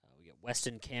 we got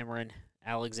Weston Cameron,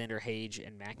 Alexander Hage,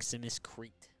 and Maximus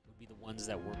Crete would be the ones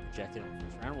that were projected in the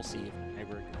first round. We'll see if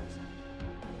Niagara goes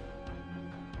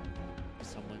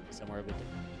somewhere a bit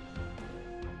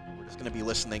different. We're just going to be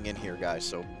listening in here, guys,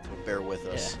 so bear with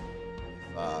us.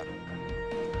 A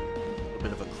little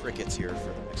bit of a crickets here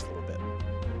for the next little bit.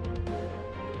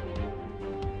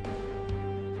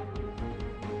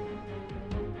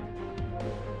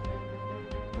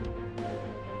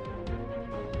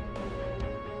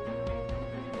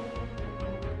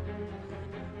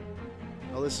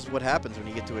 This is what happens when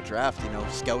you get to a draft. You know,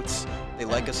 scouts, they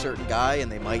like a certain guy, and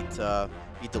they might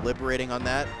be deliberating on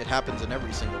that. It happens in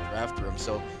every single draft room,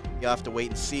 so you have to wait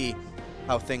and see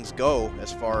how things go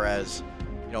as far as,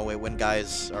 you know, when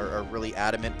guys are really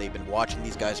adamant. They've been watching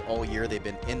these guys all year. They've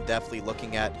been in-depthly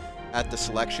looking at the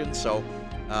selection, so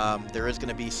there is going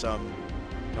to be some,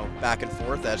 you know, back and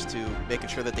forth as to making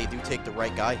sure that they do take the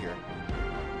right guy here.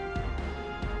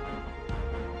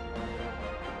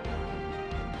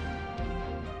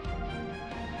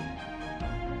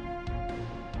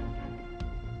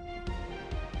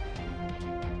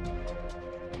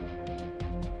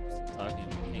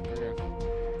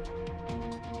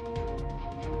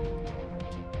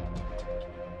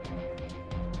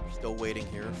 Waiting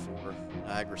here for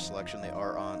Niagara selection. They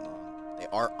are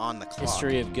on the clock.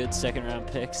 History of good second-round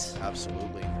picks.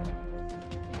 Absolutely.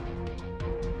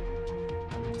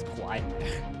 It's quiet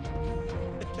there.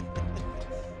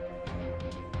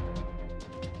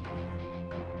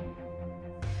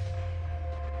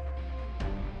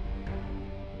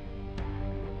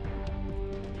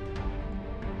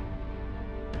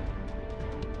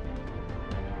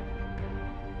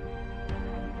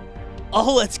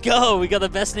 Oh, let's go. We got the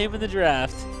best name in the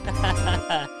draft.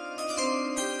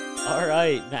 All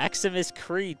right, Maximus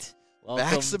Crete. Welcome.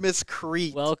 Maximus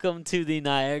Crete. Welcome to the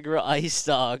Niagara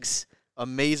IceDogs.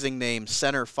 Amazing name.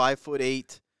 Center,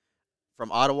 5'8",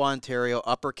 from Ottawa, Ontario,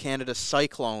 Upper Canada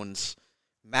Cyclones.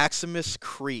 Maximus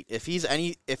Crete. If he's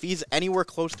anywhere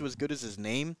close to as good as his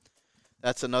name,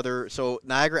 that's another. So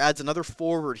Niagara adds another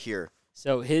forward here.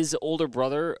 So his older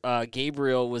brother,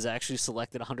 Gabriel, was actually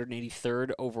selected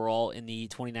 183rd overall in the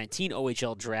 2019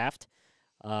 OHL draft.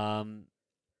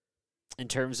 In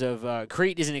terms of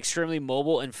Crete is extremely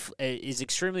mobile and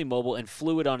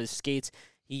fluid on his skates.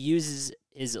 He uses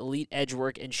his elite edge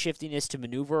work and shiftiness to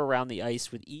maneuver around the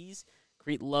ice with ease.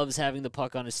 Crete loves having the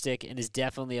puck on his stick and is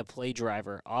definitely a play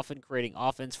driver, often creating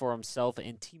offense for himself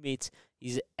and teammates.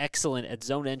 He's excellent at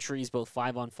zone entries, both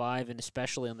 5-on-5 and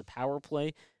especially on the power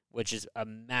play, which is a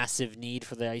massive need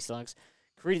for the IceDogs.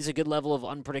 Crete has a good level of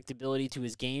unpredictability to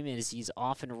his game as he's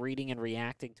often reading and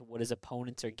reacting to what his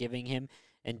opponents are giving him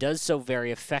and does so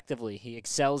very effectively. He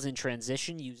excels in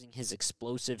transition, using his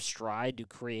explosive stride to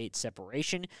create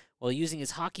separation while using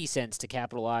his hockey sense to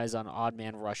capitalize on odd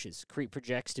man rushes. Crete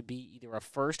projects to be either a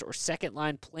first or second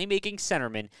line playmaking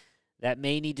centerman that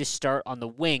may need to start on the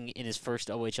wing in his first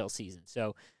OHL season.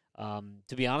 So,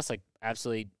 to be honest,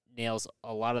 absolutely nails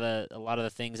a lot of the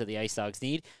things that the IceDogs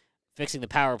need. Fixing the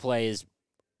power play is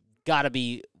got to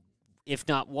be, if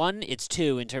not one, it's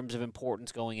two in terms of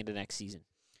importance going into next season.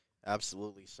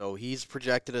 Absolutely. So he's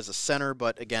projected as a center,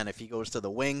 but again, if he goes to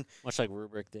the wing, much like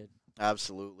Rubrick did.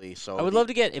 Absolutely. So I would love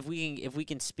to get if we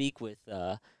can speak with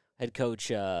head coach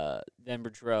Ben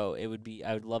Boudreau.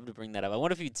 I would love to bring that up. I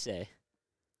wonder if you'd say.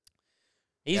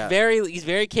 He's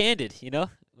very candid. You know,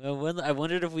 I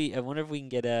wondered if we can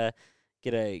get it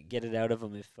out of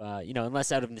him if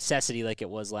unless out of necessity like it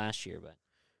was last year, but.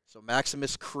 So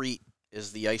Maximus Crete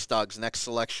is the IceDogs' next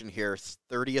selection here.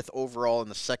 30th overall in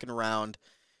the second round.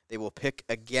 They will pick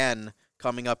again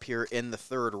coming up here in the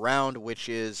third round, which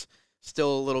is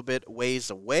still a little bit ways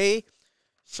away.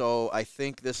 So I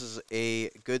think this is a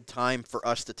good time for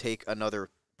us to take another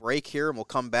break here, and we'll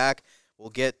come back. We'll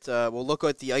look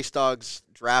at the IceDogs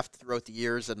draft throughout the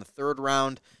years in the third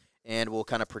round, and we'll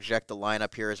kind of project the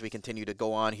lineup here as we continue to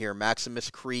go on here.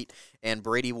 Maximus Crete and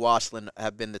Brady Wasslin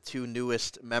have been the two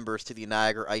newest members to the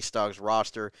Niagara IceDogs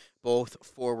roster, both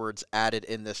forwards added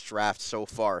in this draft so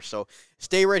far. So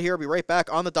stay right here. We'll be right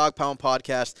back on the Dog Pound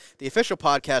Podcast, the official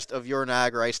podcast of your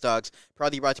Niagara IceDogs,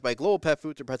 proudly brought to you by Global Pet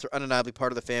Foods. Their pets are undeniably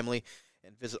part of the family.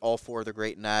 And visit all four of the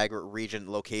great Niagara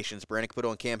region locations. Brandon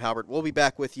Caputo and Cam Halbert will be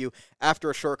back with you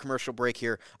after a short commercial break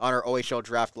here on our OHL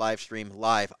Draft live stream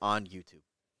live on YouTube.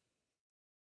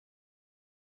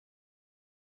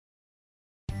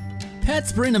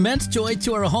 Pets bring immense joy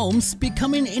to our homes,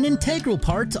 becoming an integral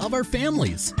part of our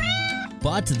families.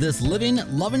 But this living,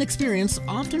 loving experience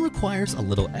often requires a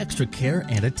little extra care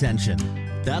and attention.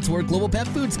 That's where Global Pet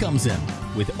Foods comes in,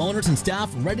 with owners and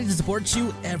staff ready to support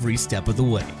you every step of the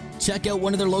way. Check out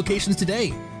one of their locations today: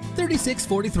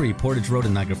 3643 Portage Road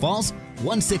in Niagara Falls,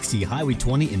 160 Highway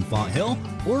 20 in Font Hill,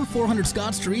 or 400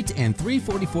 Scott Street and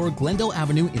 344 Glendale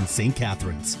Avenue in St.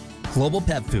 Catharines. Global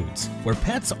Pet Foods, where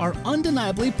pets are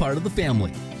undeniably part of the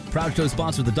family. Proud to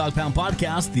sponsor the Dog Pound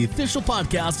Podcast, the official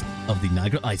podcast of the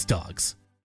Niagara IceDogs.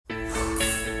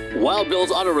 Wild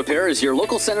Bill's Auto Repair is your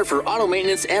local center for auto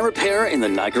maintenance and repair in the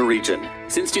Niagara region.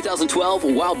 Since 2012,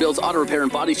 Wild Bill's Auto Repair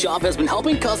and Body Shop has been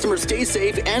helping customers stay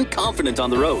safe and confident on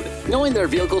the road, knowing their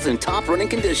vehicles in top running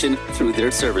condition through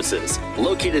their services.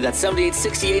 Located at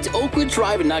 7868 Oakwood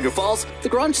Drive in Niagara Falls, the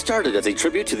garage started as a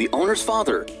tribute to the owner's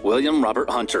father, William Robert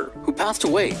Hunter, who passed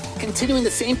away, continuing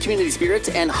the same community spirit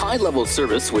and high level of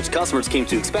service which customers came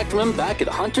to expect from him back at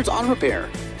Hunter's Auto Repair.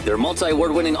 Their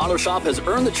multi-award-winning auto shop has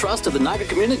earned the trust of the Niagara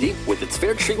community with its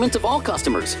fair treatment of all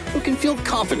customers, who can feel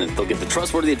confident they'll get the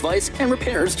trustworthy advice and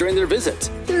repairs during their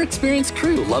visit. Their experienced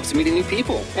crew loves meeting new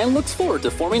people and looks forward to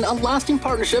forming a lasting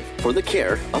partnership for the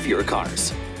care of your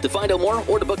cars. To find out more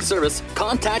or to book a service,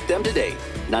 contact them today.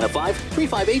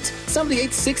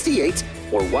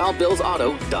 905-358-7868 or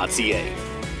wildbillsauto.ca.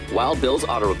 Wild Bill's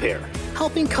Auto Repair,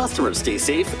 helping customers stay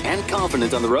safe and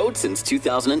confident on the road since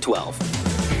 2012.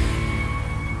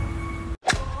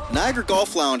 Niagara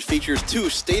Golf Lounge features 2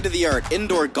 state-of-the-art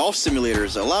indoor golf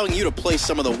simulators, allowing you to play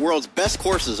some of the world's best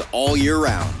courses all year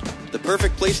round. The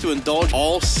perfect place to indulge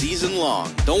all season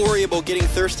long. Don't worry about getting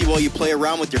thirsty while you play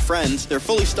around with your friends. Their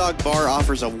fully stocked bar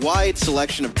offers a wide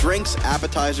selection of drinks,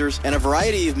 appetizers, and a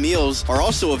variety of meals are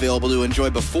also available to enjoy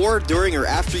before, during, or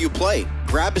after you play.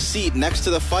 Grab a seat next to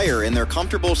the fire in their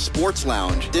comfortable sports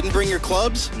lounge. Didn't bring your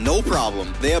clubs? No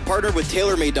problem. They have partnered with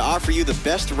TaylorMade to offer you the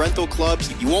best rental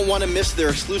clubs. You won't want to miss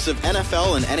their exclusive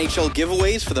NFL and NHL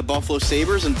giveaways for the Buffalo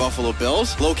Sabres and Buffalo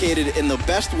Bills. Located in the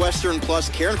Best Western Plus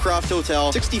Cairncroft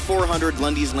Hotel, 6400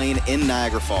 Lundy's Lane in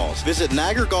Niagara Falls. Visit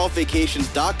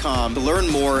NiagaraGolfVacations.com to learn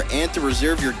more and to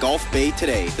reserve your golf bay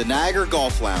today. The Niagara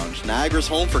Golf Lounge, Niagara's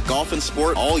home for golf and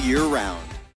sport all year round.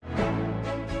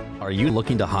 Are you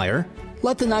looking to hire?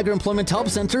 Let the Niagara Employment Help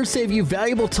Center save you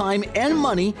valuable time and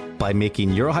money by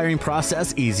making your hiring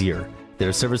process easier.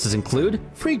 Their services include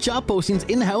free job postings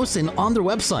in-house and on their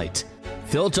website,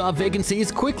 fill job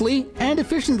vacancies quickly and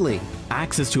efficiently,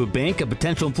 access to a bank of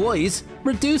potential employees,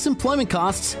 reduce employment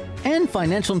costs, and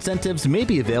financial incentives may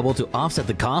be available to offset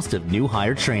the cost of new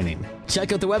hire training.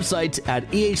 Check out the website at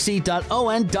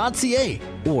ehc.on.ca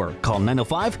or call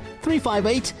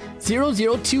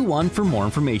 905-358-0021 for more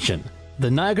information. The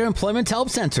Niagara Employment Help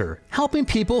Center, helping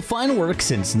people find work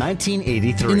since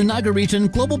 1983. In the Niagara region,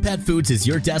 Global Pet Foods is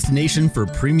your destination for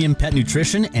premium pet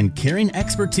nutrition and caring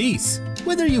expertise.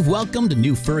 Whether you've welcomed a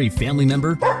new furry family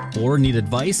member or need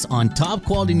advice on top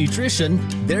quality nutrition,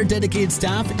 their dedicated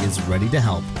staff is ready to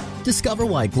help. Discover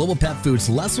why Global Pet Foods'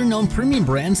 lesser-known premium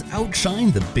brands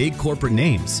outshine the big corporate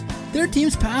names. Their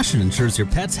team's passion ensures your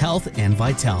pet's health and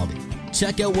vitality.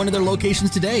 Check out one of their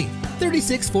locations today,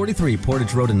 3643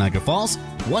 Portage Road in Niagara Falls,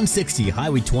 160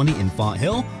 Highway 20 in Font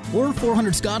Hill, or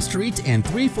 400 Scott Street and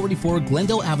 344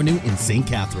 Glendale Avenue in St.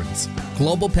 Catharines.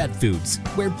 Global Pet Foods,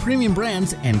 where premium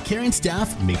brands and caring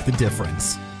staff make the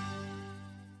difference.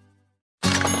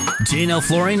 J&L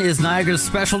Flooring is Niagara's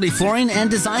specialty flooring and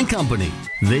design company.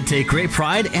 They take great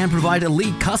pride and provide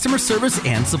elite customer service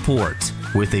and support.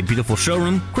 With a beautiful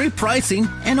showroom, great pricing,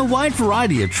 and a wide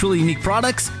variety of truly unique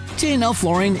products, J&L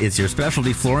Flooring is your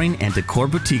specialty flooring and decor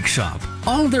boutique shop.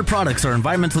 All of their products are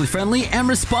environmentally friendly and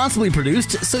responsibly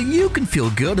produced so you can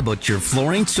feel good about your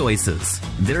flooring choices.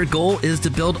 Their goal is to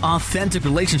build authentic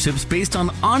relationships based on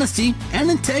honesty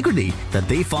and integrity that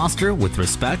they foster with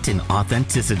respect and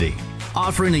authenticity.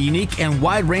 Offering a unique and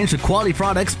wide range of quality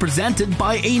products presented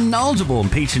by a knowledgeable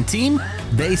and patient team,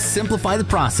 they simplify the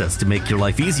process to make your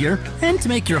life easier and to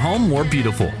make your home more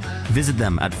beautiful. Visit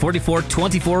them at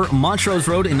 4424 Montrose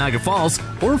Road in Niagara Falls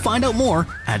or find out more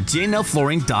at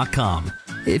jnlflooring.com.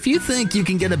 If you think you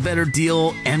can get a better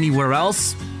deal anywhere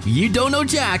else, you don't know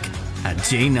Jack at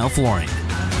J&L Flooring.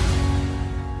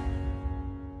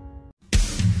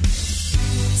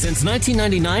 Since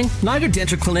 1999, Niagara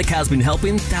Denture Clinic has been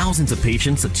helping thousands of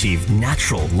patients achieve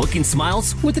natural-looking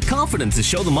smiles with the confidence to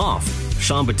show them off.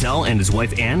 Sean Battelle and his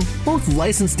wife Anne, both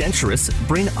licensed denturists,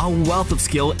 bring a wealth of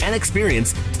skill and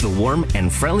experience to the warm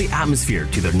and friendly atmosphere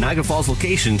to their Niagara Falls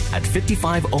location at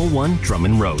 5501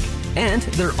 Drummond Road. And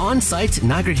their on-site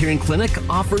Niagara Hearing Clinic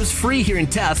offers free hearing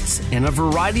tests and a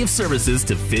variety of services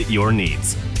to fit your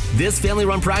needs. This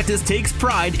family-run practice takes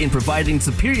pride in providing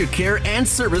superior care and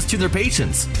service to their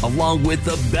patients, along with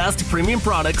the best premium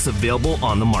products available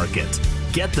on the market.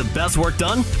 Get the best work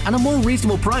done at a more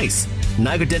reasonable price.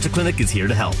 Niagara Denture Clinic is here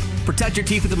to help. Protect your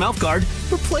teeth with a mouth guard,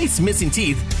 replace missing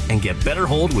teeth, and get better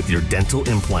hold with your dental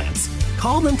implants.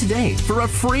 Call them today for a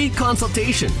free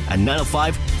consultation at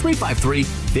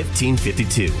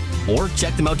 905-353-1552 or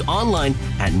check them out online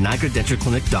at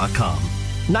niagaradentureclinic.com.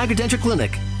 Niagara Denture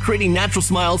Clinic, creating natural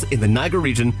smiles in the Niagara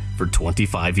region for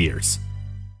 25 years.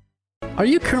 Are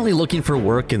you currently looking for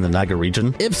work in the Niagara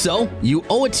region? If so, you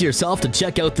owe it to yourself to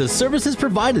check out the services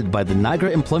provided by the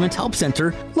Niagara Employment Help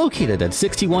Center located at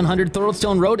 6100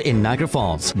 Thoroldstone Road in Niagara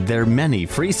Falls. Their many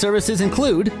free services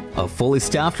include a fully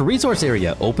staffed resource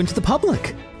area open to the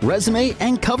public, resume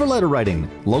and cover letter writing,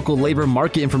 local labor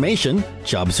market information,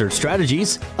 job search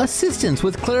strategies, assistance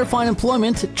with clarifying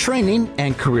employment, training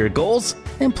and career goals,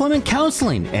 employment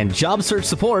counseling and job search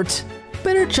support,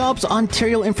 Better Jobs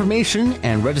Ontario information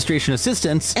and registration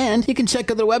assistance, and you can check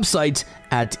out their website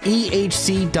at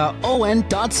ehc.on.ca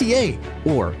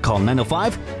or call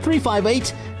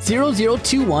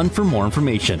 905-358-0021 for more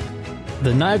information.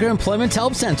 The Niagara Employment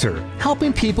Help Center,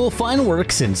 helping people find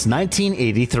work since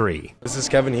 1983. This is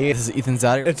Kevin Heath. This is Ethan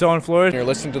Zader. It's Owen Floyd. You're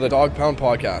listening to the Dog Pound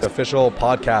Podcast, the official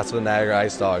podcast of the Niagara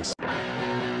IceDogs.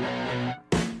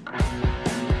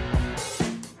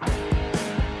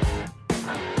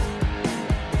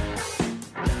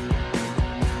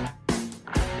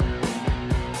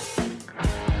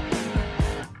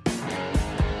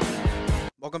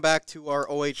 Welcome back to our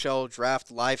OHL Draft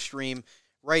live stream,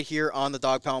 right here on the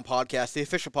Dog Pound Podcast, the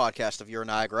official podcast of your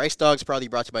Niagara IceDogs, proudly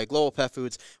brought to you by Global Pet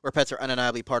Foods, where pets are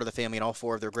undeniably part of the family in all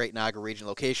 4 of their great Niagara region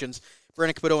locations.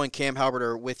 Brandon Caputo and Cam Halbert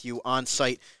are with you on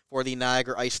site for the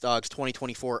Niagara IceDogs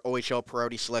 2024 OHL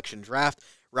Priority Selection Draft.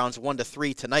 Rounds 1 to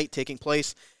 3 tonight taking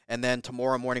place, and then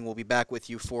tomorrow morning we'll be back with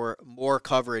you for more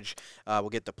coverage. We'll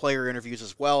get the player interviews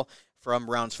as well from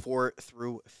rounds 4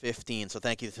 through 15. So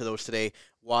thank you to those today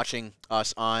watching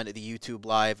us on the YouTube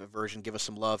live version. Give us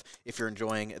some love if you're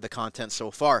enjoying the content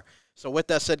so far. So with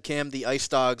that said, Cam, the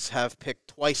IceDogs have picked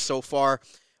twice so far.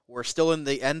 We're still in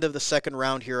the end of the second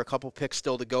round here, a couple picks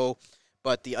still to go,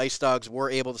 but the IceDogs were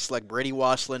able to select Brady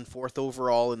Wasslin, 4th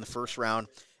overall in the first round,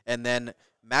 and then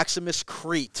Maximus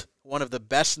Crete, one of the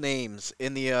best names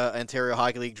in the Ontario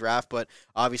Hockey League draft, but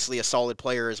obviously a solid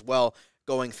player as well,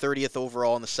 going 30th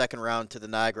overall in the second round to the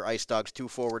Niagara IceDogs. 2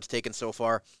 forwards taken so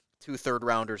far, 2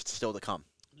 third-rounders still to come.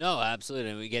 No,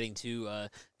 absolutely. And we're getting 2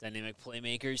 dynamic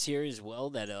playmakers here as well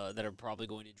that are probably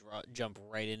going to jump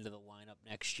right into the lineup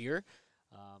next year,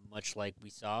 much like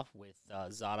we saw with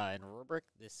Zada and Rubric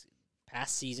this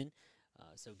past season.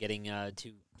 So getting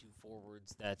 2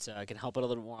 forwards that can help it a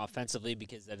little more offensively,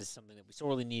 because that is something that we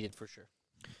sorely needed for sure.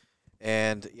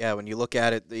 And, yeah, when you look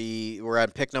at it, we're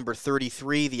at pick number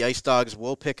 33. The IceDogs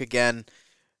will pick again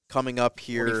coming up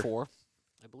here. 44,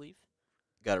 I believe.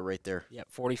 Got it right there. Yep,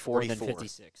 44 and then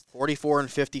 56. 44 and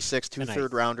 56, 2 tonight.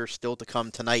 third-rounders still to come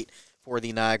tonight for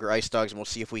the Niagara IceDogs, and we'll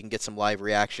see if we can get some live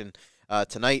reaction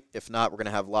tonight. If not, we're going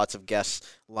to have lots of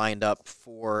guests lined up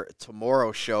for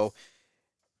tomorrow's show.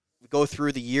 We go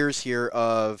through the years here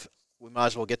we might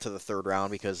as well get to the third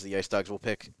round, because the IceDogs will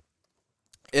pick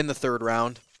in the third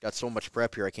round. Got so much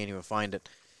prep here, I can't even find it.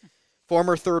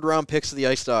 Former third-round picks of the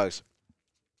IceDogs.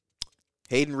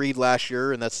 Hayden Reed last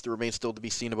year, and that's remains still to be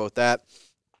seen about that.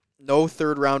 No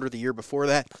third-rounder the year before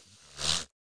that.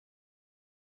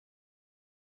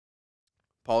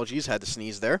 Apologies, had to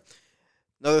sneeze there.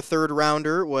 Another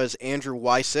third-rounder was Andrew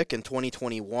Wysick in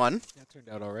 2021. That turned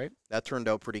out all right. That turned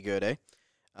out pretty good, eh?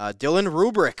 Dylan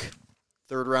Rubric,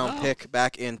 third-round pick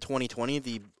back in 2020,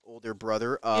 the older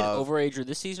brother of... overager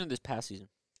this season or this past season?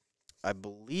 I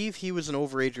believe he was an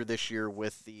overager this year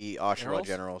with the Oshawa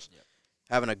Generals. Yep.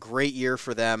 Having a great year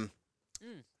for them.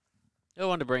 I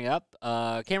wanted to bring up,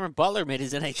 Cameron Butler made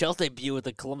his NHL debut with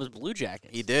the Columbus Blue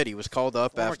Jackets. He did. He was called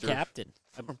up Former after... captain.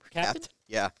 Captain?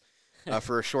 Yeah.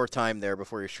 For a short time there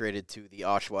before he was traded to the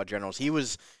Oshawa Generals. He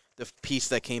was the piece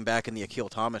that came back in the Akil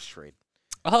Thomas trade.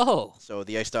 Oh. So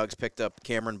the IceDogs picked up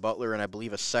Cameron Butler and I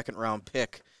believe a second-round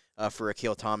pick for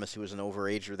Akil Thomas, who was an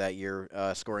overager that year,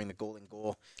 scoring the golden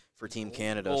goal for Team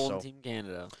Canada. Team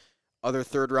Canada. Other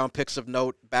third-round picks of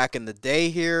note back in the day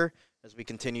here as we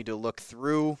continue to look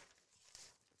through.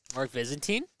 Mark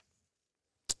Byzantine?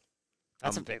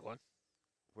 That's a big one.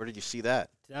 Where did you see that?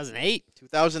 2008.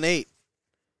 2008.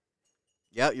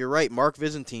 Yeah, you're right. Mark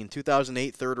Byzantine,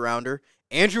 2008 third-rounder.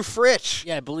 Andrew Fritsch.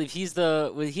 Yeah, I believe he had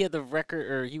the record,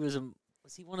 or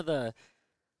was he one of the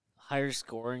higher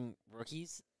scoring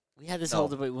rookies? We had this whole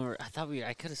debate when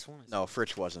I could have sworn. No,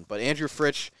 Fritsch wasn't. But Andrew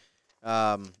Fritsch,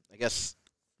 I guess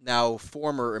now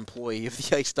former employee of the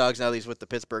IceDogs, now that he's with the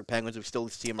Pittsburgh Penguins. We still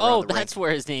see him around the that's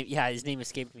where his name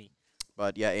escaped me.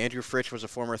 But, yeah, Andrew Fritsch was a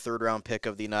former third-round pick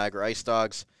of the Niagara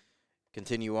IceDogs.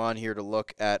 Continue on here to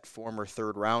look at former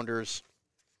third-rounders.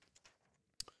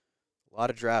 A lot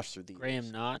of drafts through these.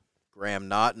 Graham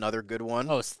Knott, another good one.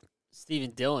 Oh,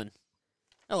 Stephen Dillon.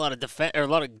 A lot of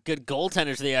good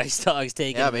goaltenders the IceDogs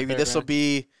taking. Yeah, maybe this will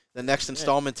be the next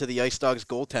installment to the IceDogs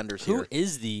goaltenders here. Who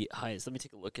is the highest? Let me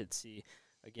take a look and see.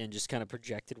 Again, just kind of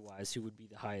projected-wise, who would be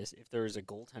the highest if there is a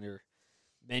goaltender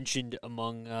mentioned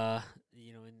among,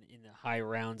 in the high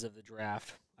rounds of the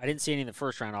draft. I didn't see any in the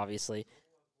first round, obviously.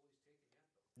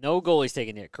 No goalies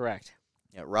taken yet, correct.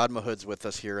 Yeah, Rod Mahood's with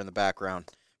us here in the background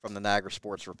from the Niagara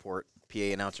Sports Report, PA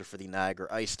announcer for the Niagara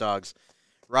IceDogs.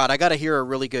 Rod, I got to hear a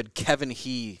really good Kevin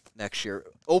He next year.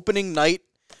 Opening night,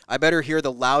 I better hear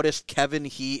the loudest Kevin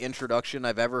He introduction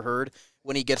I've ever heard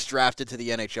when he gets drafted to the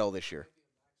NHL this year.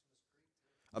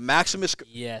 A Maximus.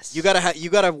 Yes. You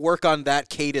gotta work on that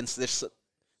cadence. This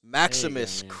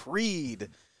Maximus Creed.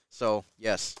 So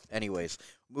yes. Anyways,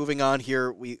 moving on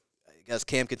here. As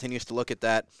Cam continues to look at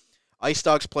that,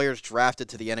 IceDogs players drafted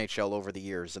to the NHL over the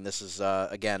years, and this is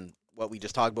again what we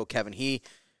just talked about. Kevin He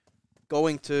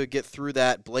going to get through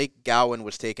that. Blake Gowan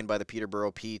was taken by the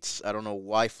Peterborough Petes. I don't know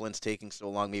why Flint's taking so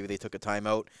long. Maybe they took a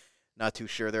timeout. Not too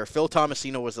sure there. Phil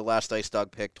Tomasino was the last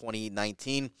IceDog pick,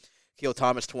 2019. Keel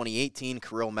Thomas, 2018.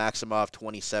 Kirill Maximov,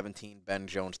 2017. Ben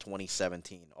Jones,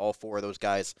 2017. All 4 of those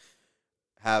guys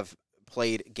have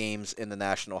played games in the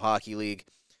National Hockey League.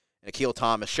 And Akil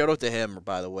Thomas, shout out to him,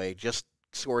 by the way, just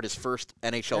scored his first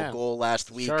NHL goal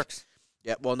last week. Sharks.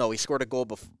 Yeah, well, no, he scored a goal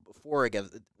before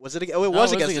against. Was it? Oh, it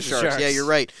was against the Sharks. Yeah, you're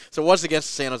right. So it was against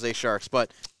the San Jose Sharks.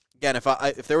 But again,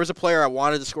 if there was a player I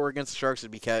wanted to score against the Sharks,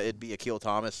 it'd be Akil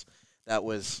Thomas. That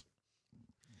was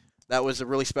a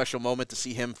really special moment to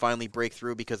see him finally break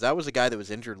through, because that was a guy that was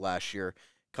injured last year,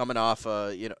 coming off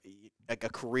a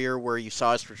career where you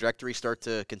saw his trajectory start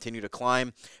to continue to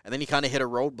climb, and then he kind of hit a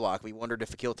roadblock. We wondered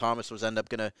if Akil Thomas was end up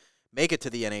going to make it to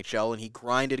the NHL, and he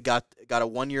grinded, got a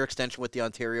 1-year extension with the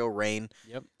Ontario Reign.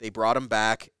 Yep. They brought him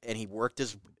back, and he worked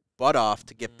his butt off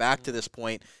to get back to this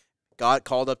point, got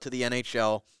called up to the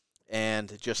NHL,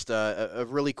 and just a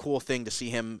really cool thing to see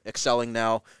him excelling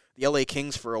now. The LA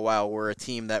Kings for a while were a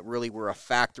team that really were a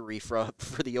factory for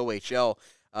the OHL,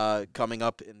 coming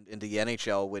up into the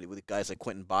NHL with guys like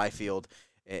Quentin Byfield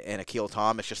and Akil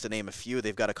Thomas, just to name a few.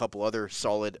 They've got a couple other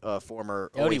solid former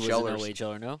Doughty OHLers. was an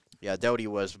OHLer, no? Yeah, Doughty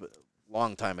was a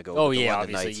long time ago. Oh, with the yeah,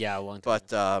 London obviously. Knights. Yeah, a long time.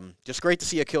 But just great to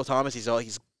see Akil Thomas.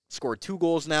 He's scored 2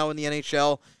 goals now in the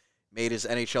NHL, made his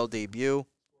NHL debut.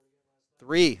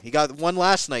 3. He got 1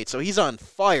 last night, so he's on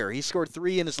fire. He scored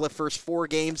 3 in his first 4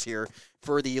 games here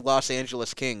for the Los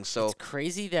Angeles Kings. So it's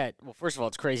crazy that, well, first of all,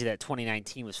 it's crazy that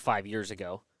 2019 was 5 years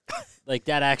ago. Like,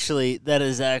 that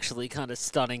is actually kind of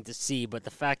stunning to see. But the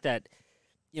fact that,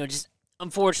 just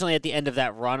unfortunately at the end of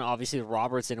that run, obviously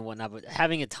Robertson and whatnot, but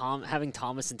having having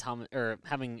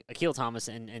Akil Thomas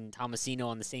and Tomasino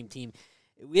on the same team,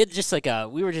 we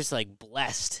were just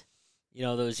blessed,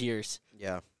 those years.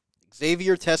 Yeah.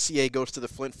 Xavier Tessier goes to the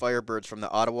Flint Firebirds from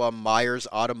the Ottawa Myers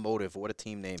Automotive. What a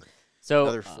team name. So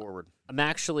another forward. I'm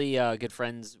actually good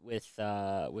friends with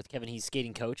Kevin. He's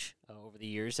skating coach over the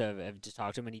years. I've just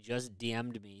talked to him, and he just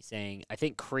DM'd me saying, I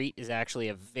think Crete is actually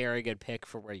a very good pick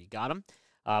for where you got him.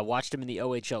 Watched him in the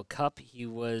OHL Cup. He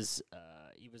was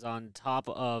one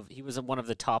of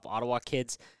the top Ottawa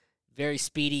kids. Very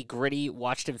speedy, gritty.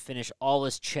 Watched him finish all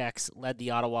his checks. Led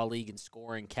the Ottawa League in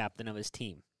scoring. Captain of his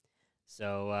team.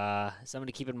 So something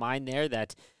to keep in mind there,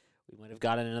 that we might have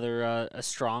gotten another a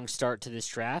strong start to this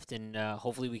draft, and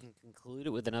hopefully we can conclude it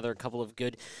with another couple of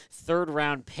good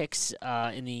third-round picks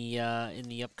in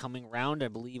the upcoming round. I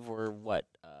believe we're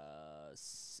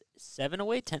 7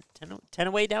 away, 10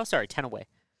 away now. Sorry, 10 away.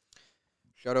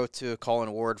 Shout out to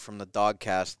Colin Ward from the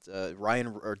Dogcast.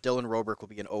 Dylan Roberk will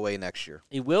be an OA next year.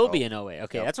 He will be an OA.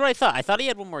 Okay, That's what I thought. I thought he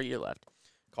had 1 more year left.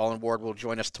 Colin Ward will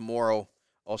join us tomorrow.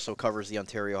 Also covers the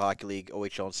Ontario Hockey League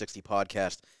OHL and 60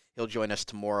 podcast. He'll join us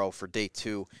tomorrow for day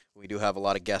 2. We do have a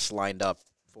lot of guests lined up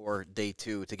for day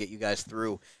 2 to get you guys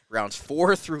through rounds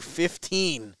 4 through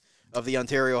 15 of the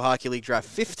Ontario Hockey League draft.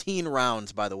 15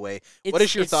 rounds, by the way. What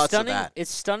is your thoughts on that?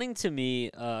 It's stunning to me.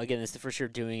 Again, it's the first year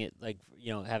doing it,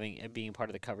 being part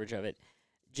of the coverage of it.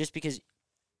 Just because,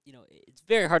 it's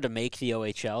very hard to make the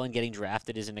OHL, and getting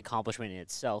drafted is an accomplishment in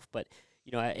itself. But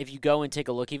if you go and take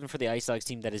a look, even for the IceDogs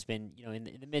team that has been,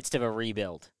 in the midst of a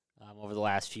rebuild over the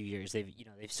last few years,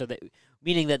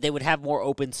 meaning that they would have more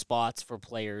open spots for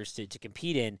players to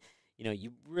compete in.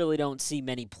 You really don't see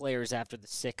many players after the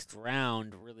 6th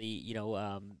round really,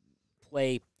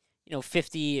 play,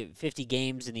 50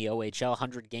 games in the OHL,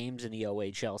 100 games in the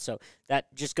OHL. So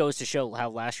that just goes to show how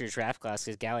last year's draft class,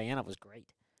 because Galianov was great.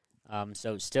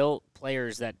 So still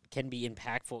players that can be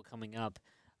impactful coming up.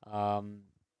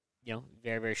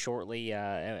 Very, very shortly,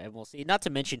 and we'll see. Not to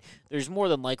mention, there's more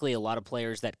than likely a lot of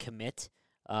players that commit,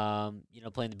 playing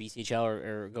the BCHL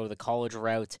or go the college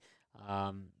route,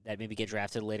 that maybe get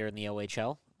drafted later in the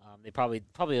OHL. They probably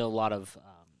a lot of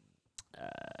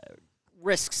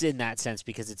risks in that sense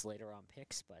because it's later on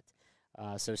picks,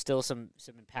 but so still some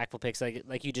impactful picks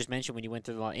like you just mentioned when you went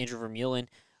through Andrew Vermeulen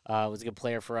was a good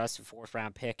player for us, a 4th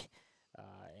round pick.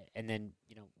 And then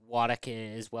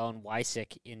Waddick as well, and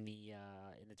Wysick in the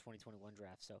 2021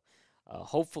 draft. So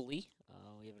hopefully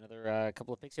we have another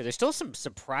couple of picks here. There's still some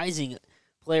surprising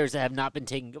players that have not been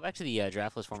taken. Go back to the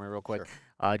draft list for me real quick.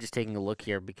 Sure. Just taking a look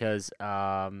here because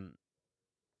so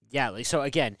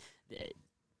again,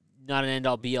 not an end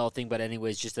all be all thing, but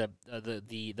anyways, just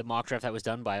the mock draft that was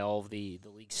done by all of the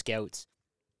league scouts,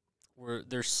 where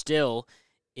there still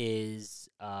is.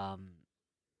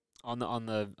 On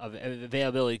the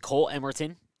availability, Cole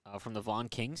Emerton from the Vaughan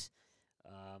Kings,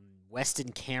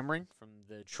 Weston Cameron from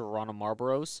the Toronto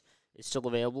Marlboros is still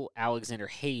available. Alexander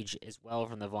Hage as well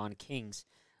from the Vaughan Kings,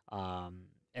 and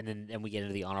then we get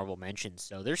into the honorable mentions.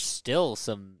 So there's still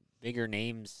some bigger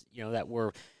names, that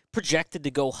were projected to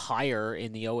go higher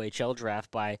in the OHL draft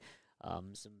by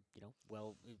some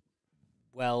well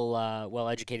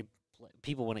educated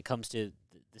people when it comes to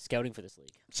the scouting for this league.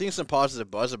 I'm seeing some positive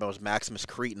buzz about Maximus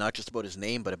Crete, not just about his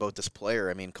name, but about this player.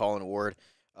 I mean, Colin Ward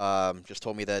just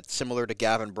told me that similar to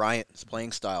Gavin Bryant's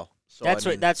playing style. So That's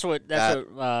what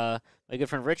my good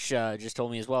friend Rich just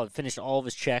told me as well. Finished all of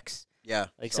his checks. Yeah.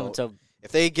 So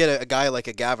if they get a guy like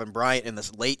a Gavin Bryant in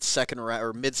this late second round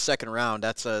or mid second round,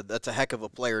 that's a heck of a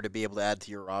player to be able to add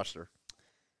to your roster.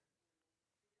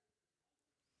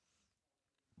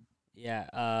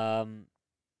 Yeah.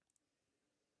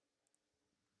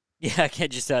 Yeah, I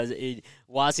can't just Wazzy.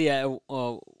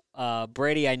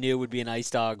 Brady, I knew would be an Ice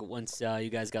Dog once you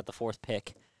guys got the 4th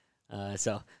pick. I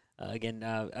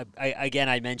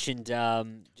mentioned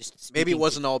just maybe it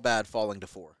wasn't all bad falling to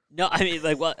 4. No, I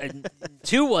mean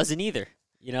 2 wasn't either.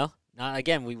 You know, not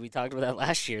again. We talked about that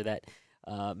last year. That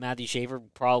Matthew Schaefer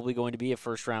probably going to be a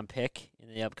 1st round pick in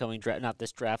the upcoming draft. Not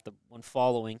this draft, the one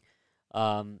following.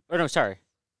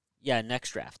 Next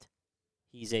draft.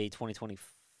 He's a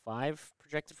 2025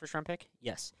 projected 1st round pick.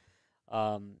 Yes.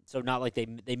 So not like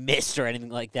they missed or anything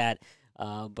like that.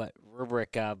 But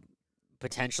Rubric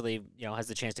potentially, has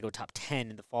the chance to go top 10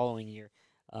 in the following year.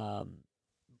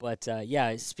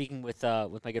 Speaking with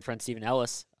my good friend Stephen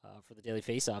Ellis for the Daily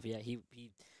Faceoff,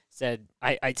 he said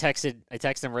I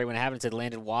texted him right when it happened. Said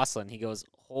Landon Wasslin. He goes,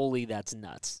 "Holy, that's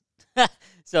nuts."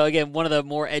 So again, one of the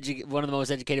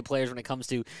most educated players when it comes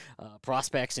to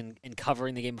prospects and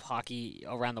covering the game of hockey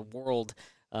around the world.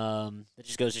 That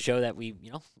just goes to show that we,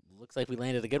 looks like we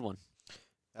landed a good one.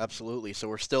 Absolutely. So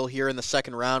we're still here in the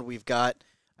second round. We've got,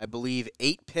 I believe,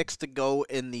 8 picks to go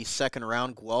in the second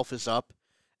round. Guelph is up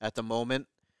at the moment,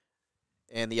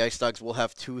 and the Ice Dogs will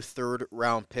have 2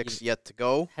 third-round picks yet to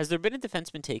go. Has there been a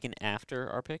defenseman taken after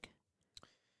our pick?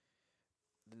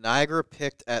 Niagara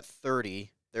picked at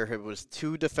 30. There was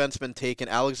 2 defensemen taken,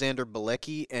 Alexander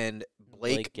Bilecki and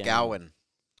Blake Gowan.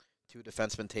 2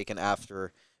 defensemen taken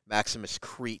after Maximus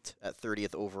Crete at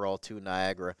 30th overall to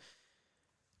Niagara.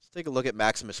 Let's take a look at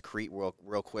Maximus Crete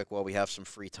real quick while we have some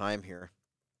free time here.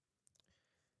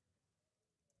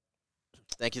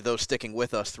 Thank you, those sticking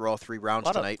with us through all 3 rounds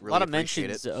tonight. Really a lot of appreciate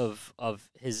mentions it. of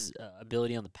his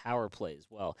ability on the power play as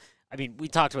well. I mean, we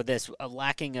talked about this,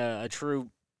 lacking a true,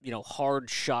 hard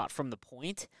shot from the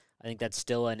point. I think that's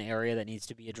still an area that needs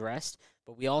to be addressed.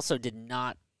 But we also did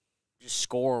not just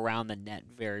score around the net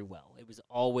very well. It was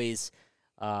always,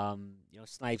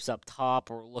 snipes up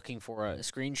top or looking for a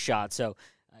screenshot. So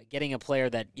getting a player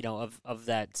that, of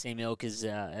that same ilk as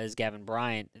Gavin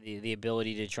Bryant, the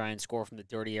ability to try and score from the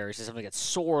dirty areas is something that's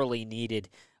sorely needed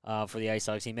for the Ice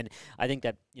Dogs team. And I think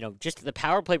that, just the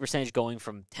power play percentage going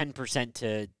from 10%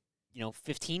 to,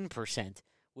 15%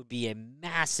 would be a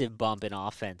massive bump in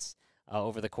offense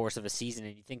over the course of a season.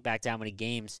 And you think back to how many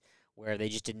games where they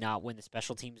just did not win the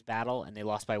special teams battle and they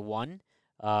lost by 1.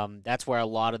 That's where a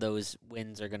lot of those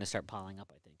wins are going to start piling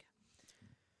up, I think.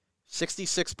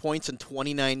 66 points in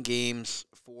 29 games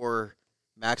for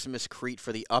Maximus Crete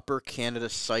for the Upper Canada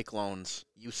Cyclones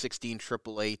U16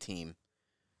 AAA team.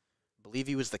 I believe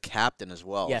he was the captain as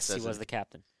well. Yes, he was the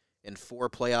captain. In 4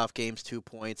 playoff games, 2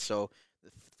 points. So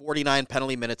 49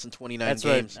 penalty minutes in 29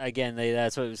 games.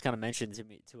 That's what was kind of mentioned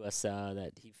to us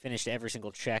that he finished every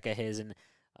single check of his, and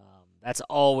that's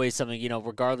always something,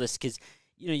 regardless, because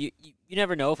you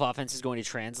never know if offense is going to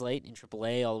translate in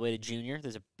AAA all the way to junior.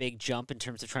 There's a big jump in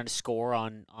terms of trying to score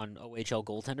on OHL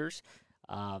goaltenders,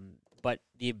 but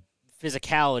the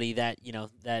physicality that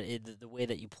the way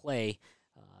that you play,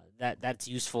 that's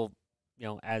useful,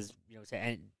 to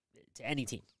any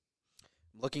team.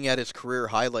 Looking at his career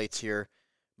highlights here,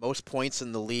 most points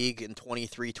in the league in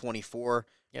 23-24,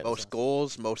 most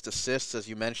goals, most assists, as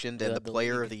you mentioned, and the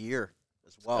player of the year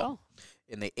as well.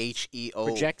 In the HEO.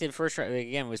 Projected first round,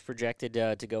 again, was projected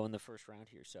to go in the first round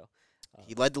here. So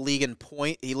he led the league in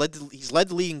he's led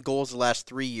the league in goals the last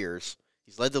 3 years.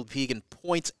 He's led the league in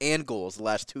points and goals the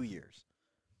last 2 years.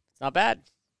 It's not bad.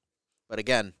 But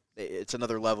again, it's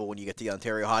another level when you get to the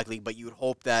Ontario Hockey League, but you would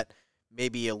hope that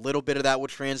maybe a little bit of that would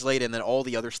translate, and then all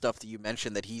the other stuff that you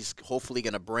mentioned that he's hopefully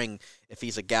going to bring if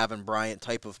he's a Gavin Bryant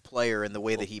type of player in the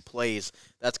way that he plays,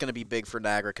 that's going to be big for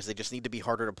Niagara because they just need to be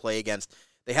harder to play against.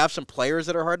 They have some players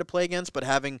that are hard to play against, but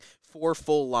having 4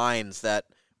 full lines that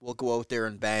will go out there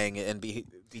and bang and be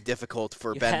difficult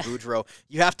for Ben Boudreau,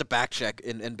 you have to backcheck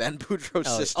in Ben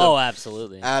Boudreau's system. Oh,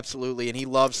 absolutely. Absolutely, and he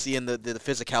loves seeing the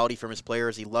physicality from his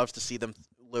players. He loves to see them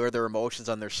wear their emotions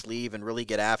on their sleeve and really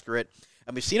get after it.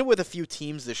 And we've seen it with a few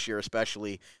teams this year,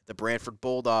 especially the Brantford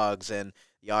Bulldogs and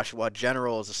the Oshawa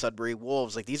Generals, the Sudbury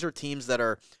Wolves. Like, these are teams that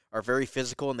are very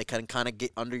physical and they can kind of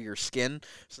get under your skin.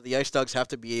 So the Ice Dogs have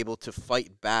to be able to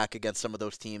fight back against some of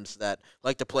those teams that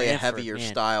like to play a heavier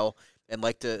style and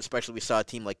like to, especially we saw a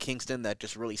team like Kingston that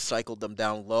just really cycled them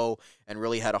down low and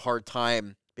really had a hard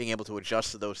time being able to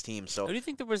adjust to those teams. So who do you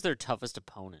think that was their toughest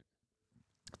opponent?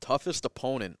 Toughest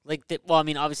opponent. Like, well, I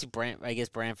mean, obviously, I guess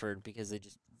Brantford, because they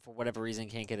just, for whatever reason,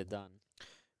 can't get it done.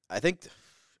 I think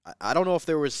I don't know if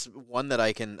there was one that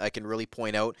I can really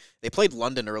point out. They played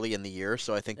London early in the year,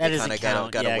 so I think That they kind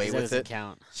of got away with it.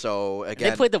 Count. So And again,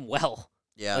 they played them well.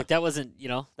 Yeah, like that wasn't,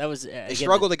 that was. They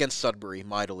struggled against Sudbury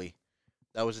mightily.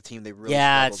 That was a team they really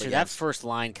struggled true. That first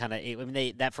line kind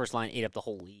of. that first line ate up the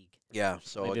whole league. Yeah.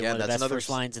 So Maybe again, one of the that's best another first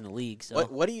lines in the league. So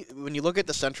what do you when you look at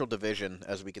the Central Division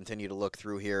as we continue to look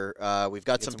through here? We've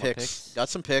got some picks. Got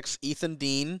some picks. Ethan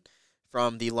Dean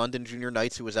from the London Junior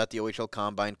Knights, who was at the OHL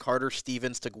Combine. Carter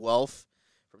Stevens to Guelph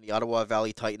from the Ottawa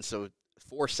Valley Titans. So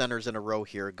 4 centers in a row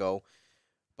here go.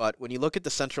 But when you look at the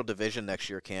Central Division next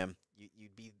year, Cam,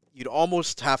 you'd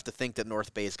almost have to think that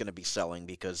North Bay is going to be selling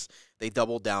because they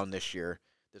doubled down this year.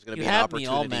 There's going to be an opportunity. You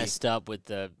have me all messed up with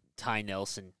the Ty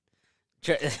Nelson.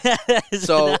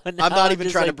 So I'm not even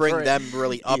trying to bring them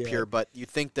really up here, but you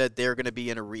think that they're going to be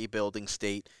in a rebuilding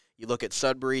state. You look at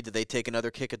Sudbury. Did they take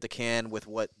another kick at the can with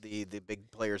what the big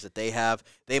players that they have?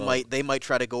 They might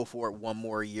try to go for it one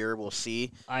more year. We'll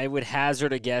see. I would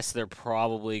hazard a guess they're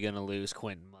probably going to lose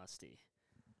Quentin Musty.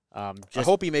 I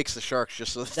hope he makes the Sharks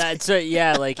just so that's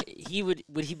yeah. Like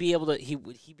would he be able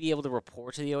to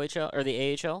report to the OHL or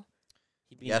the AHL?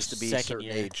 He has to be a certain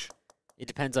age. It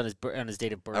depends on his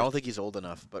date of birth. I don't think he's old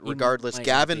enough, but regardless,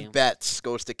 Gavin Betts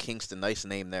goes to Kingston. Nice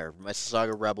name there,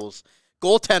 Mississauga Rebels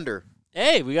goaltender.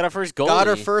 Hey, we got our first goalie. Got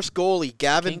our first goalie,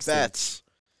 Gavin Betts,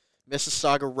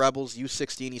 Mississauga Rebels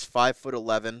U16. He's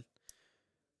 5'11".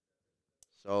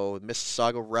 So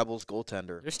Mississauga Rebels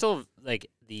goaltender. They're still like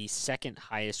the third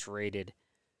highest rated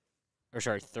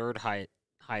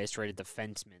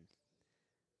defenseman.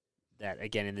 That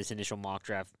again in this initial mock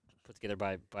draft put together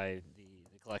by the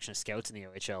collection of scouts in the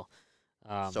OHL.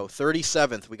 So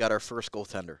 37th, we got our first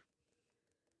goaltender.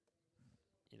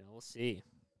 We'll see.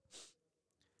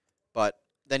 But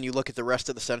then you look at the rest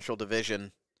of the Central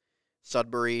Division,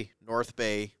 Sudbury, North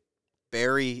Bay,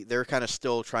 Barrie, they're kind of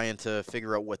still trying to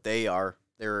figure out what they are.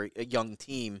 They're a young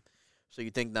team, so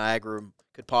you think Niagara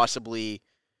could possibly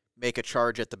make a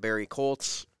charge at the Barrie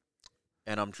Colts,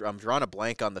 and I'm drawing a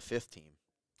blank on the 5th team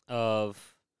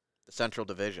of the Central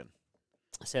Division.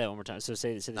 Say that one more time. So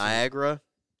say Niagara,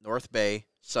 North Bay,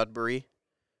 Sudbury,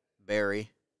 Barrie,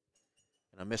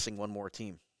 and I'm missing one more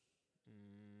team.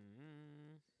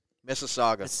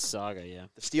 Mississauga. Mississauga, yeah.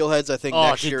 The Steelheads, I think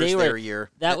next year is their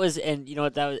year. That was, and you know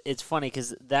what? It's funny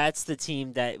because that's the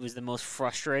team that was the most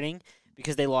frustrating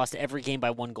because they lost every game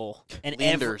by 1 goal. And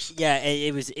Leanders.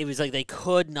 It was like they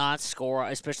could not score,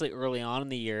 especially early on in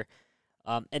the year.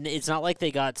 And it's not like they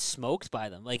got smoked by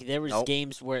them. Like there was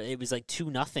games where it was like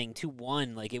 2-0,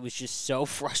 2-1. Like it was just so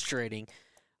frustrating.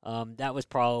 That was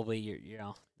probably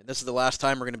And this is the last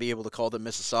time we're going to be able to call them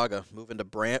Mississauga. Moving to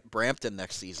Brampton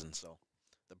next season, so.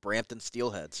 The Brampton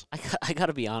Steelheads. I got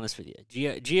to be honest with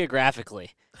you.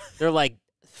 Geographically, they're like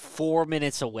 4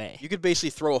 minutes away. You could basically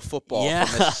throw a football from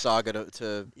Mississauga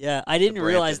to yeah, I didn't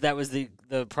realize that was the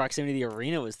proximity of the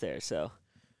arena was there. So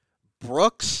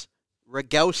Brooks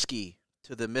Rogowski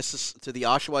to the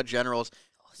Oshawa Generals,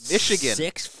 Michigan.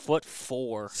 6'4".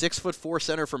 6'4"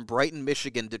 center from Brighton,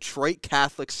 Michigan. Detroit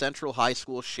Catholic Central High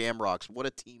School Shamrocks. What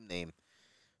a team name.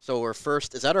 So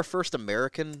is that our first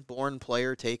American-born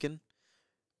player taken?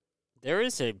 There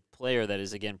is a player that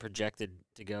is, again, projected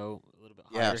to go a little bit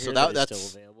higher so that's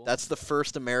still available. That's the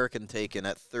first American taken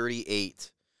at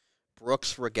 38.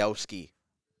 Brooks Rogowski.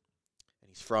 And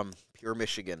he's from pure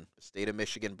Michigan, the state of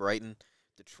Michigan, Brighton.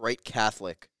 Detroit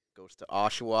Catholic goes to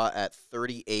Oshawa at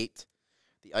 38.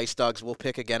 The IceDogs will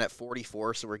pick again at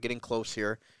 44, so we're getting close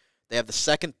here. They have the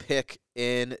second pick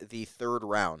in the 3rd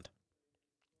round.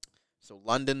 So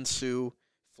London, Sioux,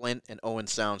 Flint, and Owen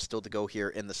Sound still to go here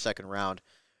in the 2nd round.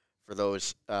 For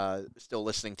those still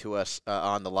listening to us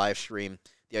on the live stream,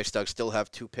 the IceDogs still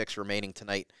have 2 picks remaining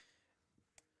tonight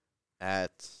in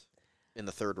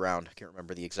the 3rd round. I can't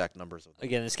remember the exact numbers of them.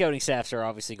 Again, the scouting staffs are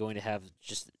obviously going to have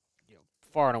just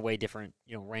far and away different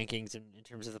rankings in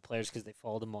terms of the players because they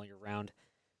follow them all year round.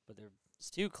 But there's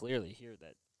 2 clearly here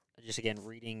that just again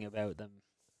reading about them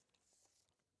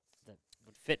that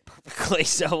would fit perfectly.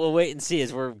 So we'll wait and see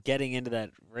as we're getting into that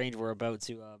range. We're about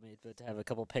to have a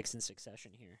couple picks in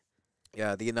succession here.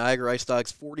 Yeah, the Niagara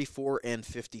IceDogs 44 and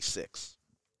 56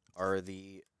 are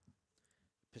the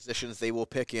positions they will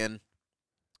pick in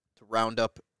to round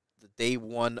up the day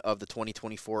 1 of the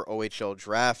 2024 OHL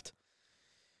draft.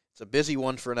 It's a busy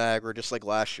one for Niagara, just like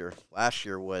last year. Last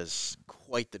year was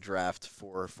quite the draft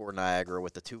for Niagara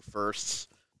with the 2 firsts,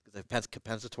 the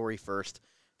compensatory first.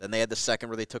 Then they had the 2nd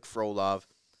where they took Frolov.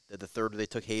 Then the 3rd where they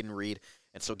took Hayden Reed.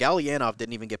 And so Galyanov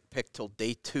didn't even get picked till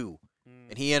day 2.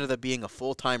 and he ended up being a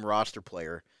full-time roster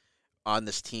player on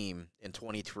this team in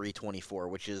 23-24,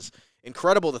 which is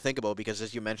incredible to think about because,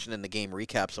 as you mentioned in the game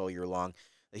recaps all year long,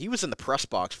 he was in the press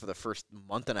box for the first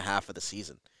month and a half of the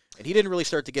season. And he didn't really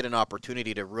start to get an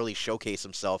opportunity to really showcase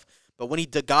himself. But when he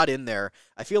got in there,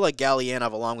 I feel like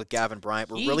Gallianov, along with Gavin Bryant,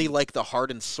 were really like the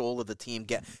heart and soul of the team.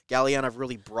 Gallianov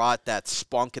really brought that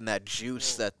spunk and that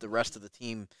juice that the rest of the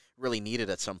team really needed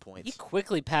at some point. He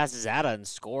quickly passes Zada in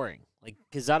scoring. Like,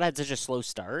 because Zada had such a slow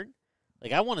start.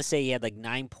 Like, I want to say he had like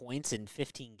 9 points in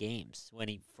 15 games when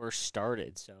he first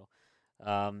started. So,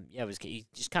 he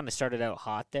just kind of started out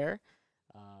hot there.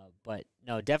 But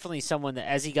no, definitely someone that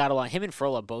as he got along, him and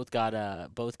Frola both got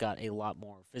a lot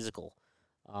more physical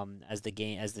as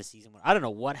the season went. I don't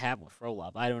know what happened with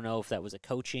Frolov. I don't know if that was a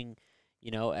coaching,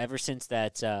 ever since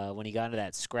that when he got into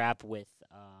that scrap with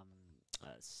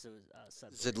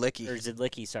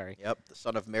Zidlicki. Sorry. Yep, the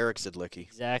son of Marek Zidlicki.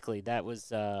 Exactly. That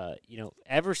was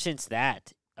ever since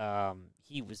that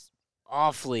he was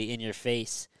awfully in your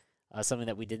face. Something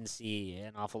that we didn't see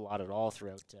an awful lot at all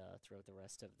throughout the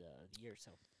rest of the year.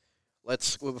 So,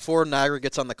 before Niagara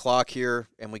gets on the clock here,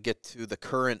 and we get to the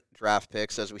current draft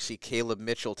picks, as we see Caleb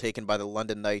Mitchell taken by the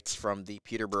London Knights from the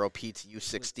Peterborough Pete's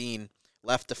U16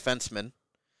 left defenseman.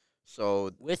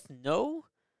 So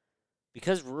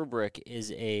because Rubric is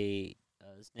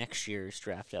next year's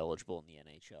draft eligible in the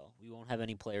NHL, we won't have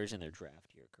any players in their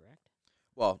draft year, correct?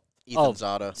 Well.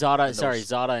 Zada. Zada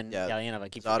and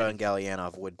Gallianov. Zada and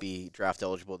Gallianov would be draft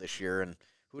eligible this year, and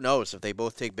who knows if they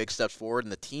both take big steps forward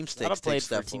and the teams take steps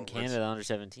forward. Team Canada under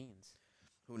 17s.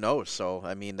 Who knows? So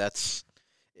I mean, that's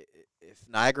if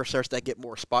Niagara starts to get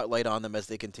more spotlight on them as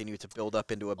they continue to build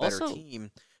up into a better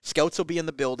team. Scouts will be in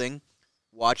the building,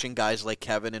 watching guys like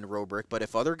Kevin and Robrick. But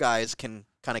if other guys can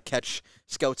kind of catch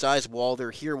scouts' eyes while they're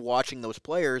here watching those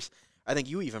players, I think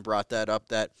you even brought that up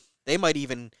that they might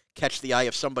even catch the eye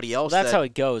of somebody else. Well, that's how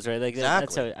it goes, right? Like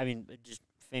exactly. That's how. Just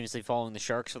famously following the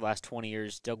Sharks for the last 20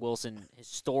 years, Doug Wilson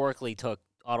historically took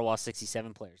Ottawa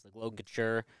 67 players, like Logan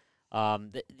Couture.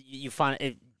 You find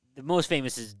the most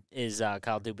famous is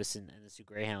Kyle Dubas and the Sioux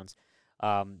Greyhounds.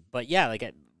 But yeah,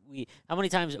 how many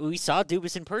times we saw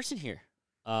Dubas in person here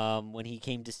when he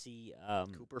came to see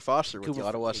Cooper Foster with the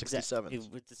Ottawa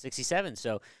 67s. With the 67.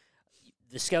 So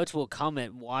the scouts will come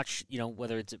and watch,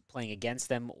 whether it's playing against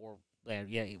them or.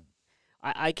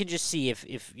 I can just see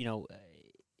if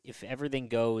everything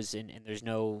goes and there's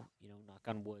no, knock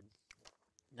on wood,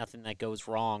 nothing that goes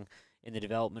wrong in the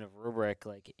development of Rubric,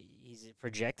 like he's a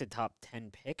projected top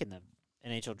 10 pick in the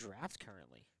NHL draft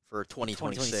currently. For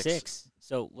 2026.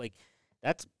 So,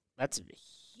 that's a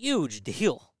huge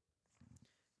deal.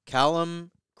 Callum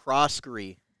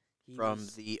Croskery from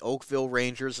the Oakville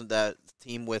Rangers and that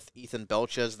team with Ethan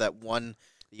Belches that won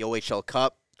the OHL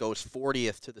Cup. Goes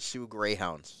 40th to the Sioux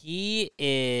Greyhounds. He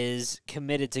is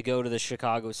committed to go to the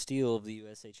Chicago Steel of the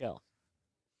USHL.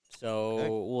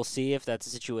 So We'll see if that's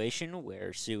a situation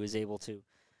where Sioux is able to,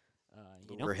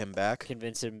 lure him back,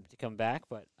 convince him to come back.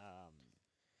 But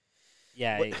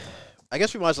I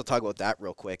guess we might as well talk about that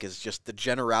real quick. Is just the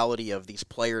generality of these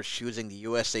players choosing the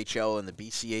USHL and the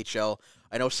BCHL.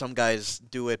 I know some guys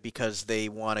do it because they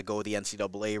want to go the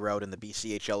NCAA route, and the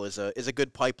BCHL is a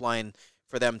good pipeline.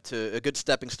 For them a good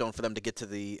stepping stone for them to get to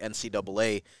the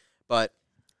NCAA. But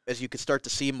as you could start to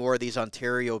see more of these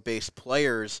Ontario-based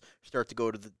players start to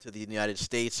go to the United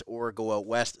States or go out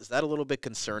west, is that a little bit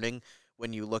concerning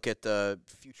when you look at the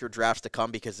future drafts to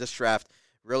come? Because this draft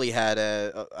really had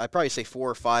I'd probably say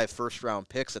 4 or 5 first-round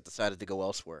picks that decided to go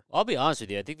elsewhere. Well, I'll be honest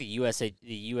with you. I think the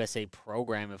USA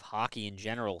program of hockey in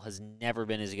general has never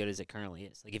been as good as it currently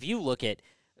is. Like if you look at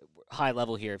high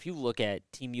level here, if you look at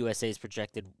Team USA's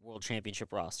projected World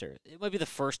Championship roster, it might be the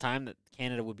first time that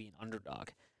Canada would be an underdog.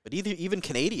 But even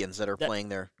Canadians that are playing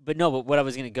there. But no, but what I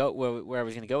was going to go where I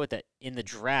was going to go with that in the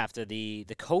draft, or the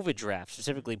COVID draft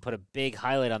specifically, put a big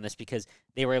highlight on this because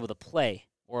they were able to play,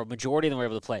 or a majority of them were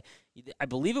able to play. I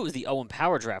believe it was the Owen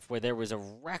Power draft where there was a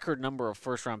record number of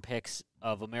first round picks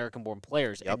of American-born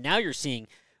players, and now you're seeing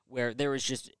where there was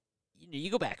just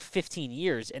you go back 15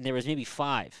 years and there was maybe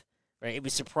 5. Right, it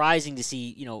was surprising to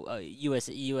see,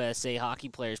 USA hockey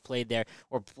players played there,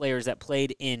 or players that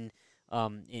played in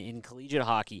collegiate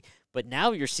hockey. But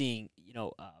now you're seeing,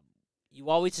 you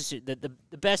always assume that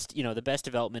the best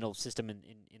developmental system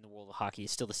in the world of hockey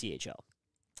is still the CHL,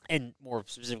 and more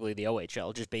specifically the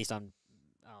OHL, just based on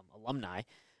alumni.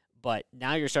 But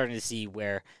now you're starting to see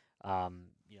where,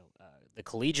 the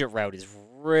collegiate route is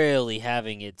really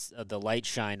having the light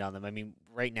shined on them. I mean,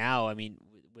 right now,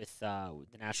 with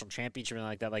the national championship and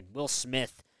like that, like Will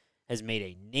Smith has made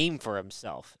a name for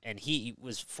himself, and he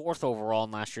was 4th overall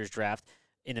in last year's draft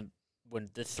in a when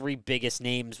the three biggest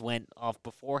names went off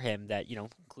before him, that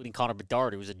including Connor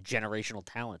Bedard, who was a generational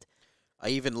talent. I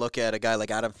even look at a guy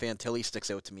like Adam Fantilli sticks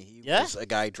out to me. He was a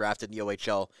guy drafted in the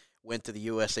OHL, went to the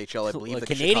USHL, I believe. The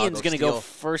Canadian's going to go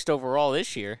first overall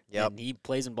this year. Yep. And he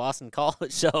plays in Boston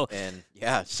College. So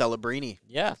Celebrini.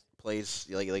 Yeah. Plays,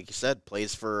 like you said,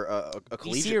 plays for a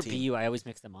collegiate BC or team. BU, I always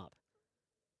mix them up.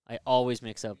 I always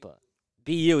mix up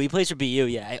BU. He plays for BU,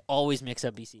 yeah. I always mix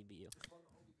up BC and BU.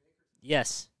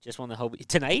 Yes, just won the Hobie.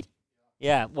 Tonight?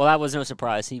 Yeah, well, that was no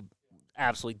surprise. He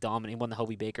absolutely dominated. He won the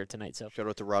Hobie Baker tonight. So shout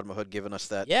out to Rod Mahood giving us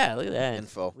that. Yeah, look at that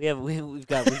info. We've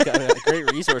got a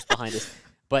great resource behind us.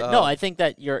 But no, I think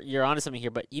that you're onto something here.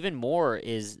 But even more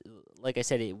is, like I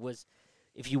said, it was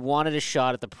if you wanted a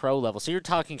shot at the pro level. So you're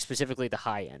talking specifically at the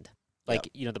high end,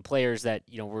 like the players that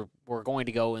were going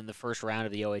to go in the first round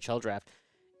of the OHL draft.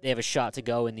 They have a shot to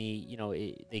go in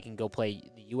the they can go play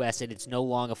the U.S. and it's no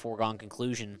longer a foregone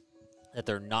conclusion that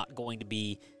they're not going to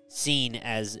be seen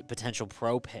as potential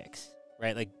pro picks,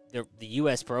 right? Like the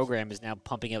U.S. program is now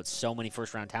pumping out so many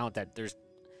first-round talent that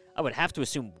I would have to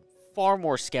assume, far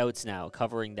more scouts now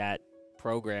covering that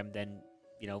program than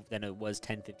it was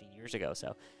 10, 15 years ago.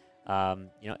 So,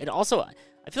 and also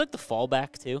I feel like the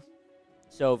fallback too.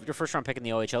 So if you're first-round pick in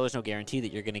the OHL, there's no guarantee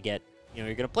that you're going to get, you're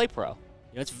going to play pro.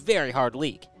 It's a very hard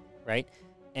league, right?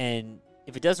 And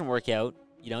if it doesn't work out,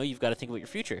 you've got to think about your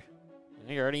future.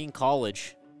 You're already in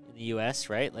college in the U.S.,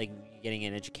 right? Like you're getting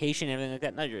an education and everything like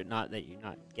that. No, you're not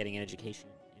getting an education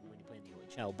when you play in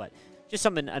the OHL, but just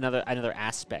another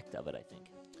aspect of it, I think.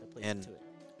 That plays into it.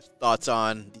 Thoughts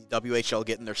on the WHL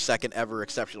getting their second ever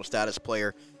exceptional status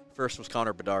player? First was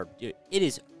Connor Bedard. Dude, it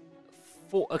is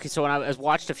okay. So when I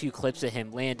watched a few clips of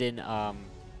him, Landon,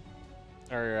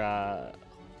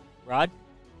 Rod.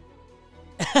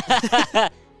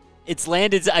 It's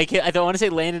Landon's. I don't want to say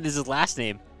Landon is his last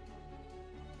name.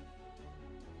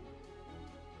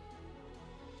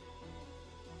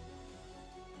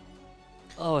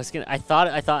 Oh, it's gonna. I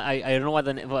don't know why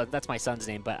well, that's my son's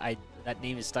name, but that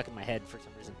name is stuck in my head for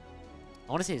some reason.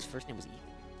 I want to say his first name was Ethan.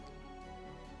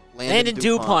 Landon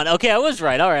Dupont. Okay, I was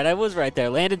right. All right, I was right there.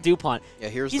 Landon Dupont. Yeah,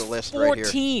 here's the list 14. right here.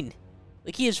 14.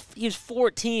 Like he is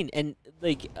 14, and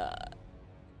like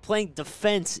playing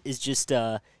defense is just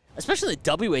especially the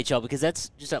WHL because that's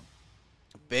just a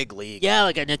big league. Yeah,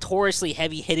 like a notoriously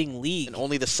heavy-hitting league. And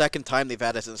only the second time they've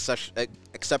had an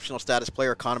exceptional status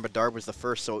player. Connor Bedard was the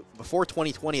first. So before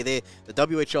 2020, the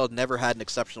WHL had never had an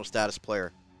exceptional status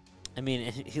player. I mean,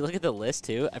 if you look at the list,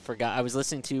 too, I forgot. I was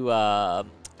listening to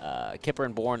Kipper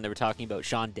and Bourne. They were talking about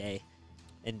Sean Day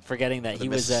and forgetting that he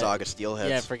was Mississauga Steelheads.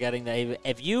 Yeah, forgetting that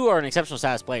if you are an exceptional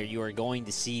status player, you are going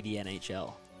to see the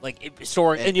NHL. Like,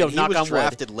 historic, and he knock was on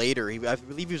drafted wood. later. I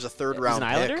believe he was a third-round pick.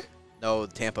 Islander? No,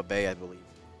 Tampa Bay, I believe.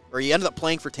 Or he ended up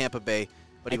playing for Tampa Bay,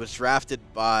 but he was drafted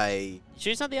by... You sure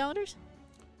he's not the Islanders?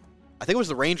 I think it was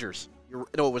the Rangers.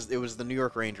 No, it was the New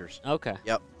York Rangers. Okay.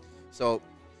 Yep. So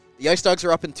the IceDogs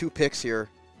are up in 2 picks here.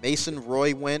 Mason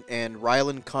Roy went and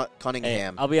Rylan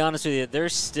Cunningham. Hey, I'll be honest with you.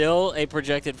 There's still a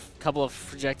couple of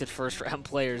projected first-round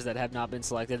players that have not been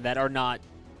selected that are not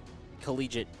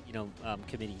collegiate,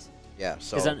 committees. Yeah.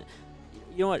 So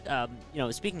you know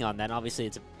what? Speaking on that, obviously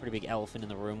it's a pretty big elephant in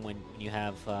the room when you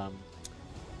have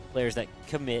players that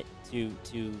commit to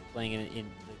playing in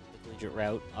the collegiate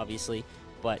route, obviously.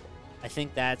 But I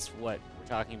think that's what we're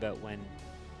talking about when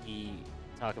we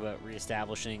talk about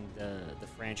reestablishing the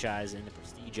franchise and the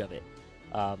prestige of it.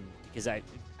 Because I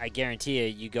guarantee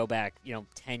you go back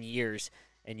 10 years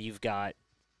and you've got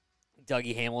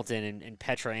Dougie Hamilton and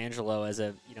Petrangelo as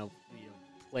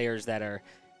players that are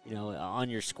on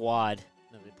your squad.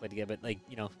 No, they play together, but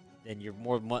then you're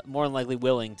more than likely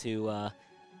willing to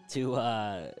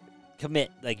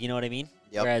commit. Like, you know what I mean?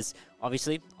 Yep. Whereas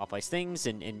obviously off ice things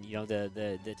and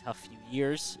the tough few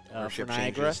years for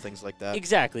Niagara, changes, things like that.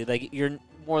 Exactly. Like you're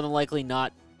more than likely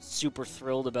not super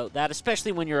thrilled about that,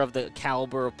 especially when you're of the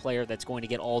caliber of player that's going to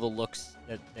get all the looks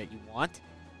that you want.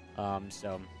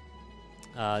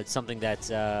 It's something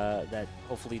that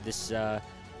hopefully this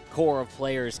core of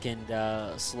players can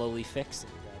slowly fix.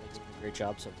 And they're doing a great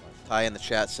job so far. Ty in the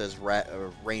chat says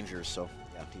Rangers, so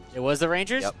yeah. It was the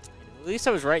Rangers? Yep. At least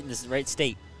I was right in this right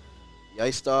state. The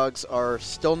IceDogs are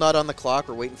still not on the clock.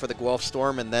 We're waiting for the Guelph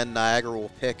Storm, and then Niagara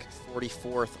will pick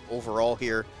 44th overall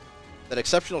here. That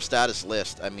exceptional status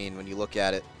list, I mean, when you look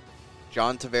at it,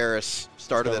 John Tavares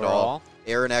started it all.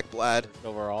 Aaron Ekblad. First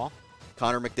overall.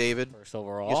 Connor McDavid. First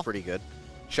overall. He's pretty good.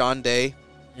 Sean Day.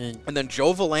 And then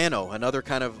Joe Villano, another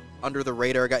kind of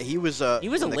under-the-radar guy. He was a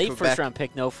late first-round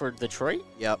pick, for Detroit?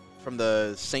 Yep, from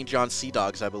the St. John Sea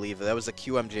Dogs, I believe. That was the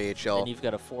QMJHL. And you've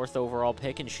got a 4th overall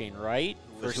pick in Shane Wright,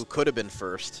 who who could have been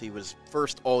first. He was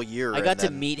first all year. I got to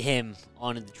meet him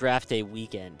on the draft day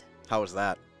weekend. How was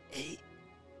that?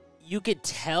 You could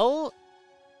tell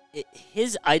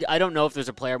I don't know if there's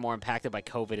a player more impacted by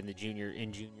COVID in junior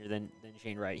than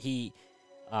Shane Wright. He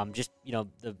just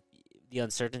the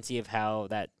uncertainty of how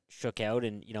that shook out,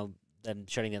 and them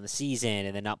shutting down the season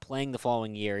and then not playing the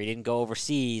following year. He didn't go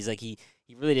overseas. Like he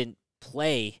really didn't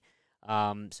play.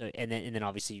 So and then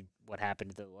obviously what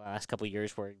happened the last couple of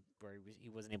years where he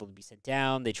wasn't able to be sent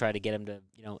down. They tried to get him to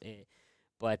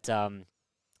but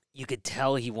you could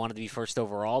tell he wanted to be first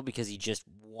overall because he just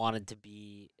wanted to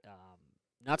be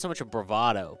not so much a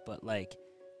bravado, but like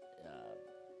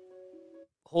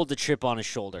hold the chip on his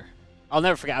shoulder. I'll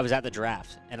never forget. I was at the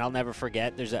draft, and I'll never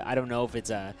forget. I don't know if it's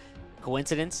a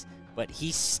coincidence, but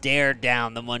he stared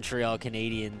down the Montreal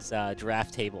Canadiens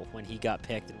draft table when he got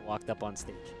picked and walked up on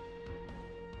stage.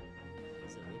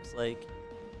 So it looks like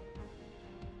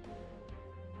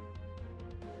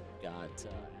got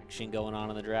action going on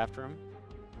in the draft room.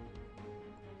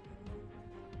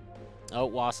 Oh,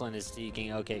 Wasselin is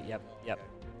speaking. Okay, yep.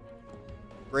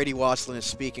 Brady Wasselin is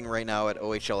speaking right now at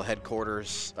OHL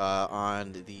headquarters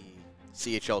on the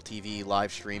CHL TV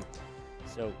live stream.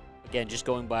 So again, just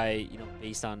going by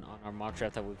based on our mock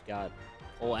draft that we've got,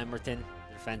 Cole Emerton,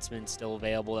 the defenseman, still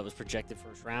available. That was projected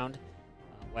first round.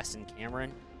 Weston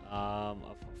Cameron, a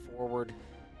forward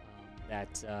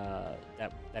that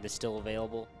is still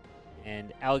available,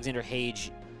 and Alexander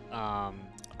Hage.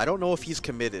 I don't know if he's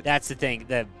committed. That's the thing.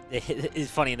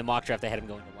 It's funny in the mock draft they had him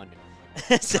going to London.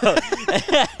 So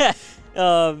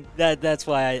that's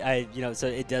why I so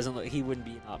it doesn't look, he wouldn't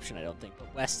be an option, I don't think.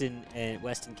 But Weston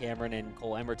Cameron and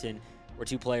Cole Emerton were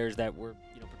two players that were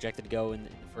projected to go in the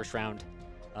first round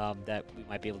that we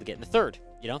might be able to get in the third.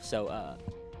 So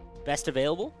best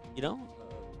available.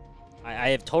 I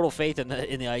have total faith in the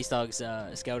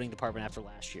IceDogs scouting department after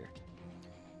last year,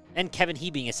 and Kevin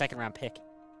He being a second-round pick.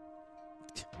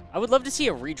 I would love to see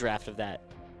a redraft of that.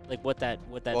 Like what that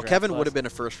Well, Kevin would have been a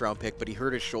first-round pick, but he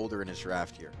hurt his shoulder in his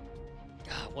draft year.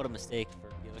 God, what a mistake for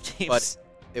the other teams. But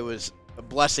it was a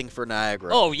blessing for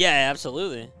Niagara. Oh, yeah,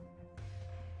 absolutely.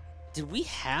 Did we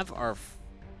have our...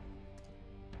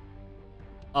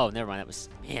 Oh, never mind. That was...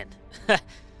 Man.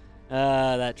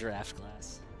 That draft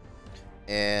class.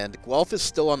 And Guelph is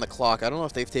still on the clock. I don't know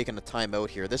if they've taken a timeout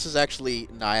here. This is actually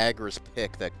Niagara's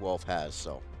pick that Guelph has,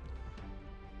 so...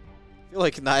 I feel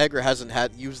like Niagara hasn't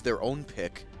used their own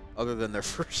pick other than their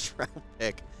first-round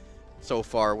pick so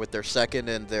far with their second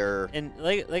and their... And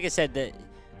like I said,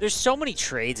 there's so many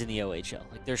trades in the OHL.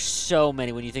 Like, there's so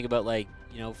many when you think about,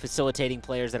 facilitating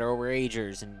players that are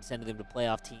overagers and sending them to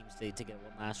playoff teams to get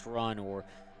one last run or,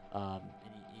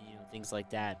 things like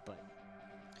that. But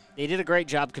they did a great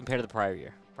job compared to the prior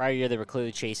year. Prior year, they were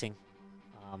clearly chasing.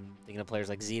 Thinking of players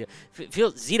like Zito.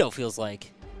 Zito feels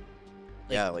like...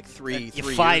 like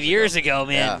 5 years ago,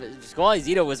 man. Yeah. Squally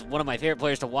Zito was one of my favorite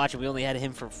players to watch, and we only had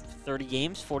him for 30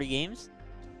 games, 40 games.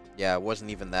 Yeah, it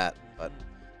wasn't even that, but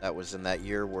that was in that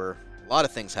year where a lot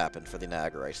of things happened for the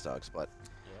Niagara IceDogs. But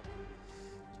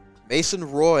Mason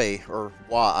Roy, or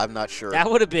Wah, I'm not sure. That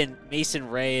would have been Mason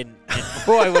Ray, and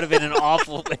Roy would have been an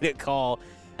awful way to call,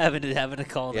 having to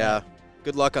call Yeah, that.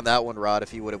 Good luck on that one, Rod,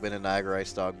 if he would have been a Niagara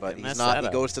IceDog, but he's not. He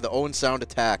goes to the Owen Sound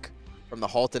Attack from the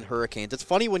Halton Hurricanes. It's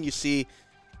funny when you see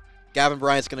Gavin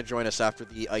Bryant's going to join us after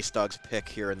the IceDogs pick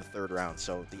here in the third round.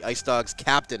 So the IceDogs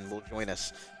captain will join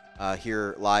us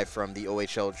here live from the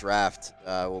OHL draft.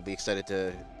 We'll be excited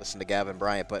to listen to Gavin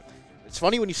Bryant. But it's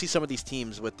funny when you see some of these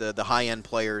teams with the high-end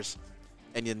players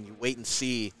and then you wait and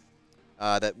see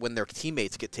that when their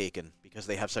teammates get taken because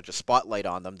they have such a spotlight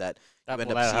on them that you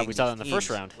end up seeing we saw that in the first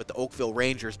round. With the Oakville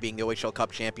Rangers being the OHL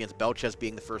Cup champions, Belchez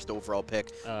being the first overall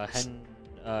pick.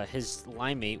 His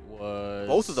line mate was...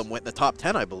 Both of them went in the top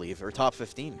 10, I believe, or top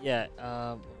 15. Yeah.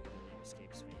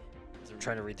 Escapes me. I'm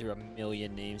trying to read through a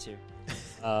million names here.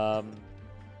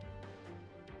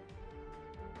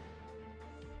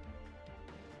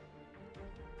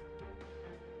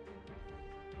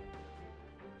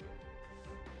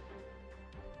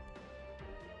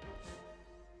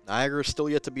 Niagara's still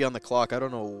yet to be on the clock. I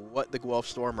don't know what the Guelph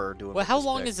Storm are doing. Well, how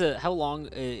long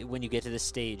when you get to this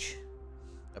stage?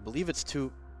 I believe it's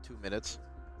two minutes.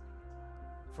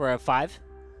 For a 5?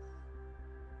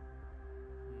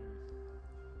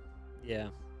 Yeah.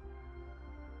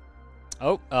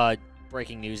 Oh,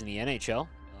 breaking news in the NHL.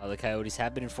 The Coyotes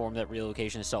have been informed that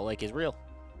relocation to Salt Lake is real.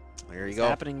 There you go.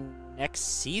 Happening next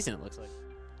season, it looks like.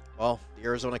 Well, the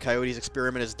Arizona Coyotes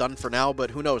experiment is done for now, but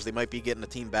who knows? They might be getting the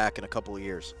team back in a couple of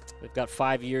years. They've got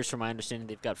 5 years, from my understanding.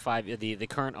 They've got 5. The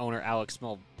current owner, Alex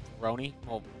Mulroney.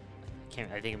 I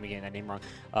think I'm getting that name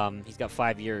wrong. He's got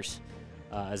 5 years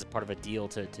as a part of a deal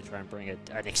to try and bring an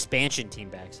expansion team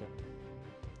back. So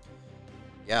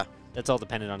yeah, that's all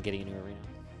dependent on getting a new arena.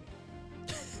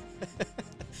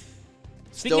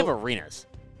 Speaking of arenas,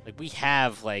 like we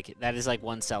have that is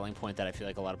one selling point that I feel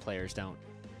like a lot of players don't.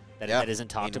 That isn't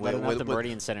talked about enough. The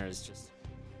Meridian Centre is just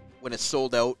when it's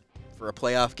sold out for a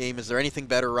playoff game. Is there anything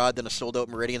better, Rod, than a sold out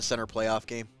Meridian Centre playoff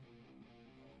game?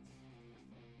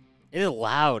 It is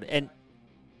loud, and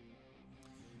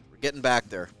we're getting back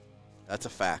there. That's a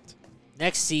fact.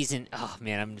 Next season, oh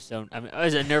man, I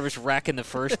was a nervous wreck in the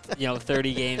first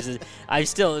 30 games. I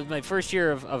still my first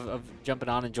year of jumping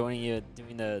on and joining you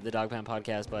doing the Dog Pound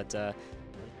podcast, but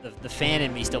the fan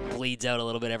in me still bleeds out a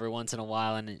little bit every once in a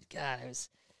while, and God,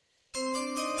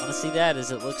 I want to see that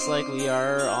as it looks like we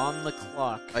are on the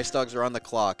clock. IceDogs are on the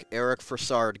clock. Eric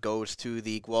Fassard goes to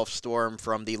the Guelph Storm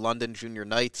from the London Junior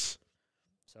Knights.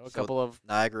 So a couple of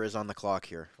Niagara is on the clock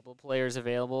here. A couple of players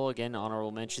available. Again,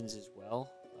 honorable mentions as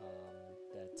well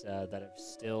that are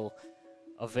still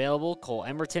available. Cole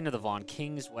Emerton of the Vaughan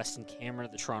Kings, Weston Cameron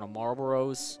of the Toronto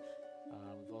Marlboros.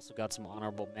 We've also got some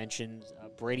honorable mentions.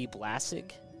 Brady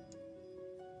Blasig,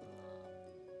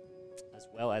 as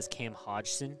well as Cam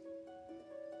Hodgson.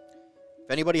 If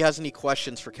anybody has any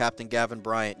questions for Captain Gavin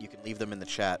Bryant, you can leave them in the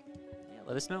chat. Yeah,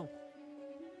 let us know.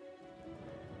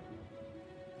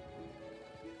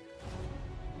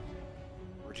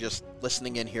 We're just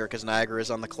listening in here because Niagara is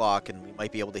on the clock, and we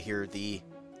might be able to hear the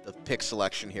pick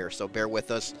selection here. So bear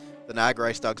with us. The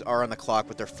Niagara IceDogs are on the clock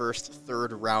with their first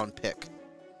third-round pick.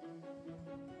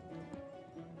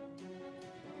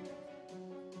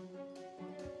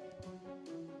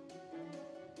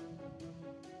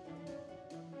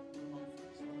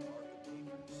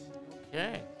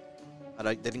 Okay.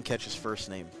 I didn't catch his first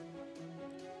name.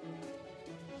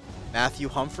 Matthew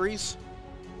Humphreys.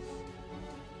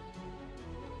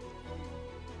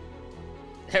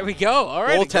 There we go. All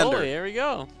right, goaltender. There we go.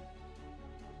 All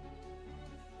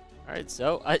right,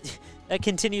 so that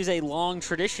continues a long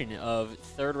tradition of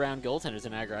third-round goaltenders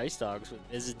in Niagara IceDogs with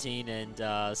Byzantine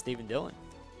and Stephen Dillon.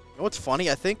 You know what's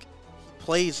funny? I think he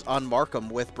plays on Markham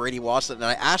with Brady Wasson, and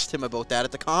I asked him about that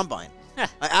at the Combine. I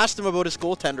asked him about his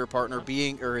goaltender partner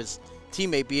his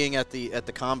teammate being at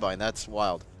the Combine. That's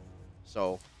wild.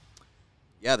 So,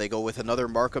 yeah, they go with another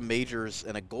Markham Majors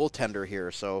and a goaltender here.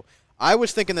 So I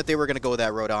was thinking that they were going to go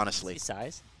that road, honestly. What's his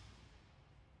size?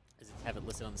 Does it have it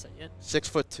listed on the site yet?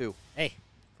 6'2". Hey,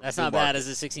 that's not bad as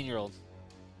a 16-year-old.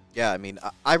 Yeah, I mean,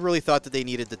 I really thought that they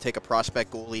needed to take a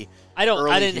prospect goalie. I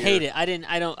didn't hate it.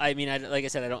 Like I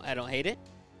said, I don't hate it.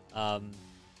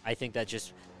 I think that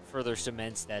just further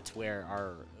cements that's where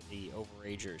are the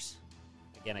overagers.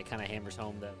 Again, it kind of hammers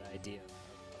home the idea of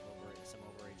some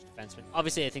overage defensemen.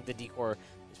 Obviously, I think the decor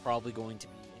is probably going to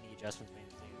be any adjustments made.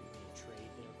 Trade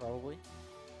there probably.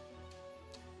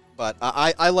 But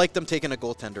I like them taking a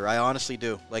goaltender. I honestly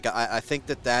do. Like I think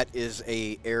that is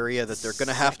a area that they're going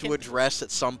to have to address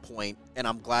at some point, and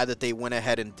I'm glad that they went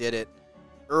ahead and did it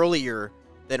earlier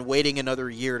than waiting another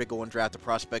year to go and draft a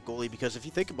prospect goalie. Because if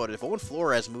you think about it, if Owen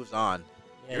Flores moves on,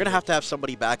 you're going to have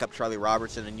somebody back up Charlie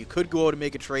Robertson, and you could go out and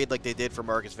make a trade like they did for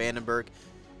Marcus Vandenberg.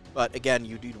 But again,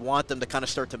 you'd want them to kind of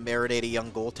start to marinate a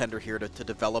young goaltender here to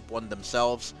develop one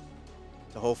themselves,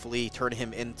 to hopefully turn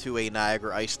him into a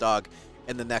Niagara IceDog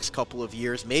in the next couple of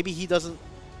years. Maybe he doesn't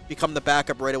become the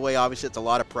backup right away. Obviously, it's a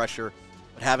lot of pressure.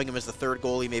 But having him as the third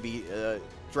goalie, maybe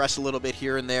dress a little bit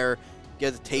here and there,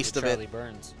 get a taste of it. Charlie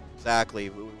Burns. Exactly,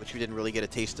 which we didn't really get a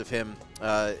taste of him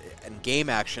in game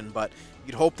action. But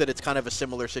you'd hope that it's kind of a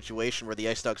similar situation where the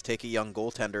IceDogs take a young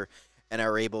goaltender and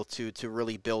are able to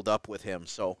really build up with him.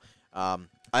 So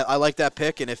I like that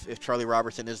pick, and if Charlie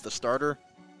Robertson is the starter,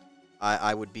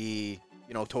 I would be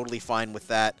totally fine with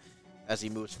that as he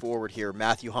moves forward here.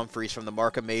 Matthew Humphreys from the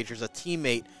Markham Majors, a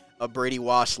teammate of Brady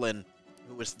Wasson,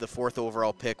 who was the 4th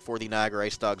overall pick for the Niagara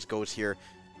IceDogs, goes here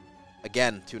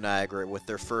again to Niagara with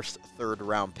their first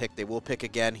third-round pick. They will pick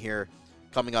again here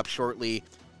coming up shortly.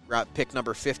 Pick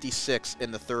number 56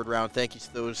 in the third round. Thank you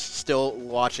to those still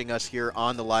watching us here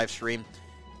on the live stream.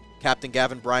 Captain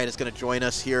Gavin Bryant is going to join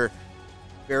us here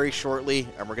very shortly,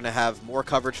 and we're going to have more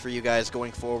coverage for you guys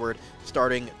going forward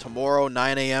starting tomorrow,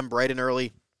 9 a.m., bright and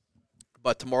early.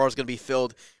 But tomorrow is going to be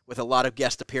filled with a lot of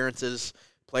guest appearances.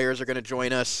 Players are going to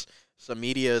join us, some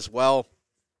media as well.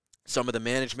 Some of the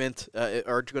management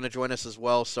are going to join us as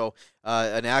well. So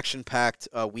an action-packed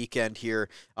weekend here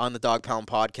on the Dog Pound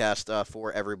podcast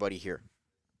for everybody here.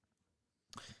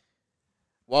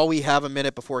 While we have a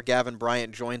minute before Gavin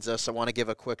Bryant joins us, I want to give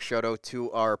a quick shout-out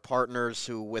to our partners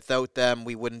who, without them,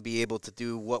 we wouldn't be able to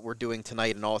do what we're doing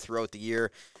tonight and all throughout the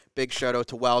year. Big shout-out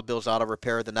to Wild Bill's Auto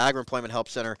Repair, the Niagara Employment Help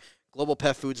Center, Global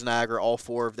Pet Foods Niagara, all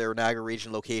 4 of their Niagara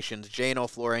region locations, J&O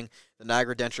Flooring, the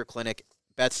Niagara Denture Clinic,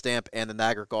 BetStamp, and the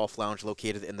Niagara Golf Lounge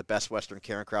located in the Best Western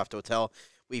Care and Craft Hotel.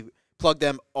 We plug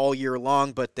them all year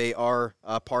long, but they are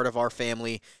part of our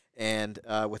family, and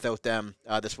without them,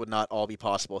 this would not all be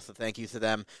possible. So thank you to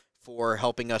them for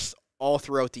helping us all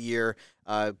throughout the year,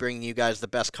 bringing you guys the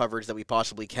best coverage that we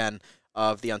possibly can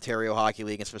of the Ontario Hockey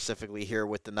League, and specifically here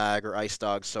with the Niagara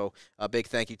IceDogs. So a big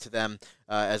thank you to them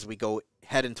as we go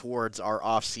heading towards our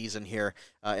off season here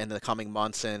in the coming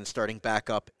months and starting back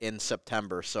up in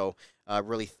September. So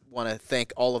really want to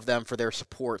thank all of them for their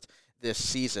support this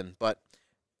season. But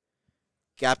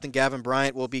Captain Gavin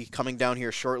Bryant will be coming down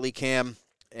here shortly, Cam.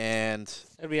 And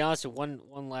to be honest, one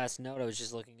last note, I was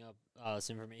just looking up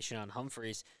some information on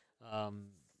Humphreys.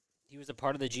 He was a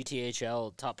part of the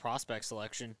GTHL top prospect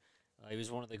selection. He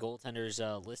was one of the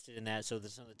goaltenders listed in that. So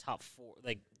there's some of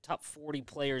the top 40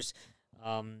 players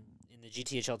in the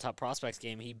GTHL top prospects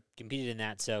game. He competed in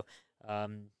that. So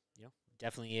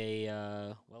definitely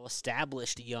a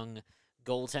well-established young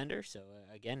goaltender. So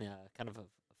again, kind of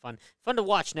a fun to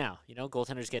watch now.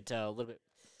 Goaltenders get a little bit.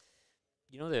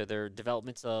 Their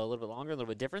development's a little bit longer, a little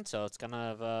bit different, so it's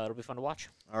it'll be fun to watch.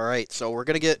 All right, so we're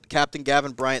going to get Captain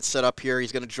Gavin Bryant set up here.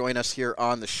 He's going to join us here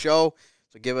on the show.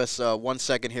 So give us 1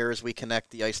 second here as we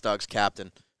connect the IceDogs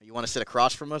captain. You want to sit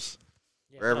across from us?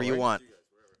 Yeah, wherever you want.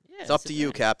 Yeah, it's up to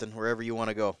you, Captain, wherever you want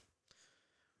to go.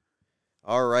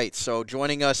 All right, so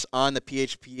joining us on the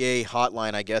PHPA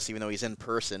hotline, I guess, even though he's in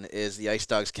person, is the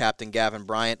IceDogs captain, Gavin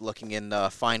Bryant, looking in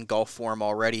fine golf form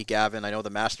already. Gavin, I know the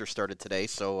Masters started today,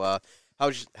 so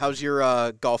how's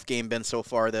your golf game been so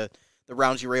far, the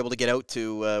rounds you were able to get out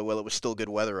to while it was still good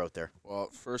weather out there? Well,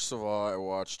 first of all, I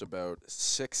watched about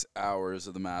 6 hours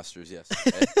of the Masters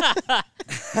yesterday.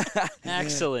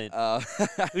 Excellent.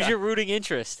 Who's your rooting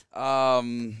interest?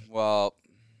 Well,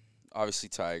 obviously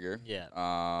Tiger. Yeah.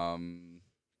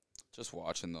 Just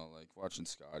watching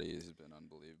Scotty has been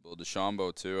unbelievable.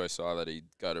 DeChambeau too. I saw that he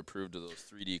got approved of those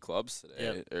 3D clubs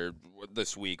today or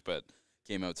this week, but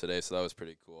came out today, so that was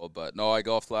pretty cool. But no, I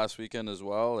golfed last weekend as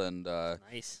well, and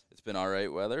nice. It's been all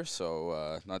right weather.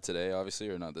 So not today, obviously,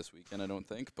 or not this weekend, I don't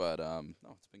think. But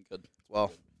no, it's been good.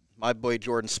 Well, my boy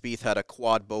Jordan Spieth had a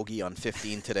quad bogey on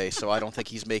 15 today, so I don't think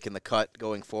he's making the cut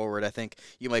going forward. I think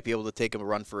you might be able to take him a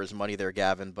run for his money there,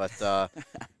 Gavin. But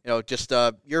just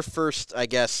your first, I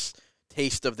guess,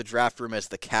 taste of the draft room as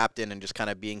the captain, and just kind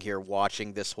of being here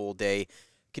watching this whole day.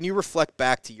 Can you reflect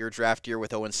back to your draft year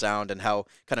with Owen Sound and how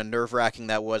kind of nerve-wracking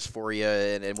that was for you,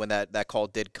 and when that call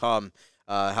did come,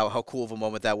 how cool of a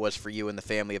moment that was for you and the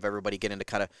family of everybody getting to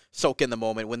kind of soak in the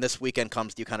moment? When this weekend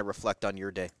comes, do you kind of reflect on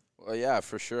your day? Well, yeah,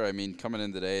 for sure. I mean, coming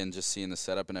in today and just seeing the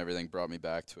setup and everything brought me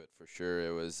back to it for sure.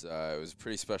 It was a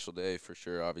pretty special day for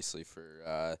sure, obviously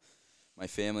for my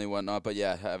family and whatnot. But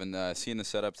yeah, having seen the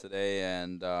setup today,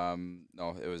 and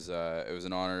no, it was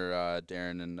an honor.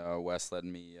 Darren and Wes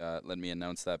letting me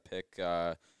announce that pick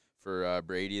for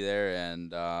Brady there,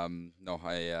 and no,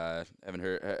 I haven't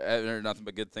heard nothing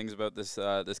but good things about this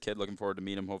kid. Looking forward to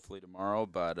meet him hopefully tomorrow,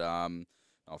 but.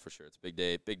 No, for sure. It's a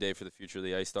big day for the future of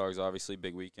the IceDogs, obviously,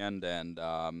 big weekend, and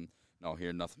no,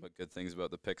 hearing nothing but good things about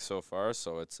the pick so far,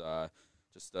 so it's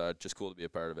just cool to be a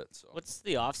part of it. So, what's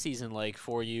the off season like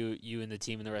for you and the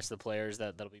team and the rest of the players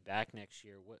that'll be back next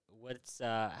year?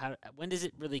 When does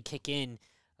it really kick in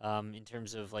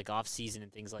terms of like off season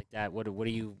and things like that? What are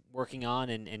you working on,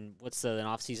 and what's an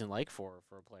off season like for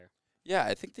a player? Yeah,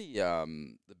 I think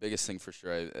the biggest thing for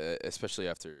sure, especially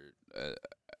after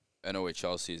an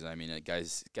OHL season, I mean,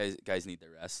 guys need their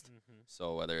rest. Mm-hmm.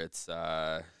 So whether it's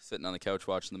sitting on the couch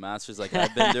watching the Masters like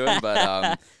I've been doing,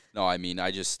 but no, I mean, I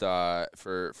just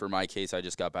for my case, I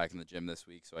just got back in the gym this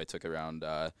week, so I took around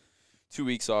 2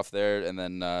 weeks off there, and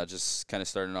then just kind of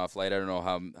starting off light. I don't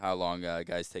know how long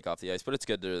guys take off the ice, but it's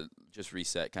good to just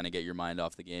reset, kind of get your mind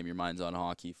off the game. Your mind's on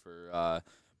hockey for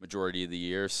majority of the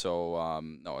year, so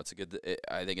no, it's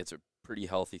I think it's a pretty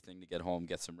healthy thing to get home,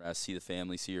 get some rest, see the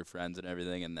family, see your friends and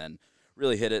everything, and then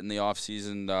really hit it in the off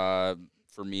season.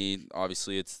 For me,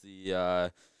 obviously, it's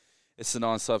the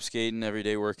nonstop skating, every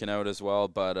day working out as well.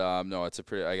 But no, I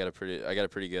got a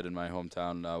pretty good in my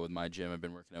hometown with my gym. I've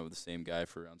been working out with the same guy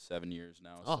for around 7 years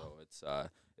now, so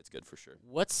it's good for sure.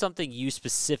 What's something you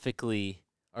specifically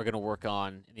are going to work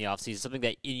on in the off season? Something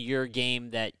that in your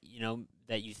game that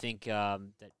you think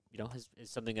is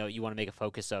something that you want to make a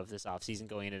focus of this offseason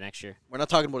going into next year? We're not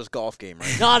talking about his golf game,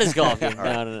 right? Not his golf game.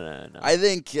 No. I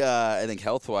think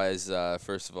health-wise,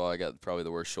 first of all, I got probably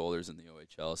the worst shoulders in the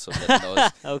OHL, so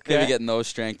maybe getting those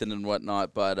strengthened and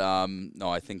whatnot. But no,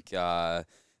 I think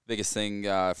biggest thing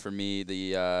for me,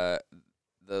 the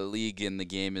the league and the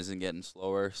game isn't getting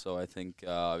slower. So I think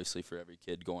obviously for every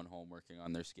kid going home working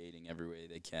on their skating every way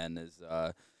they can is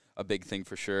a big thing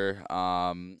for sure.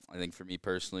 I think for me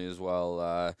personally as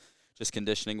well, just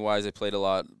conditioning wise, I played a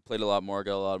lot more,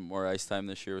 got a lot more ice time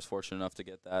this year. Was fortunate enough to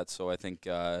get that. So I think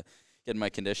getting my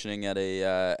conditioning at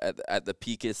the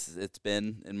peak it's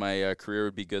been in my career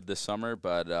would be good this summer.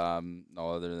 But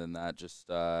no, other than that, just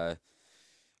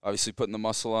obviously putting the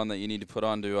muscle on that you need to put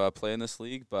on to play in this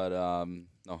league. But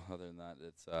no, other than that,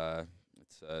 it's going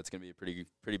to be a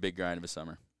pretty big grind of a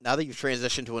summer. Now that you've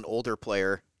transitioned to an older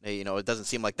player, you know, it doesn't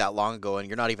seem like that long ago, and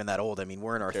you're not even that old. I mean,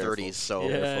 we're in our 30s, so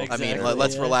I mean,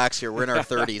 let's relax here. We're in our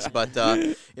 30s, but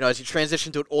you know, as you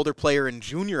transition to an older player in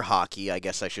junior hockey, I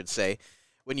guess I should say,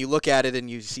 when you look at it and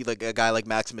you see like a guy like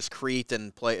Maximus Crete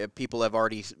and people have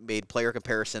already made player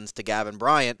comparisons to Gavin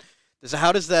Bryant,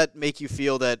 how does that make you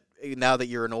feel that now that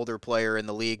you're an older player in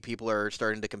the league, people are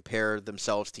starting to compare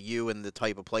themselves to you and the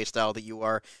type of play style that you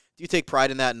are? Do you take pride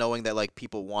in that, knowing that like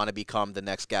people want to become the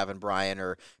next Gavin Bryant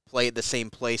or play the same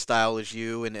play style as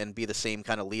you and be the same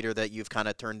kind of leader that you've kind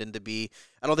of turned into be?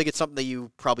 I don't think it's something that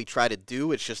you probably try to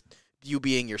do. It's just you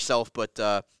being yourself. But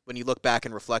when you look back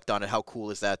and reflect on it, how cool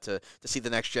is that to see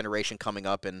the next generation coming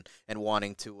up and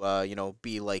wanting to you know,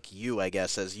 be like you, I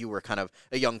guess, as you were kind of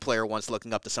a young player once,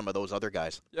 looking up to some of those other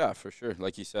guys? Yeah, for sure.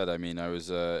 Like you said, I mean, I was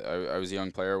a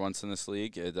young player once in this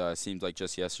league. It seemed like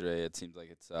just yesterday. It seems like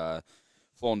it's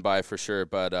flown by for sure.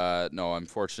 But no, I'm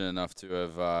fortunate enough to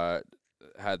have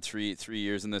had three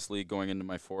years in this league, going into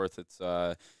my fourth.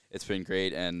 It's been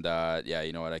great, and yeah,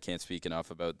 you know what? I can't speak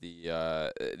enough about the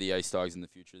IceDogs and the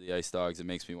future of the IceDogs. It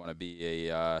makes me want to be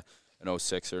an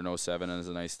 06 or an 07 as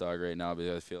an IceDog right now,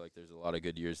 because I feel like there's a lot of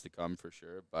good years to come for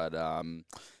sure. But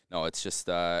no, it's just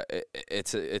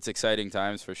it's exciting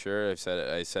times for sure. I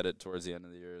said it towards the end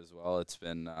of the year as well. It's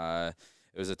been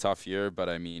it was a tough year, but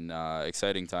I mean,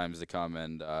 exciting times to come.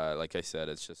 And like I said,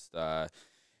 it's just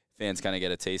fans kind of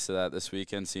get a taste of that this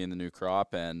weekend, seeing the new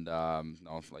crop. And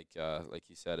no, like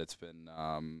you said, it's been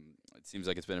it seems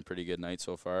like it's been a pretty good night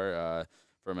so far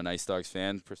from an IceDogs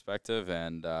fan perspective.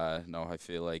 And no, I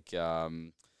feel like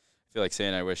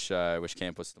saying I wish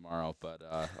camp was tomorrow, but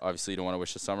obviously you don't want to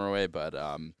wish the summer away. But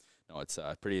no, it's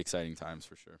pretty exciting times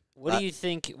for sure. What do you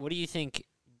think? What do you think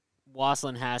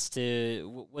Wasselin has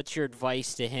to? What's your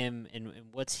advice to him, and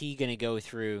what's he going to go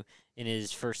through in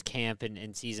his first camp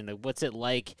and season? What's it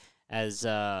like as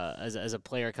a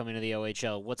player coming to the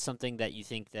OHL? What's something that you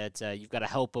think that you've got to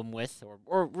help him with,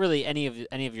 or really any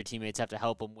of your teammates have to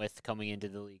help him with coming into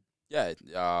the league? Yeah,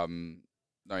 no,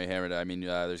 you hammered it. I mean,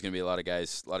 there's going to be a lot of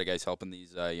guys helping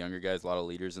these younger guys, a lot of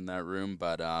leaders in that room.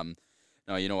 But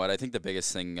no, you know what? I think the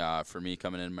biggest thing for me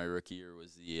coming in my rookie year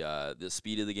was the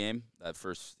speed of the game. The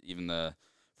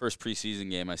first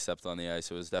preseason game I stepped on the ice,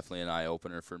 it was definitely an eye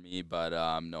opener for me. But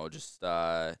no, just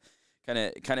kind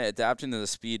of adapting to the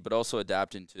speed, but also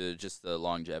adapting to just the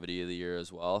longevity of the year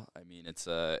as well. I mean, it's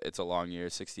a long year,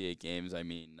 68 games. I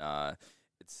mean,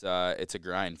 it's a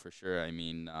grind for sure. I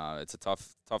mean, it's a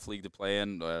tough league to play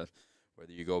in.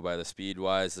 Whether you go by the speed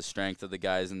wise, the strength of the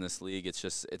guys in this league,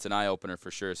 it's an eye opener for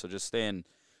sure. So just staying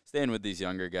with these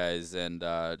younger guys and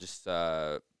just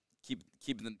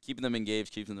keeping them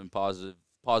engaged, keeping them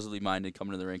positively minded,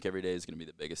 coming to the rink every day is going to be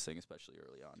the biggest thing, especially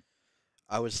early on.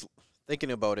 I was thinking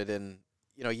about it, and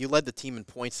you know, you led the team in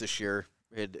points this year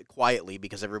quietly,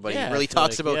 because everybody really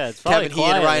talks about Kevin He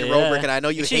and Ryan Robrick, and I know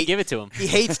you hate give it to him. He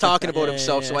hates talking about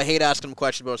himself, so I hate asking him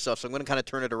questions about himself. So I'm going to kind of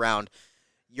turn it around.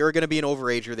 You're going to be an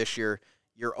overager this year.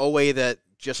 Your OA that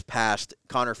just passed,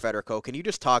 Connor Federico, can you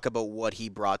just talk about what he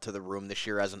brought to the room this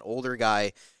year as an older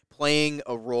guy playing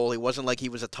a role? It wasn't like he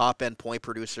was a top-end point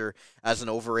producer as an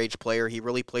overage player. He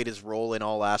really played his role in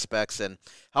all aspects. And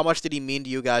how much did he mean to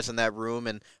you guys in that room?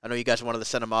 And I know you guys wanted to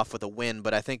send him off with a win,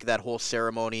 but I think that whole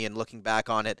ceremony and looking back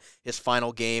on it, his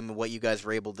final game and what you guys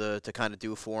were able to kind of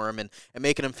do for him and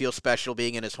making him feel special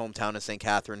being in his hometown in St.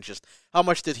 Catharines, just how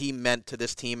much did he meant to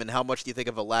this team, and how much do you think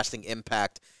of a lasting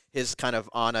impact his kind of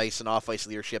on-ice and off-ice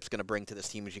leadership is going to bring to this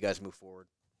team as you guys move forward?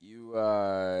 You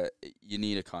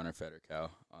need a Connor Federico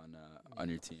on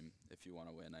your team if you want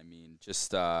to win. I mean,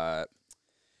 just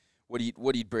what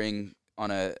he'd bring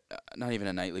on a not even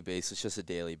a nightly basis, just a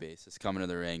daily basis, coming to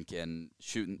the rink and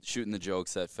shooting the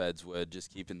jokes that Feds would,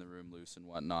 just keeping the room loose and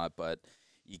whatnot. But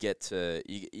you get to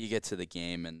the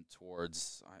game, and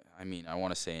towards I mean, I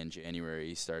want to say in January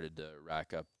he started to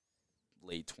rack up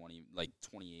late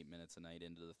 28 minutes a night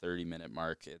into the 30-minute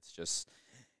mark.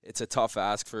 It's a tough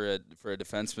ask for a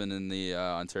defenseman in the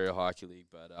Ontario Hockey League,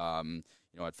 but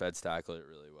you know what, Feds tackled it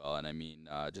really well, and I mean,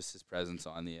 just his presence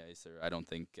on the ice, I don't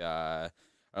think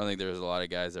I don't think there was a lot of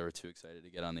guys that were too excited to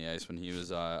get on the ice when he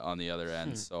was on the other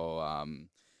end. So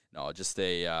no, just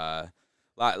a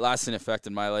lasting effect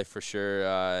in my life for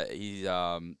sure. He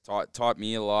taught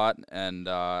me a lot, and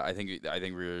I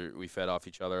think we fed off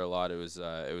each other a lot. It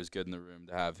was good in the room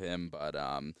to have him, but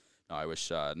no, I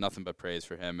wish nothing but praise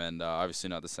for him, and obviously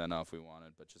not the send off we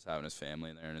wanted, but just having his family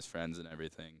in there and his friends and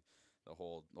everything. The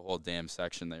whole damn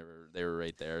section, they were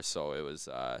right there. So it was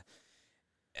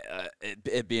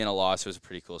it being a loss, it was a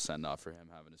pretty cool send off for him,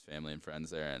 having his family and friends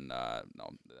there, and no,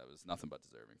 that was nothing but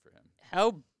deserving for him.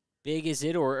 How big is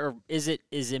it, or is it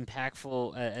as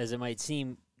impactful as it might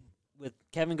seem, with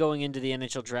Kevin going into the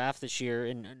NHL draft this year,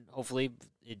 and hopefully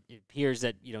it appears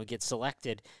that gets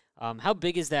selected? How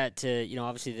big is that to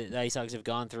obviously the IceDogs have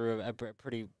gone through a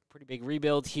pretty big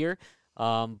rebuild here,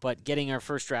 but getting our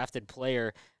first drafted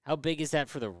player, how big is that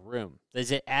for the room? Does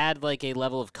it add like a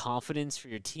level of confidence for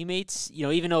your teammates?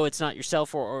 even though it's not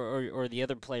yourself or the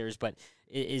other players, but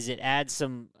is it add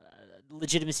some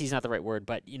legitimacy is not the right word,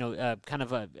 but kind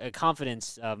of a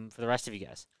confidence for the rest of you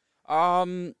guys?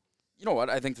 You know what?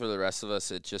 I think for the rest of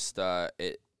us, it just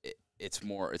it's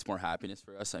more happiness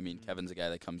for us. I mean, Kevin's a guy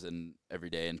that comes in every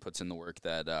day and puts in the work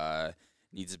that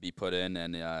needs to be put in,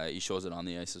 and he shows it on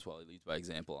the ice as well. He leads by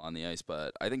example on the ice.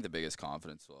 But I think the biggest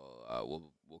confidence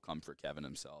will come for Kevin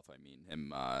himself. I mean,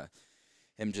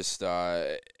 him just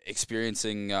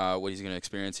experiencing what he's going to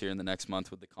experience here in the next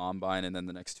month with the combine, and then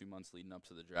the next 2 months leading up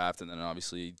to the draft, and then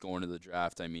obviously going to the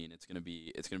draft. I mean, it's going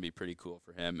to be pretty cool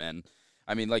for him. And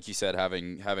I mean, like you said,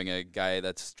 having a guy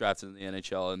that's drafted in the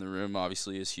NHL in the room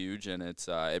obviously is huge, and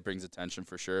it brings attention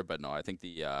for sure. But no, I think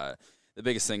the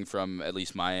biggest thing from at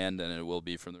least my end, and it will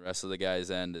be from the rest of the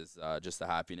guys' end, is just the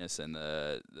happiness and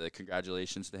the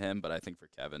congratulations to him. But I think for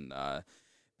Kevin,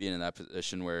 being in that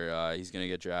position where he's going to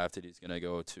get drafted, he's going to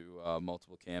go to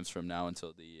multiple camps from now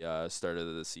until the start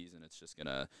of the season. It's just going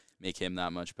to make him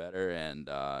that much better. And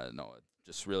no,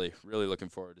 just really, really looking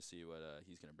forward to see what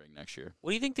he's going to bring next year.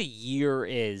 What do you think the year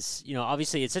is?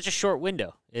 Obviously it's such a short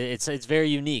window. It's very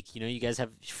unique. You guys have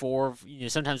 4,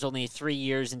 sometimes only 3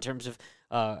 years in terms of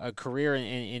a career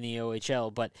in the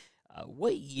OHL. But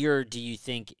what year do you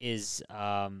think is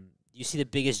you see the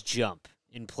biggest jump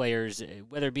in players,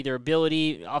 whether it be their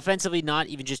ability offensively, not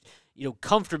even just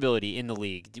comfortability in the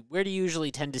league? Where do you usually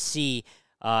tend to see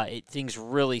things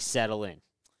really settle in,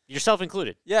 yourself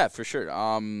included? Yeah, for sure.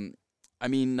 I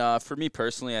mean, for me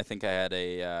personally, I think I had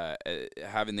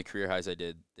having the career highs I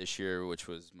did this year, which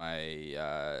was my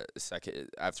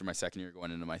after my second year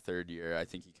going into my third year. I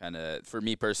think for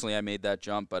me personally, I made that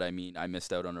jump, but I mean, I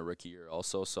missed out on a rookie year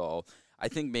also. So I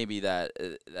think maybe that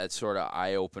sort of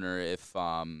eye opener, if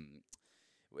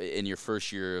in your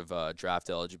first year of draft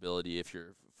eligibility, if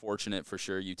you're fortunate, for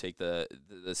sure, you take the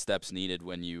steps needed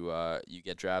when you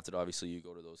get drafted. Obviously, you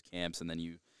go to those camps, and then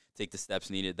you take the steps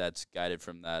needed that's guided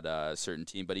from that certain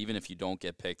team. But even if you don't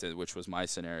get picked, which was my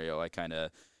scenario, I kind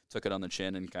of took it on the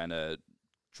chin and kind of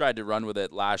tried to run with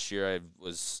it. Last year I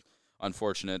was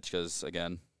unfortunate because,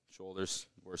 again, shoulders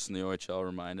worse than the OHL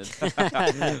reminded.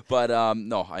 But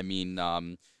no, I mean,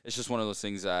 it's just one of those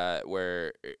things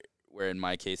where in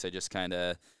my case I just kind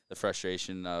of, the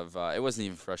frustration of it wasn't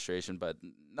even frustration, but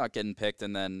not getting picked,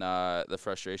 and then the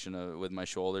frustration with my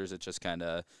shoulders, it just kind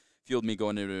of fueled me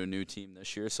going into a new team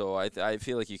this year. So I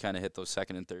feel like you kind of hit those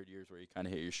second and third years where you kind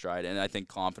of hit your stride. And I think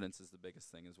confidence is the biggest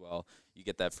thing as well. You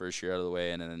get that first year out of the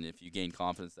way, and then if you gain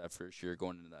confidence that first year,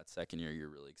 going into that second year, you're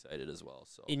really excited as well.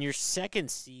 So in your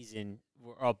second season,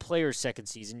 or a player's second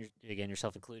season, again,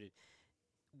 yourself included,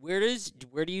 where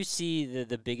do you see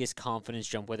the biggest confidence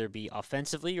jump, whether it be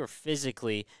offensively or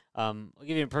physically? I'll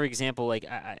give you a perfect example. Like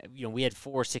we had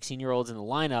 4 16-year-olds in the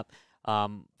lineup.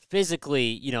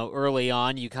 Physically, early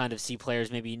on, you kind of see players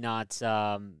maybe not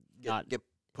get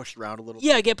pushed around a little.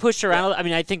 Yeah, get pushed around. Yeah. I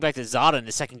mean, I think back to Zada in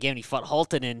the second game, and he fought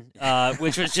Halton in,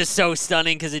 which was just so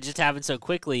stunning because it just happened so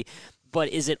quickly. But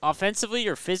is it offensively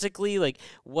or physically? Like,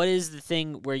 what is the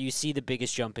thing where you see the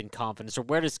biggest jump in confidence, or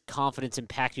where does confidence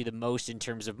impact you the most in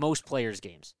terms of most players'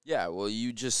 games? Yeah, well,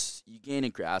 you gain a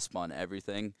grasp on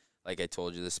everything. Like I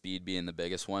told you, the speed being the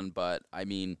biggest one. But, I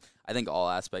mean, I think all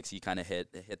aspects you kind of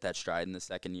hit that stride in the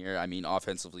second year. I mean,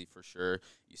 offensively for sure,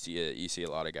 you see a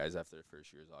lot of guys after their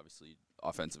first years, obviously,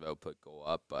 offensive output go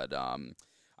up. But,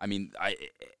 I mean,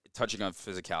 touching on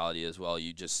physicality as well,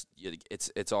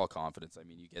 it's all confidence. I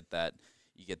mean, you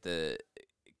get the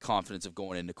confidence of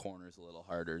going into corners a little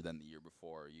harder than the year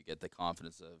before. You get the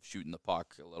confidence of shooting the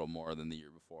puck a little more than the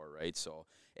year before, right? So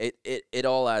it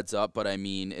all adds up, but I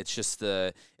mean, it's just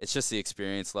the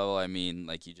experience level. I mean,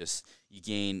 like you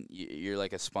gain, you're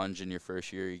like a sponge in your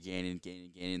first year. You gain and gain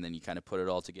and gain, and then you kind of put it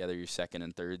all together your second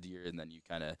and third year, and then you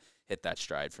kind of hit that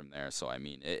stride from there. So I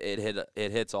mean,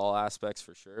 it hits all aspects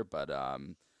for sure, but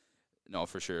no,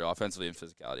 for sure, offensively and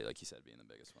physicality, like you said, being the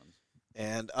biggest ones.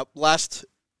 And last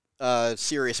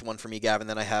serious one for me, Gavin.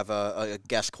 Then I have a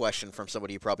guest question from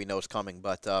somebody you probably know is coming.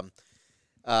 But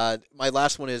my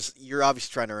last one is, you're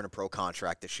obviously trying to earn a pro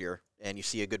contract this year, and you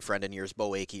see a good friend in yours,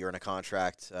 Bo Akey, earn a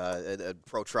contract, a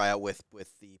pro tryout with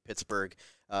the Pittsburgh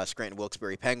Scranton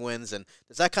Wilkes-Barre Penguins. And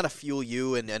does that kind of fuel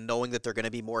you, and knowing that there are going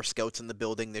to be more scouts in the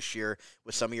building this year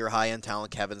with some of your high-end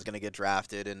talent? Kevin's going to get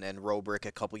drafted, and Robrick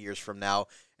a couple years from now,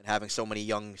 and having so many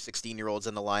young 16-year-olds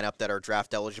in the lineup that are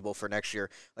draft eligible for next year.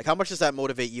 Like, how much does that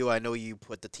motivate you? I know you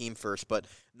put the team first, but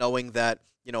knowing that,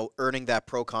 you know, earning that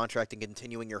pro contract and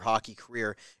continuing your hockey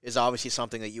career is obviously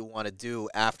something that you want to do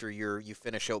after you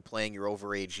finish out playing your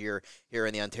overage year here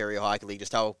in the Ontario Hockey League.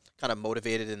 Just how kind of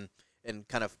motivated and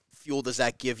kind of fuel does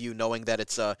that give you, knowing that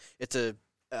it's a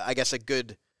I guess a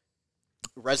good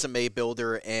resume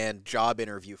builder and job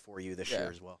interview for you this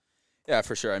year as well? Yeah,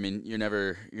 for sure. I mean, you're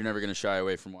never going to shy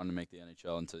away from wanting to make the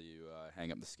NHL until you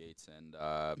hang up the skates. And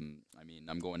I mean,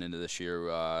 I'm going into this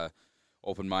year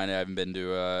open-minded. I haven't been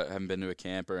to a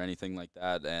camp or anything like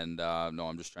that. And no,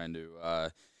 I'm just trying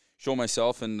to show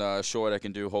myself and show what I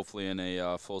can do. Hopefully, in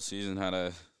a full season.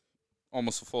 Had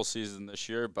almost a full season this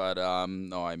year, but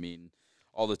no, I mean,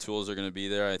 all the tools are going to be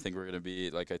there. I think we're going to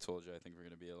be, like I told you, I think we're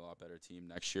going to be a lot better team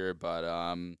next year. But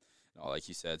no, like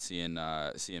you said, seeing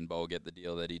Bo get the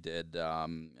deal that he did,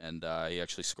 and he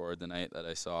actually scored the night that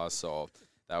I saw. So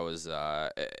that was,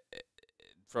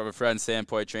 from a friend's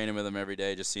standpoint, training with him every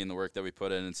day, just seeing the work that we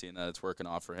put in and seeing that it's working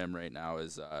off for him right now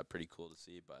is pretty cool to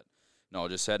see. But no,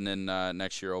 just heading in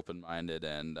next year open-minded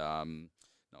and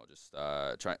no, just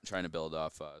trying to build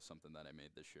off something that I made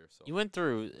this year. So you went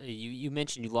through. You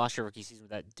mentioned you lost your rookie season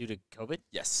with that due to COVID.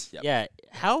 Yes. Yep. Yeah.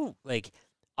 How, like,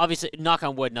 obviously, knock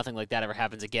on wood, nothing like that ever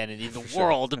happens again in the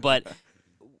world. But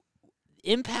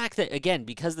impact that, again,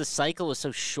 because the cycle is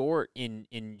so short in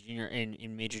junior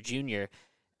in major junior.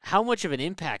 How much of an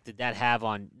impact did that have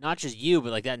on not just you,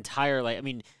 but like that entire, like, I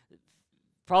mean,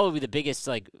 probably the biggest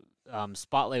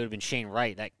spotlight would have been Shane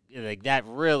Wright. That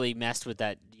really messed with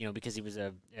that, you know, because he was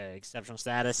a exceptional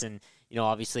status, and you know,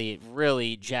 obviously it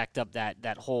really jacked up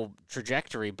that whole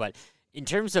trajectory. But in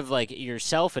terms of like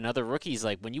yourself and other rookies,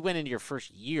 like when you went into your first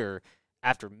year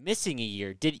after missing a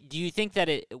year, do you think that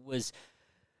it was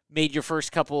made your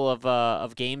first couple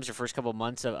of games or first couple of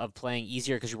months of playing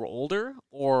easier because you were older,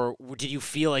 or did you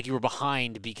feel like you were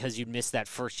behind because you'd missed that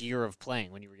first year of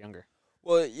playing when you were younger?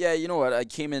 Well, yeah, you know what? I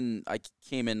came in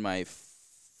my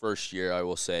first year, I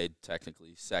will say,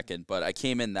 technically second, but I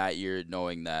came in that year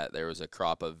knowing that there was a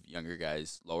crop of younger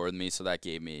guys lower than me, so that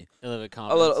gave me a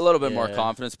little bit more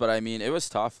confidence. But I mean, it was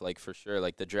tough, like for sure.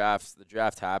 Like the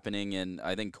draft happening, and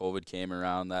I think COVID came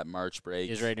around that March break.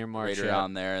 It was right near March, right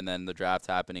around there, and then the draft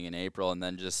happening in April, and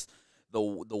then just the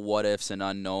what ifs and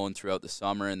unknown throughout the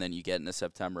summer, and then you get into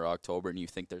September, October, and you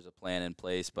think there's a plan in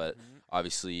place, but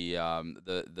obviously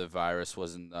the virus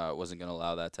wasn't going to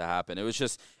allow that to happen. It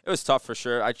was tough for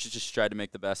sure. I just tried to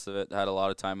make the best of it. I had a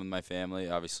lot of time with my family.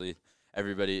 Obviously,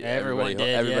 everybody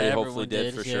hopefully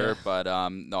did for sure. But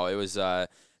no, it was.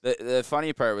 The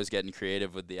funny part was getting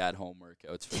creative with the at-home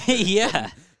workouts. For sure. Yeah,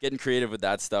 getting creative with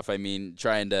that stuff. I mean,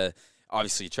 trying to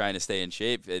stay in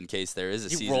shape in case there is a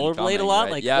season coming. You rollerblade a lot?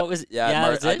 Right? Like, yeah, what was?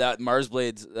 that Mars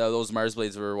blades. Those Mars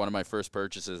blades were one of my first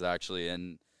purchases actually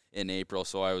in April.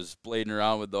 So I was blading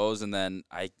around with those, and then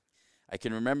I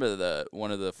can remember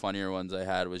one of the funnier ones I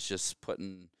had was just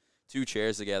putting two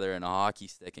chairs together and a hockey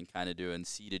stick and kind of doing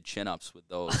seated chin-ups with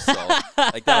those. So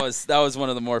like that was one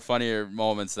of the more funnier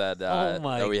moments that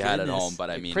we had at home. But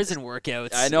I mean, prison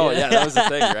workouts. I know, yeah, that was the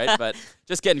thing, right? But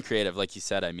just getting creative, like you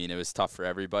said. I mean, it was tough for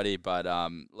everybody, but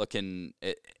when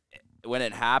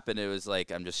it happened, it was like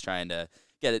I'm just trying to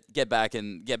get back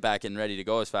and ready to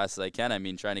go as fast as I can. I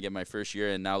mean, trying to get my first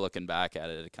year, and now looking back at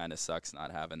it, it kind of sucks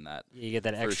not having that. You get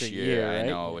that first extra year, right? I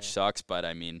know, which sucks, but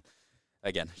I mean,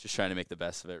 again, just trying to make the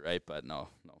best of it, right? But no,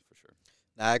 for sure.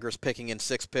 Niagara's picking in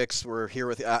 6 picks. We're here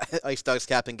with IceDogs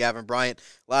captain Gavin Bryant.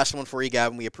 Last one for you,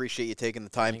 Gavin. We appreciate you taking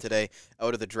the time today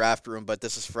out of the draft room. But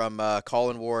this is from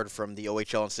Colin Ward from the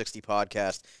OHL and 60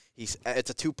 podcast. It's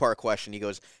a 2-part question. He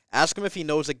goes, ask him if he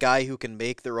knows a guy who can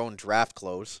make their own draft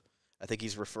clothes. I think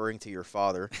he's referring to your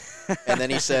father. And then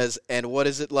he says, and what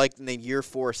is it like in year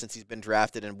 4 since he's been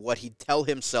drafted, and what he'd tell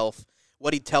himself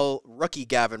what he'd tell rookie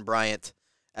Gavin Bryant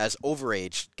as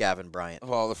overage Gavin Bryant.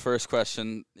 Well, the first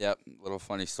question, little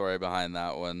funny story behind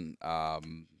that one.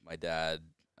 My dad,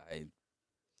 I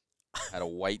had a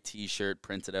white T-shirt,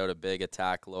 printed out a big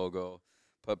Attack logo,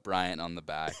 put Bryant on the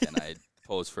back, and I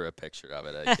posed for a picture of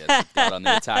it. I guess it got on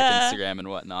the Attack Instagram and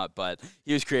whatnot, but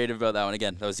he was creative about that one.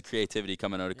 Again, that was the creativity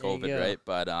coming out of COVID, right?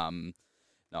 But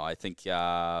no, I think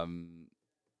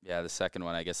the second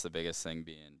one, I guess the biggest thing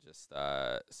being just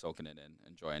soaking it in,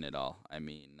 enjoying it all. I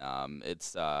mean, it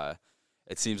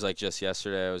seems like just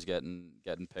yesterday I was getting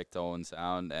picked Owen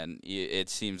Sound, and it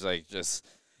seems like just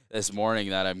this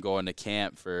morning that I'm going to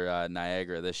camp for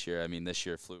Niagara this year. I mean, this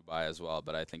year flew by as well,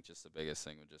 but I think just the biggest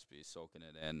thing would just be soaking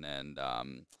it in, and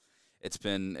it's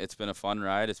been a fun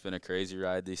ride. It's been a crazy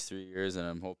ride these 3 years, and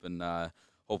I'm hoping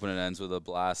it ends with a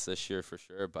blast this year for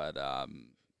sure. But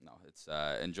no, it's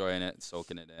enjoying it,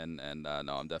 soaking it in, and no,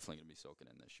 I'm definitely going to be soaking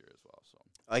in this year as well. So,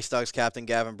 IceDogs captain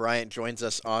Gavin Bryant joins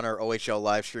us on our OHL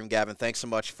live stream. Gavin, thanks so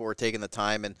much for taking the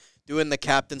time and doing the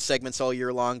captain segments all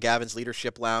year long. Gavin's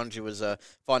Leadership Lounge, it was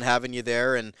fun having you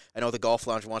there, and I know the Golf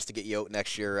Lounge wants to get you out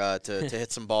next year to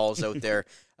hit some balls out there.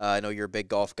 I know you're a big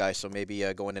golf guy, so maybe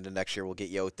going into next year we'll get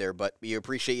you out there. But we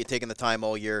appreciate you taking the time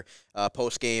all year,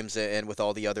 post games and with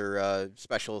all the other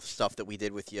special stuff that we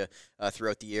did with you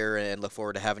throughout the year, and look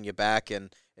forward to having you back and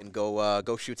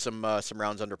go shoot some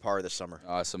rounds under par this summer.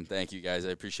 Awesome. Thank you, guys. I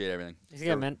appreciate everything.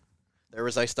 Yeah, man. There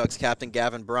was IceDogs captain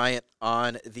Gavin Bryant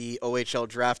on the OHL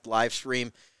Draft live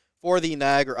stream for the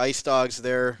Niagara IceDogs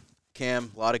there.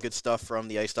 Cam, a lot of good stuff from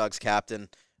the IceDogs captain.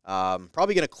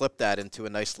 Probably going to clip that into a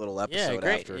nice little episode. Yeah,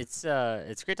 great. After.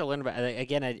 It's great to learn about.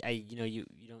 Again, you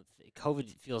don't. COVID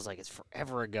feels like it's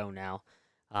forever ago now,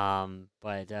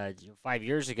 but 5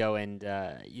 years ago, and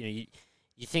you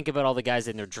think about all the guys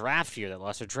in their draft year that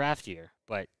lost their draft year,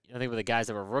 but you don't think about the guys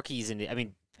that were rookies. And I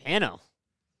mean, Pano,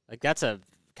 like that's a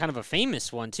kind of a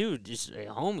famous one too. Just at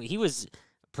home, he was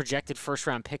projected first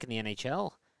round pick in the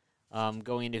NHL,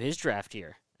 going into his draft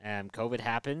year. COVID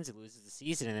happens, he loses the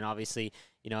season, and then obviously,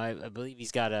 I believe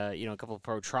he's got a couple of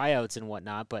pro tryouts and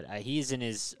whatnot. But he's in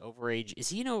his overage. Is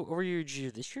he in overage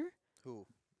year this year? Who?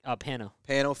 Pano.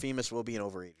 Pano Femus will be an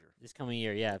overager this coming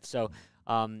year. Yeah. So,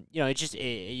 it's just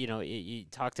you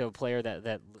talk to a player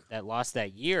that lost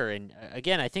that year, and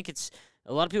again, I think it's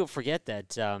a lot of people forget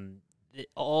that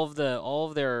all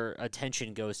of their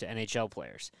attention goes to NHL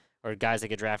players or guys that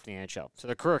get drafted in the NHL. So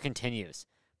their career continues.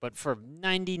 But for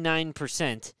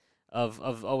 99% of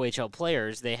OHL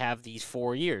players, they have these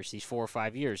 4 years, these 4 or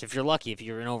 5 years. If you're lucky, if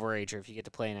you're an overager, if you get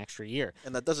to play an extra year.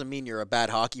 And that doesn't mean you're a bad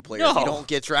hockey player No. if you don't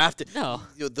get drafted. No.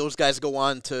 Those guys go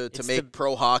on to make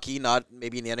pro hockey, not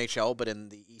maybe in the NHL, but in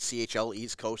the ECHL,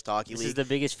 East Coast Hockey League. This is the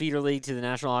biggest feeder league to the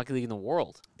National Hockey League in the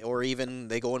world. Or even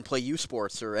they go and play U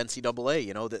Sports or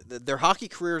NCAA. Their hockey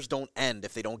careers don't end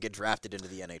if they don't get drafted into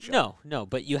the NHL. No.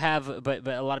 But you have, but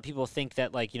a lot of people think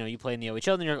that you play in the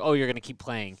OHL, and you're going to keep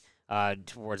playing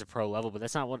towards a pro level, but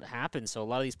that's not what happens. So a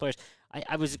lot of these players,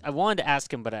 I wanted to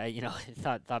ask him, but I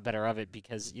thought better of it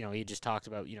because he just talked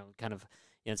about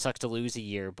it sucks to lose a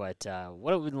year, but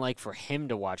what it would be like for him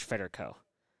to watch Federico,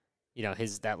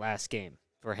 that last game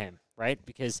for him, right?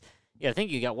 Because I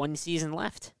think you got one season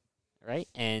left, right?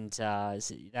 And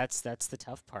that's the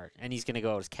tough part. And he's going to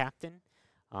go out as captain,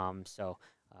 so.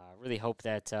 Really hope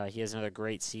that he has another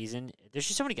great season. There's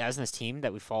just so many guys on this team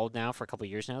that we followed now for a couple of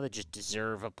years now that just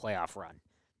deserve a playoff run.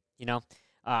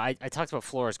 I talked about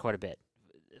Flores quite a bit.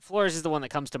 Flores is the one that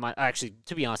comes to mind. Actually,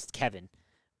 to be honest, it's Kevin.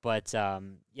 But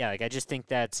I just think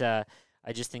that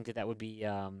that would be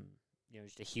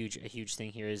just a huge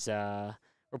thing here. Is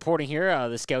reporting here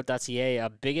the Scout.ca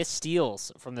biggest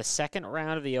steals from the second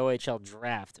round of the OHL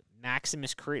draft.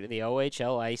 Maximus Crete of the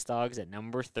OHL IceDogs at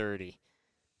number 30.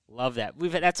 Love that.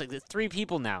 That's like 3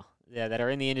 people now that are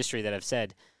in the industry that have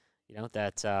said,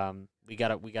 that we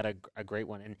got a great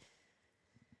one. And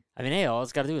I mean, hey, all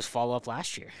it's got to do is follow up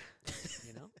last year.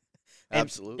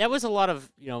 Absolutely. That was a lot of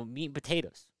meat and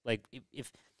potatoes. Like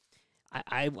if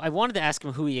I wanted to ask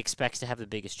him who he expects to have the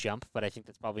biggest jump, but I think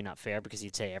that's probably not fair because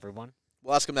he'd say everyone.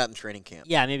 We'll ask him that in training camp.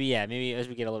 Yeah, maybe as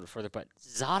we get a little bit further. But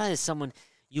Zada is someone.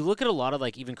 You look at a lot of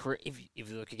even career. If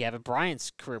you look at Gavin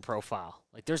Bryant's career profile,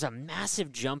 there's a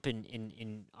massive jump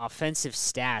in offensive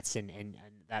stats and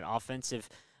that offensive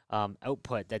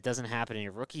output that doesn't happen in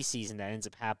your rookie season. That ends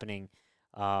up happening,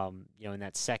 in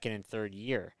that second and third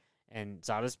year. And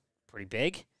Zada's pretty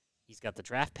big. He's got the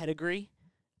draft pedigree.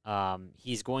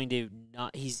 He's going to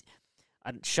not. He's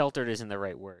sheltered isn't the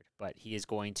right word, but he is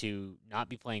going to not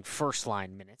be playing first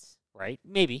line minutes. Right?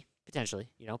 Maybe. Potentially,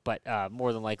 but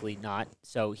more than likely not.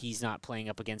 So he's not playing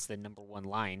up against the number one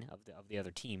line of the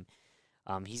other team.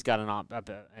 He's got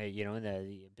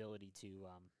the ability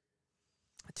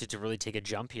to really take a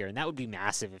jump here, and that would be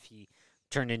massive if he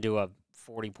turned into a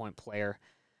 40-point player.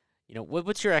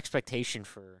 What's your expectation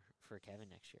for Kevin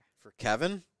next year? For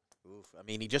Kevin? Oof. I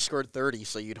mean, he just scored 30,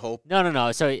 so you'd hope.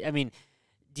 No. So, I mean,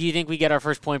 do you think we get our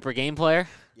first point per game player?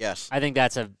 Yes. I think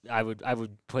I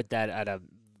would put that at a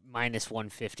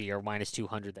 -150 or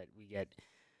 -200 that we get.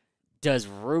 Does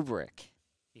Rubric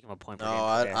become a point per game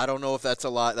player? I don't know if that's a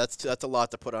lot. That's a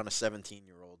lot to put on a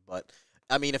 17-year-old, but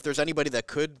I mean, if there's anybody that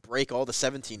could break all the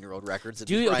 17-year-old records,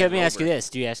 let me ask you this.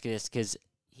 Do you ask you this? Because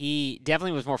he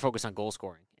definitely was more focused on goal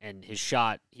scoring and his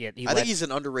shot. I think he's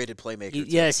an underrated playmaker.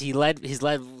 Yes, he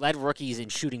led rookies in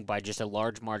shooting by just a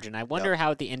large margin. I wonder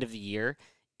how at the end of the year,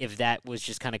 if that was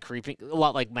just kind of creeping, a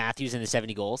lot like Matthews in the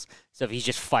 70 goals. So if he's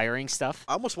just firing stuff.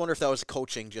 I almost wonder if that was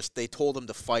coaching. Just they told him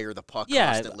to fire the puck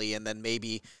constantly, and then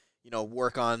maybe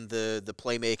work on the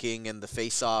playmaking and the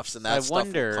face-offs and that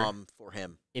stuff will come for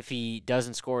him. If he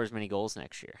doesn't score as many goals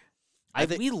next year.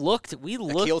 We looked.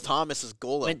 Akil Thomas's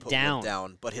goal went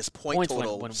down, but his point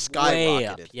total went skyrocketed. Way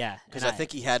up. Yeah, because I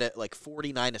think he had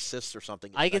 49 assists or something.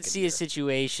 I could see a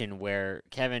situation where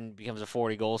Kevin becomes a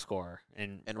 40-goal scorer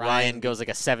and Ryan goes like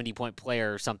a 70-point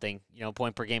player or something.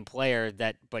 Point per game player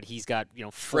but he's got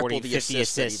 40, 50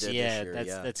 assists. Yeah,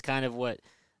 that's kind of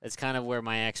where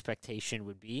my expectation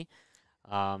would be.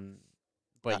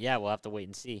 But we'll have to wait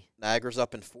and see. Niagara's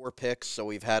up in 4 picks, so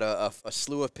we've had a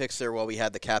slew of picks there while we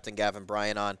had the captain, Gavin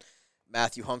Bryan, on.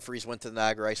 Matthew Humphreys went to the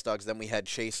Niagara IceDogs. Then we had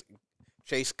Chase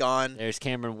gone. There's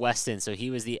Cameron Weston, so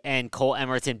he was and Cole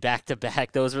Emerton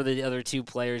back-to-back. Those were the other 2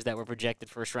 players that were projected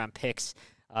first-round picks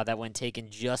that went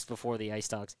taken just before the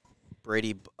IceDogs.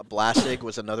 Brady Blasig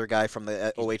was another guy from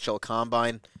the OHL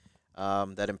Combine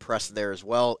that impressed there as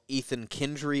well. Ethan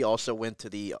Kindry also went to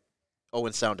the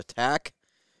Owen Sound Attack.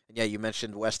 Yeah, you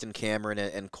mentioned Weston Cameron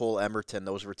and Cole Emerton.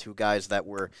 Those were 2 guys that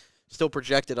were still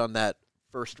projected on that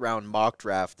first-round mock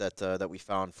draft that we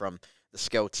found from the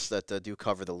scouts that do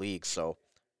cover the league. So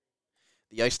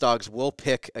the IceDogs will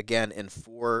pick again in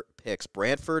 4 picks.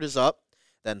 Brantford is up,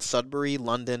 then Sudbury,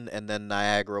 London, and then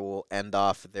Niagara will end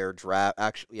off their draft.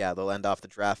 Actually, they'll end off the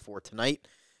draft for tonight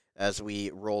as we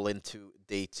roll into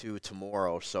day 2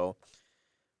 tomorrow. So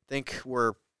I think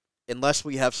unless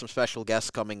we have some special guests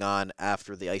coming on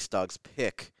after the IceDogs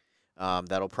pick,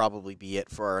 that'll probably be it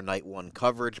for our night 1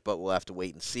 coverage, but we'll have to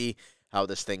wait and see how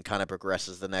this thing kind of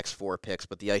progresses the next 4 picks.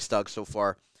 But the IceDogs so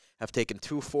far have taken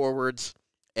 2 forwards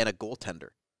and a goaltender.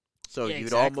 So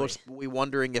you'd almost be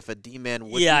wondering if a D-man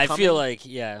would be coming. I feel like,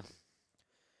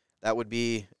 That would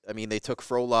be, they took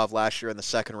Frolov last year in the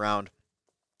 2nd round.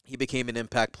 He became an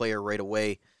impact player right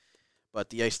away. But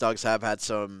the IceDogs have had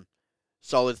some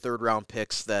solid 3rd-round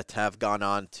picks that have gone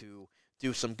on to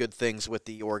do some good things with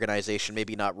the organization.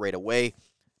 Maybe not right away,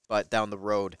 but down the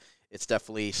road, it's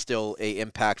definitely still a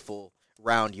impactful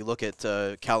round. You look at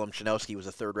Callum Chanowski was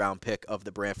a 3rd-round pick of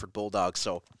the Brantford Bulldogs,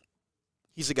 so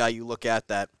he's a guy you look at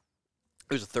that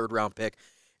was a 3rd-round pick,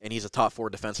 and he's a top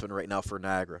 4 defenseman right now for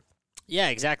Niagara. Yeah,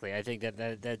 exactly. I think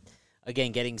that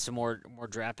again, getting some more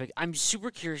draft pick. I'm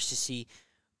super curious to see.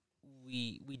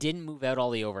 We didn't move out all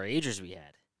the overagers we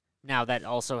had. Now, that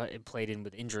also played in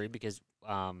with injury because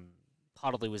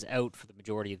Pottley was out for the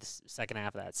majority of the second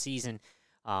half of that season.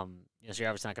 So you're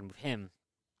obviously not going to move him.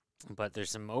 But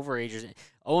there's some overagers.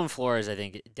 Owen Flores, I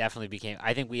think, definitely became –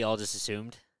 I think we all just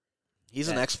assumed. He's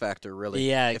an X factor,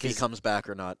 really, if he comes back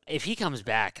or not. If he comes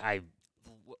back, I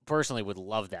personally would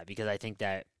love that because I think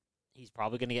that he's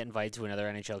probably going to get invited to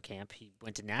another NHL camp. He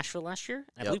went to Nashville last year.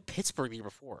 I believe Pittsburgh the year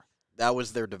before. That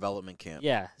was their development camp.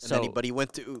 Yeah. But he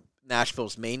went to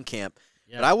Nashville's main camp.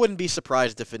 Yeah. But I wouldn't be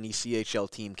surprised if an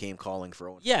ECHL team came calling for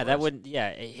Owen Flores. That wouldn't.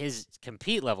 Yeah, his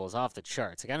compete level is off the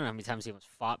charts. Like I don't know how many times he almost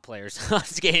fought players on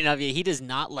skating up. He does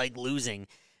not like losing,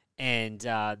 and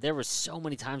there were so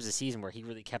many times this season where he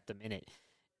really kept them in it.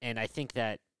 And I think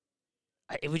that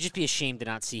it would just be a shame to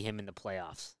not see him in the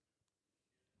playoffs.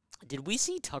 Did we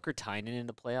see Tucker Tynan in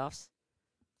the playoffs?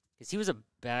 Because he was a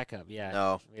backup. Yeah.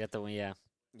 No. We got the one. Yeah.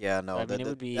 Yeah, no. It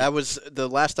would be. That was the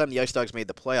last time the IceDogs made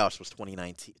the playoffs was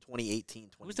 2018, 2019.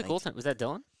 Who was the goaltender? Was that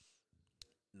Dylan?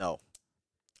 No.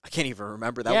 I can't even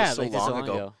remember. That was so long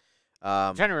ago.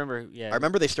 I'm trying to remember. Yeah. I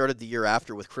remember they started the year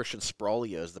after with Christian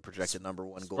Spralia as the projected number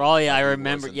 1 goal. Spralia, I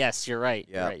remember. Yes, you're right.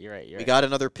 Yeah. You're right. We got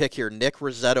another pick here. Nick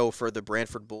Rossetto for the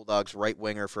Brantford Bulldogs, right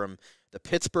winger from the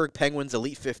Pittsburgh Penguins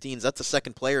Elite 15s. That's the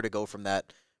 2nd player to go from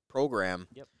that program.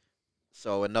 Yep.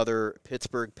 So another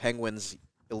Pittsburgh Penguins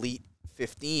Elite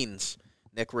 15s.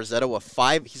 Nick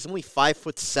Rossetto, he's only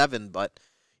 5'7", but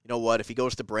you know what? If he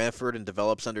goes to Brantford and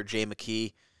develops under Jay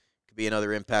McKee, could be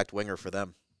another impact winger for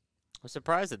them. I'm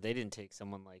surprised that they didn't take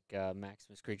someone like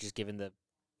Maximus Creed, just given the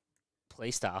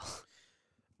play style.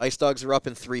 IceDogs are up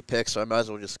in 3 picks, so I might as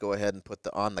well just go ahead and put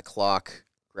the on the clock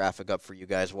graphic up for you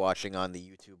guys watching on the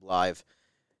YouTube Live.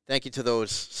 Thank you to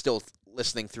those still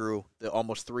listening through the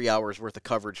almost 3 hours worth of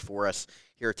coverage for us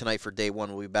here tonight for day 1.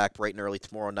 We'll be back bright and early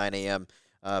tomorrow, 9 a.m.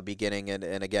 Beginning.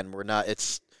 And again,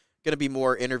 it's going to be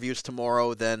more interviews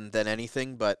tomorrow than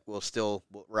anything, but we're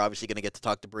obviously going to get to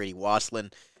talk to Brady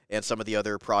Wasslin and some of the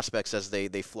other prospects as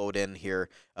they float in here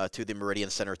to the Meridian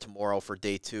Centre tomorrow for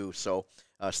day 2. So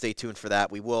stay tuned for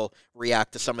that. We will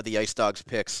react to some of the IceDogs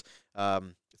picks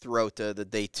throughout the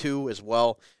day 2 as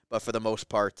well. But for the most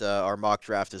part, our mock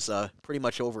draft is pretty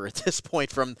much over at this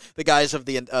point from the guys of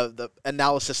the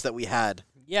analysis that we had.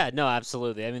 Yeah, no,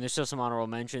 absolutely. I mean, there's still some honorable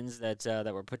mentions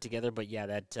that were put together, but yeah,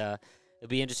 it'll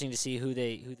be interesting to see who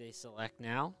they select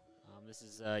now. This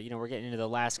is we're getting into the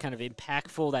last kind of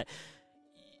impactful that.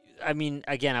 I mean,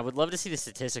 again, I would love to see the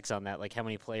statistics on that, like how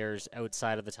many players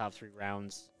outside of the top 3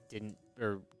 rounds didn't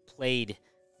or played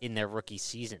in their rookie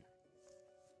season.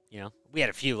 We had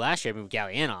a few last year. I mean, with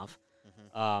Gallianov.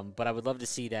 But I would love to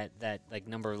see that like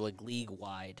number like league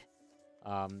wide,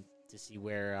 to see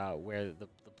where the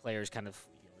players kind of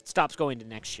it stops going to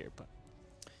next year. But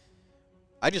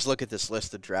I just look at this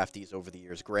list of draftees over the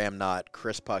years: Graham Knott,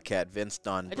 Chris Paquette, Vince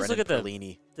Dunn, Brendan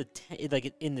Perlini.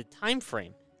 Like in the time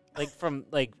frame, like from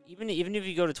like even if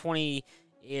you go to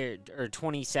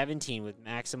 2017 with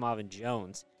Maximov and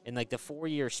Jones in like the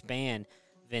 4-year span,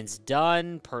 Vince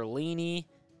Dunn, Perlini,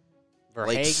 Verhaeghe.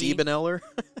 Like Siebeneller.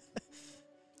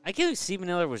 I can't believe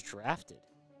Siebeneller was drafted.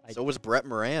 So was Brett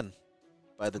Moran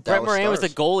by the Brett Dallas Moran Stars. was the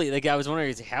goalie. Like I was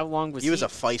wondering, how long was he? He was a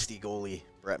feisty goalie,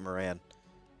 Brett Moran.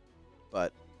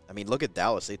 But I mean, look at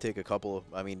Dallas. They take a couple of.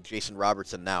 I mean, Jason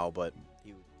Robertson now, but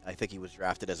I think he was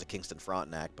drafted as a Kingston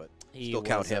Frontenac, but still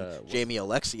count him. Jamie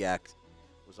Alexiak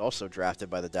was also drafted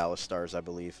by the Dallas Stars, I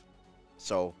believe.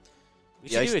 So we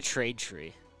should do a trade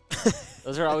tree.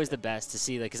 Those are always the best to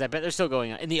see, like, because I bet they're still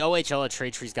going on. In the OHL, a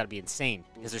trade tree's got to be insane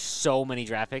because there's so many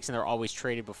draft picks, and they're always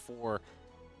traded before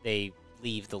they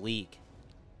leave the league.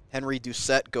 Henry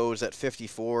Doucette goes at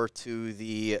 54 to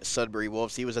the Sudbury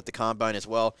Wolves. He was at the Combine as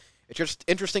well. It's just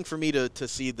interesting for me to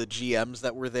see the GMs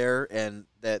that were there and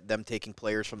that them taking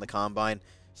players from the Combine.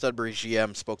 Sudbury's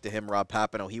GM spoke to him, Rob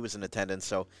Papineau. He was in attendance,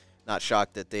 so not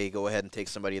shocked that they go ahead and take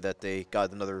somebody that they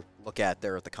got another look at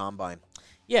there at the Combine.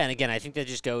 Yeah, and again, I think that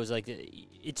just goes, like,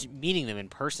 it's meeting them in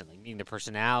person, like, meeting their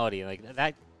personality. Like,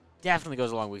 that definitely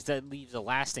goes a long way because that leaves a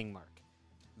lasting mark.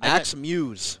 Max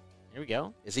Muse. Here we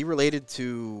go. Is he related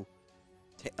to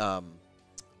Ottawa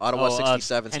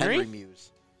 67's Henry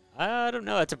Muse? I don't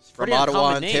know. That's from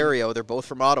Ottawa, Ontario. They're both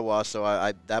from Ottawa, so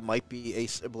that might be a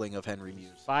sibling of Henry Muse.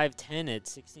 5'10" at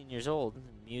 16 years old.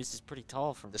 Muse is pretty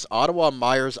tall for him. This Ottawa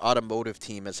Myers Automotive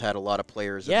team has had a lot of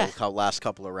players in the last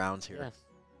couple of rounds here. Yeah.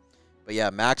 But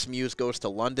yeah, Max Muse goes to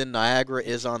London. Niagara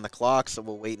is on the clock, so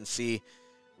we'll wait and see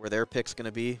where their pick's going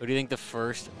to be. Who do you think the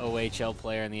first OHL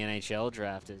player in the NHL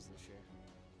draft is this year?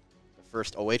 The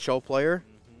first OHL player?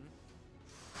 Mm-hmm.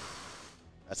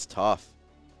 That's tough.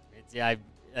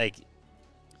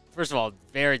 First of all,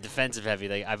 very defensive heavy.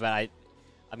 Like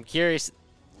I'm curious.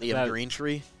 Liam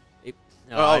Greentree?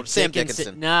 Sam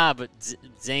Dickinson. Nah, but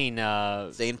Zane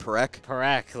Parekh?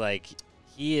 Parekh, like,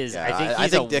 he is. Yeah, I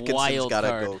think Dickinson's wild got to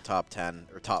card. go top 10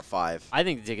 or top 5. I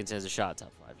think Dickinson has a shot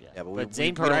top 5. Yeah, but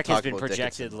Zane Parekh has been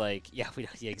projected like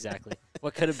exactly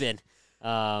what could have been.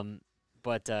 I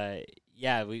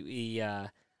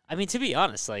mean, to be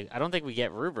honest, like, I don't think we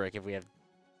get Rubric if we have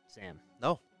Sam.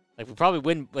 No. Like, we probably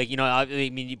win. Like, I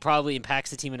mean, he probably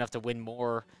impacts the team enough to win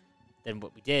more than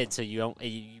what we did. So you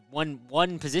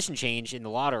one position change in the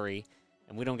lottery,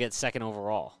 and we don't get second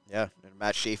overall. Yeah, and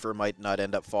Matt Schaefer might not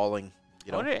end up falling.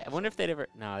 I wonder if they'd ever.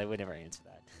 No, they would never answer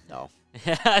that. No.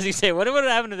 As you say, what would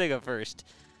happen if they go first?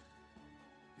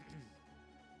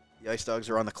 The IceDogs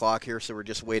are on the clock here, so we're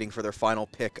just waiting for their final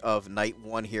pick of night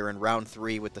 1 here in round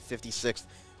 3 with the 56th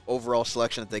overall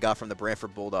selection that they got from the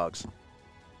Brantford Bulldogs.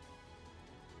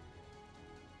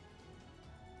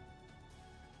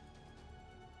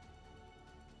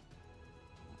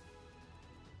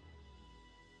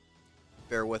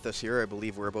 Bear with us here. I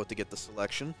believe we're about to get the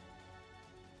selection.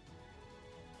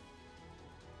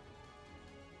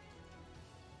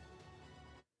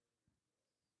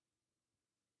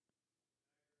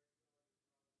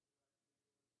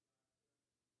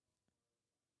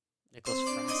 Nicholas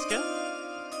Frasca?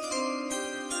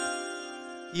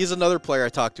 He's another player I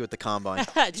talked to at the Combine.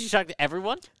 Did you talk to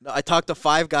everyone? No, I talked to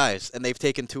 5 guys, and they've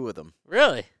taken 2 of them.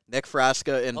 Really? Nick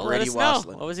Frasca and Brady let us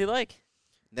know. Wasslin. What was he like?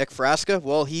 Nick Frasca,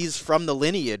 well, he's from the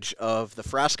lineage of the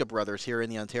Frasca brothers here in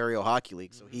the Ontario Hockey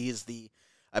League. So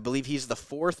I believe he's the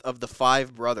fourth of the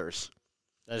 5 brothers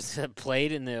that have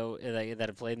played in the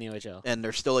OHL. And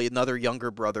there's still another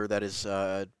younger brother that is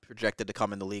projected to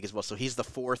come in the league as well. So he's the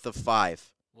 4th of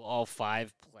 5. Will all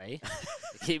 5 play?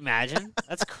 Can you imagine?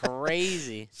 That's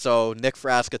crazy. So Nick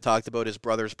Frasca talked about his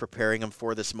brothers preparing him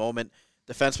for this moment.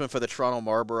 Defenseman for the Toronto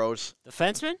Marlboros.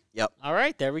 Defenseman? Yep. All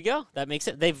right, there we go. That makes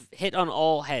it. They've hit on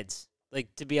all heads. Like,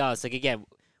 to be honest, like, again,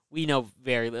 we know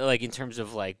very, like, in terms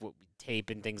of, like, tape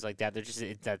and things like that,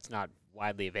 that's not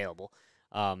widely available.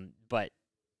 But,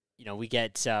 you know, we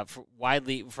get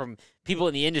widely from people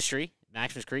in the industry.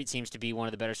 Maximus Crete seems to be one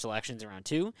of the better selections around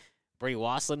 2. Brady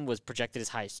Wasslin was projected as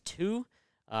high as 2.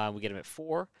 We get him at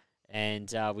 4.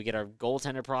 And we get our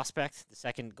goaltender prospect, the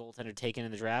second goaltender taken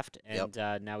in the draft. And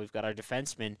now we've got our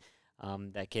defenseman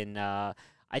that can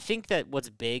I think that what's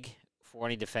big for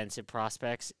any defensive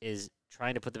prospects is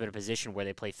trying to put them in a position where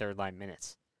they play third-line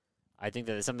minutes. I think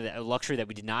that is something a luxury that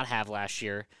we did not have last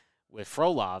year with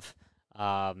Frolov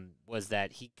was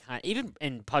that he even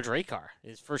in Podrekar,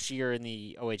 his first year in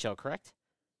the OHL, correct?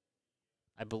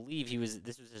 I believe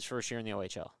this was his first year in the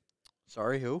OHL.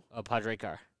 Sorry, who?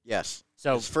 Podrekar. Yes.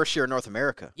 So his first year in North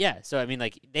America. Yeah. So, I mean,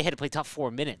 like, they had to play top 4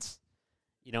 minutes,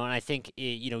 you know, and I think,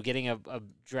 you know, getting a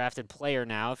drafted player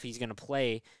now, if he's going to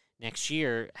play next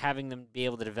year, having them be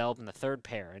able to develop in the third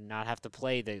pair and not have to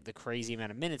play the crazy amount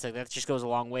of minutes, like, that just goes a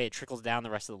long way. It trickles down the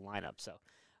rest of the lineup. So,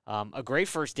 a great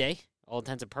first day, all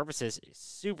intents and purposes,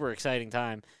 super exciting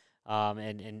time,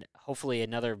 and hopefully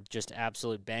another just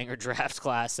absolute banger draft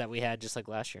class that we had just like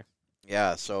last year.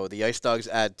 Yeah, so the IceDogs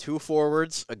add 2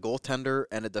 forwards, a goaltender,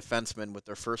 and a defenseman with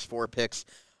their first 4 picks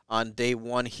on day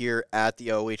 1 here at the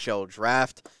OHL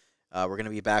Draft. We're going to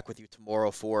be back with you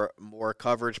tomorrow for more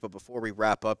coverage, but before we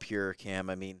wrap up here, Cam,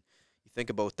 I mean, you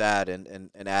think about that and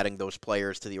adding those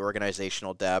players to the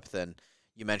organizational depth, and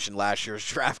you mentioned last year's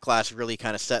draft class really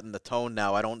kind of setting the tone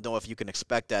now. I don't know if you can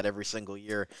expect that every single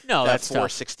year. No, that that's 4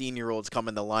 tough. 16-year-olds come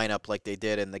in the lineup like they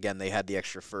did, and again, they had the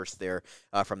extra first there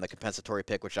from the compensatory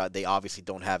pick, which they obviously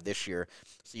don't have this year.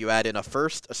 So you add in a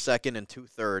first, a second, and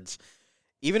 2/3.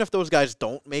 Even if those guys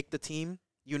don't make the team,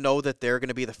 you know that they're going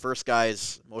to be the first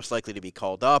guys most likely to be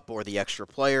called up or the extra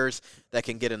players that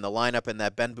can get in the lineup, and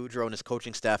that Ben Boudreau and his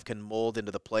coaching staff can mold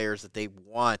into the players that they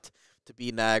want to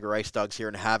be Niagara IceDogs here,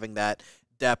 and having that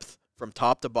depth from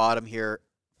top to bottom here,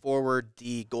 forward,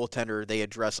 D, goaltender, they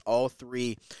address all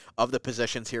 3 of the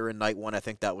positions here in night 1. I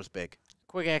think that was big.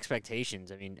 Quick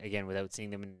expectations. I mean, again, without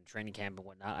seeing them in training camp and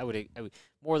whatnot, I would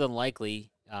more than likely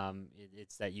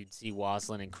it's that you'd see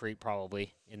Wasslin and Crete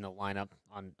probably in the lineup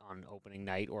on opening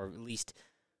night, or at least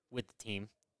with the team.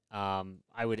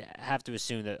 I would have to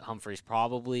assume that Humphreys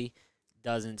probably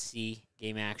doesn't see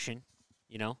game action.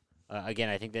 You know, again,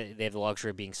 I think that they have the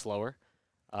luxury of being slower.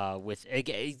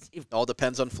 It all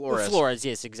depends on Flores. Flores,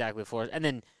 yes, exactly, Flores. And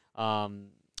then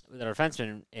with our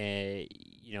defenseman,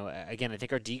 you know, again, I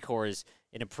think our D-core is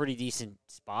in a pretty decent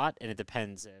spot, and it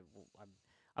depends.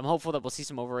 I'm hopeful that we'll see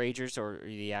some overagers or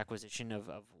the acquisition of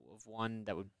one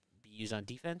that would be used on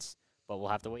defense, but we'll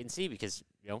have to wait and see because,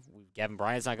 you know, Gavin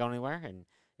Bryant's not going anywhere, and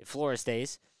if Flores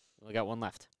stays, we only got 1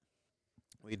 left.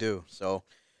 We do. So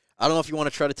I don't know if you want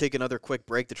to try to take another quick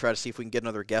break to try to see if we can get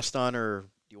another guest on, or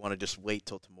do you want to just wait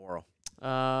till tomorrow?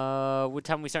 What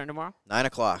time are we starting tomorrow? 9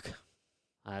 o'clock.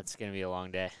 That's going to be a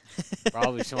long day.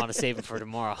 Probably just want to save it for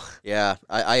tomorrow. Yeah,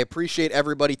 I appreciate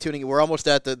everybody tuning in. We're almost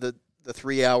at the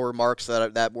 3-hour mark, so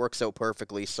that works out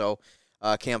perfectly. So,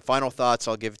 Cam, final thoughts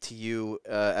I'll give to you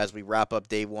as we wrap up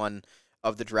day 1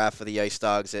 of the draft for the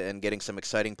IceDogs and getting some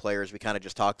exciting players. We kind of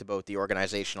just talked about the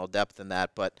organizational depth in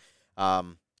that, but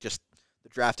just the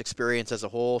draft experience as a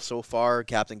whole so far.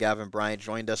 Captain Gavin Bryant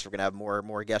joined us. We're going to have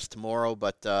more guests tomorrow,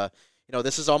 but you know,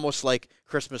 this is almost like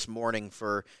Christmas morning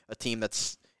for a team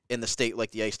that's in the state like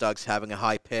the IceDogs having a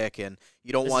high pick, and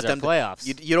you don't want them playoffs.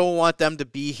 You don't want them to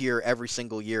be here every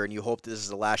single year, and you hope this is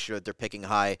the last year that they're picking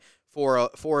high for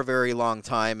a very long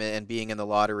time and being in the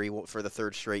lottery for the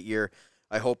 3rd straight year.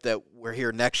 I hope that we're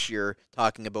here next year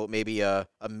talking about maybe a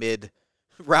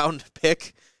mid-round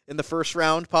pick in the 1st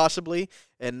round possibly,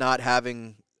 and not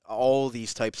having all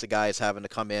these types of guys having to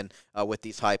come in with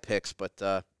these high picks. But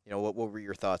you know, what were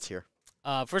your thoughts here?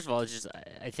 First of all, it's just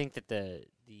I think that the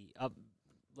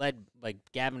led, like,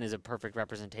 Gavin is a perfect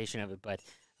representation of it, but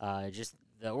just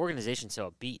the organization's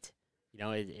so upbeat. You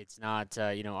know, it's not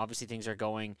you know, obviously things are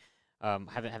going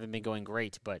haven't been going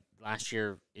great, but last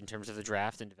year in terms of the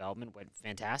draft and development went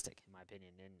fantastic in my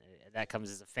opinion, and that comes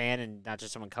as a fan and not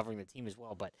just someone covering the team as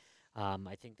well. But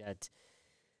I think that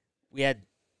we had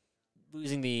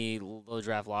losing the low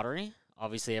draft lottery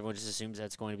obviously, everyone just assumes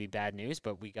that's going to be bad news,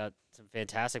 but we got some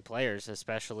fantastic players,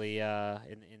 especially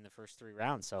in the first 3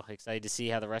 rounds. So excited to see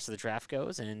how the rest of the draft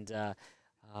goes, and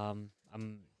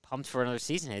I'm pumped for another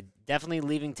season. Definitely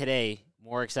leaving today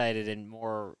more excited and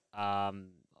more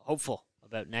hopeful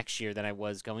about next year than I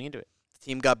was going into it. The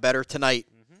team got better tonight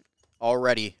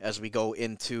already as we go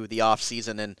into the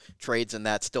off-season and trades and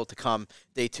that still to come.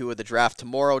 Day 2 of the draft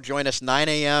tomorrow. Join us 9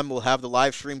 a.m. We'll have the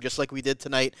live stream just like we did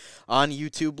tonight on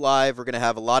YouTube Live. We're going to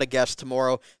have a lot of guests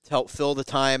tomorrow to help fill the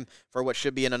time for what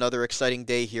should be another exciting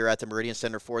day here at the Meridian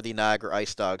Centre for the Niagara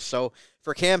IceDogs. So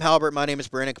for Cam Halbert, my name is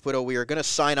Brandon Caputo. We are going to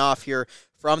sign off here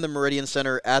from the Meridian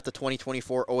Centre at the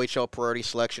 2024 OHL Priority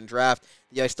Selection Draft.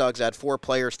 The IceDogs add 4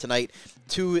 players tonight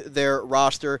to their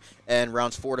roster, and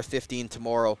rounds 4 to 15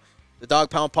 tomorrow. The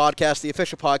Dog Pound Podcast, the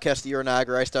official podcast of your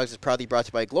Niagara IceDogs, is proudly brought to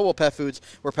you by Global Pet Foods,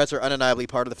 where pets are undeniably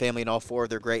part of the family in all 4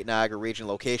 of their great Niagara region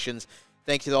locations.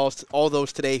 Thank you to all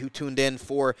those today who tuned in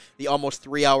for the almost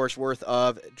 3 hours worth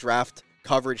of draft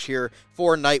coverage here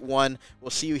for night 1. We'll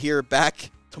see you here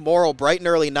back tomorrow, bright and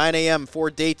early, 9 a.m.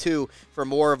 for day 2 for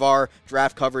more of our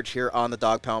draft coverage here on the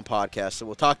Dog Pound Podcast. So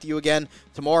we'll talk to you again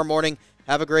tomorrow morning.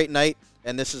 Have a great night,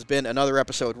 and this has been another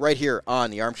episode right here on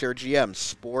the Armchair GM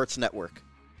Sports Network.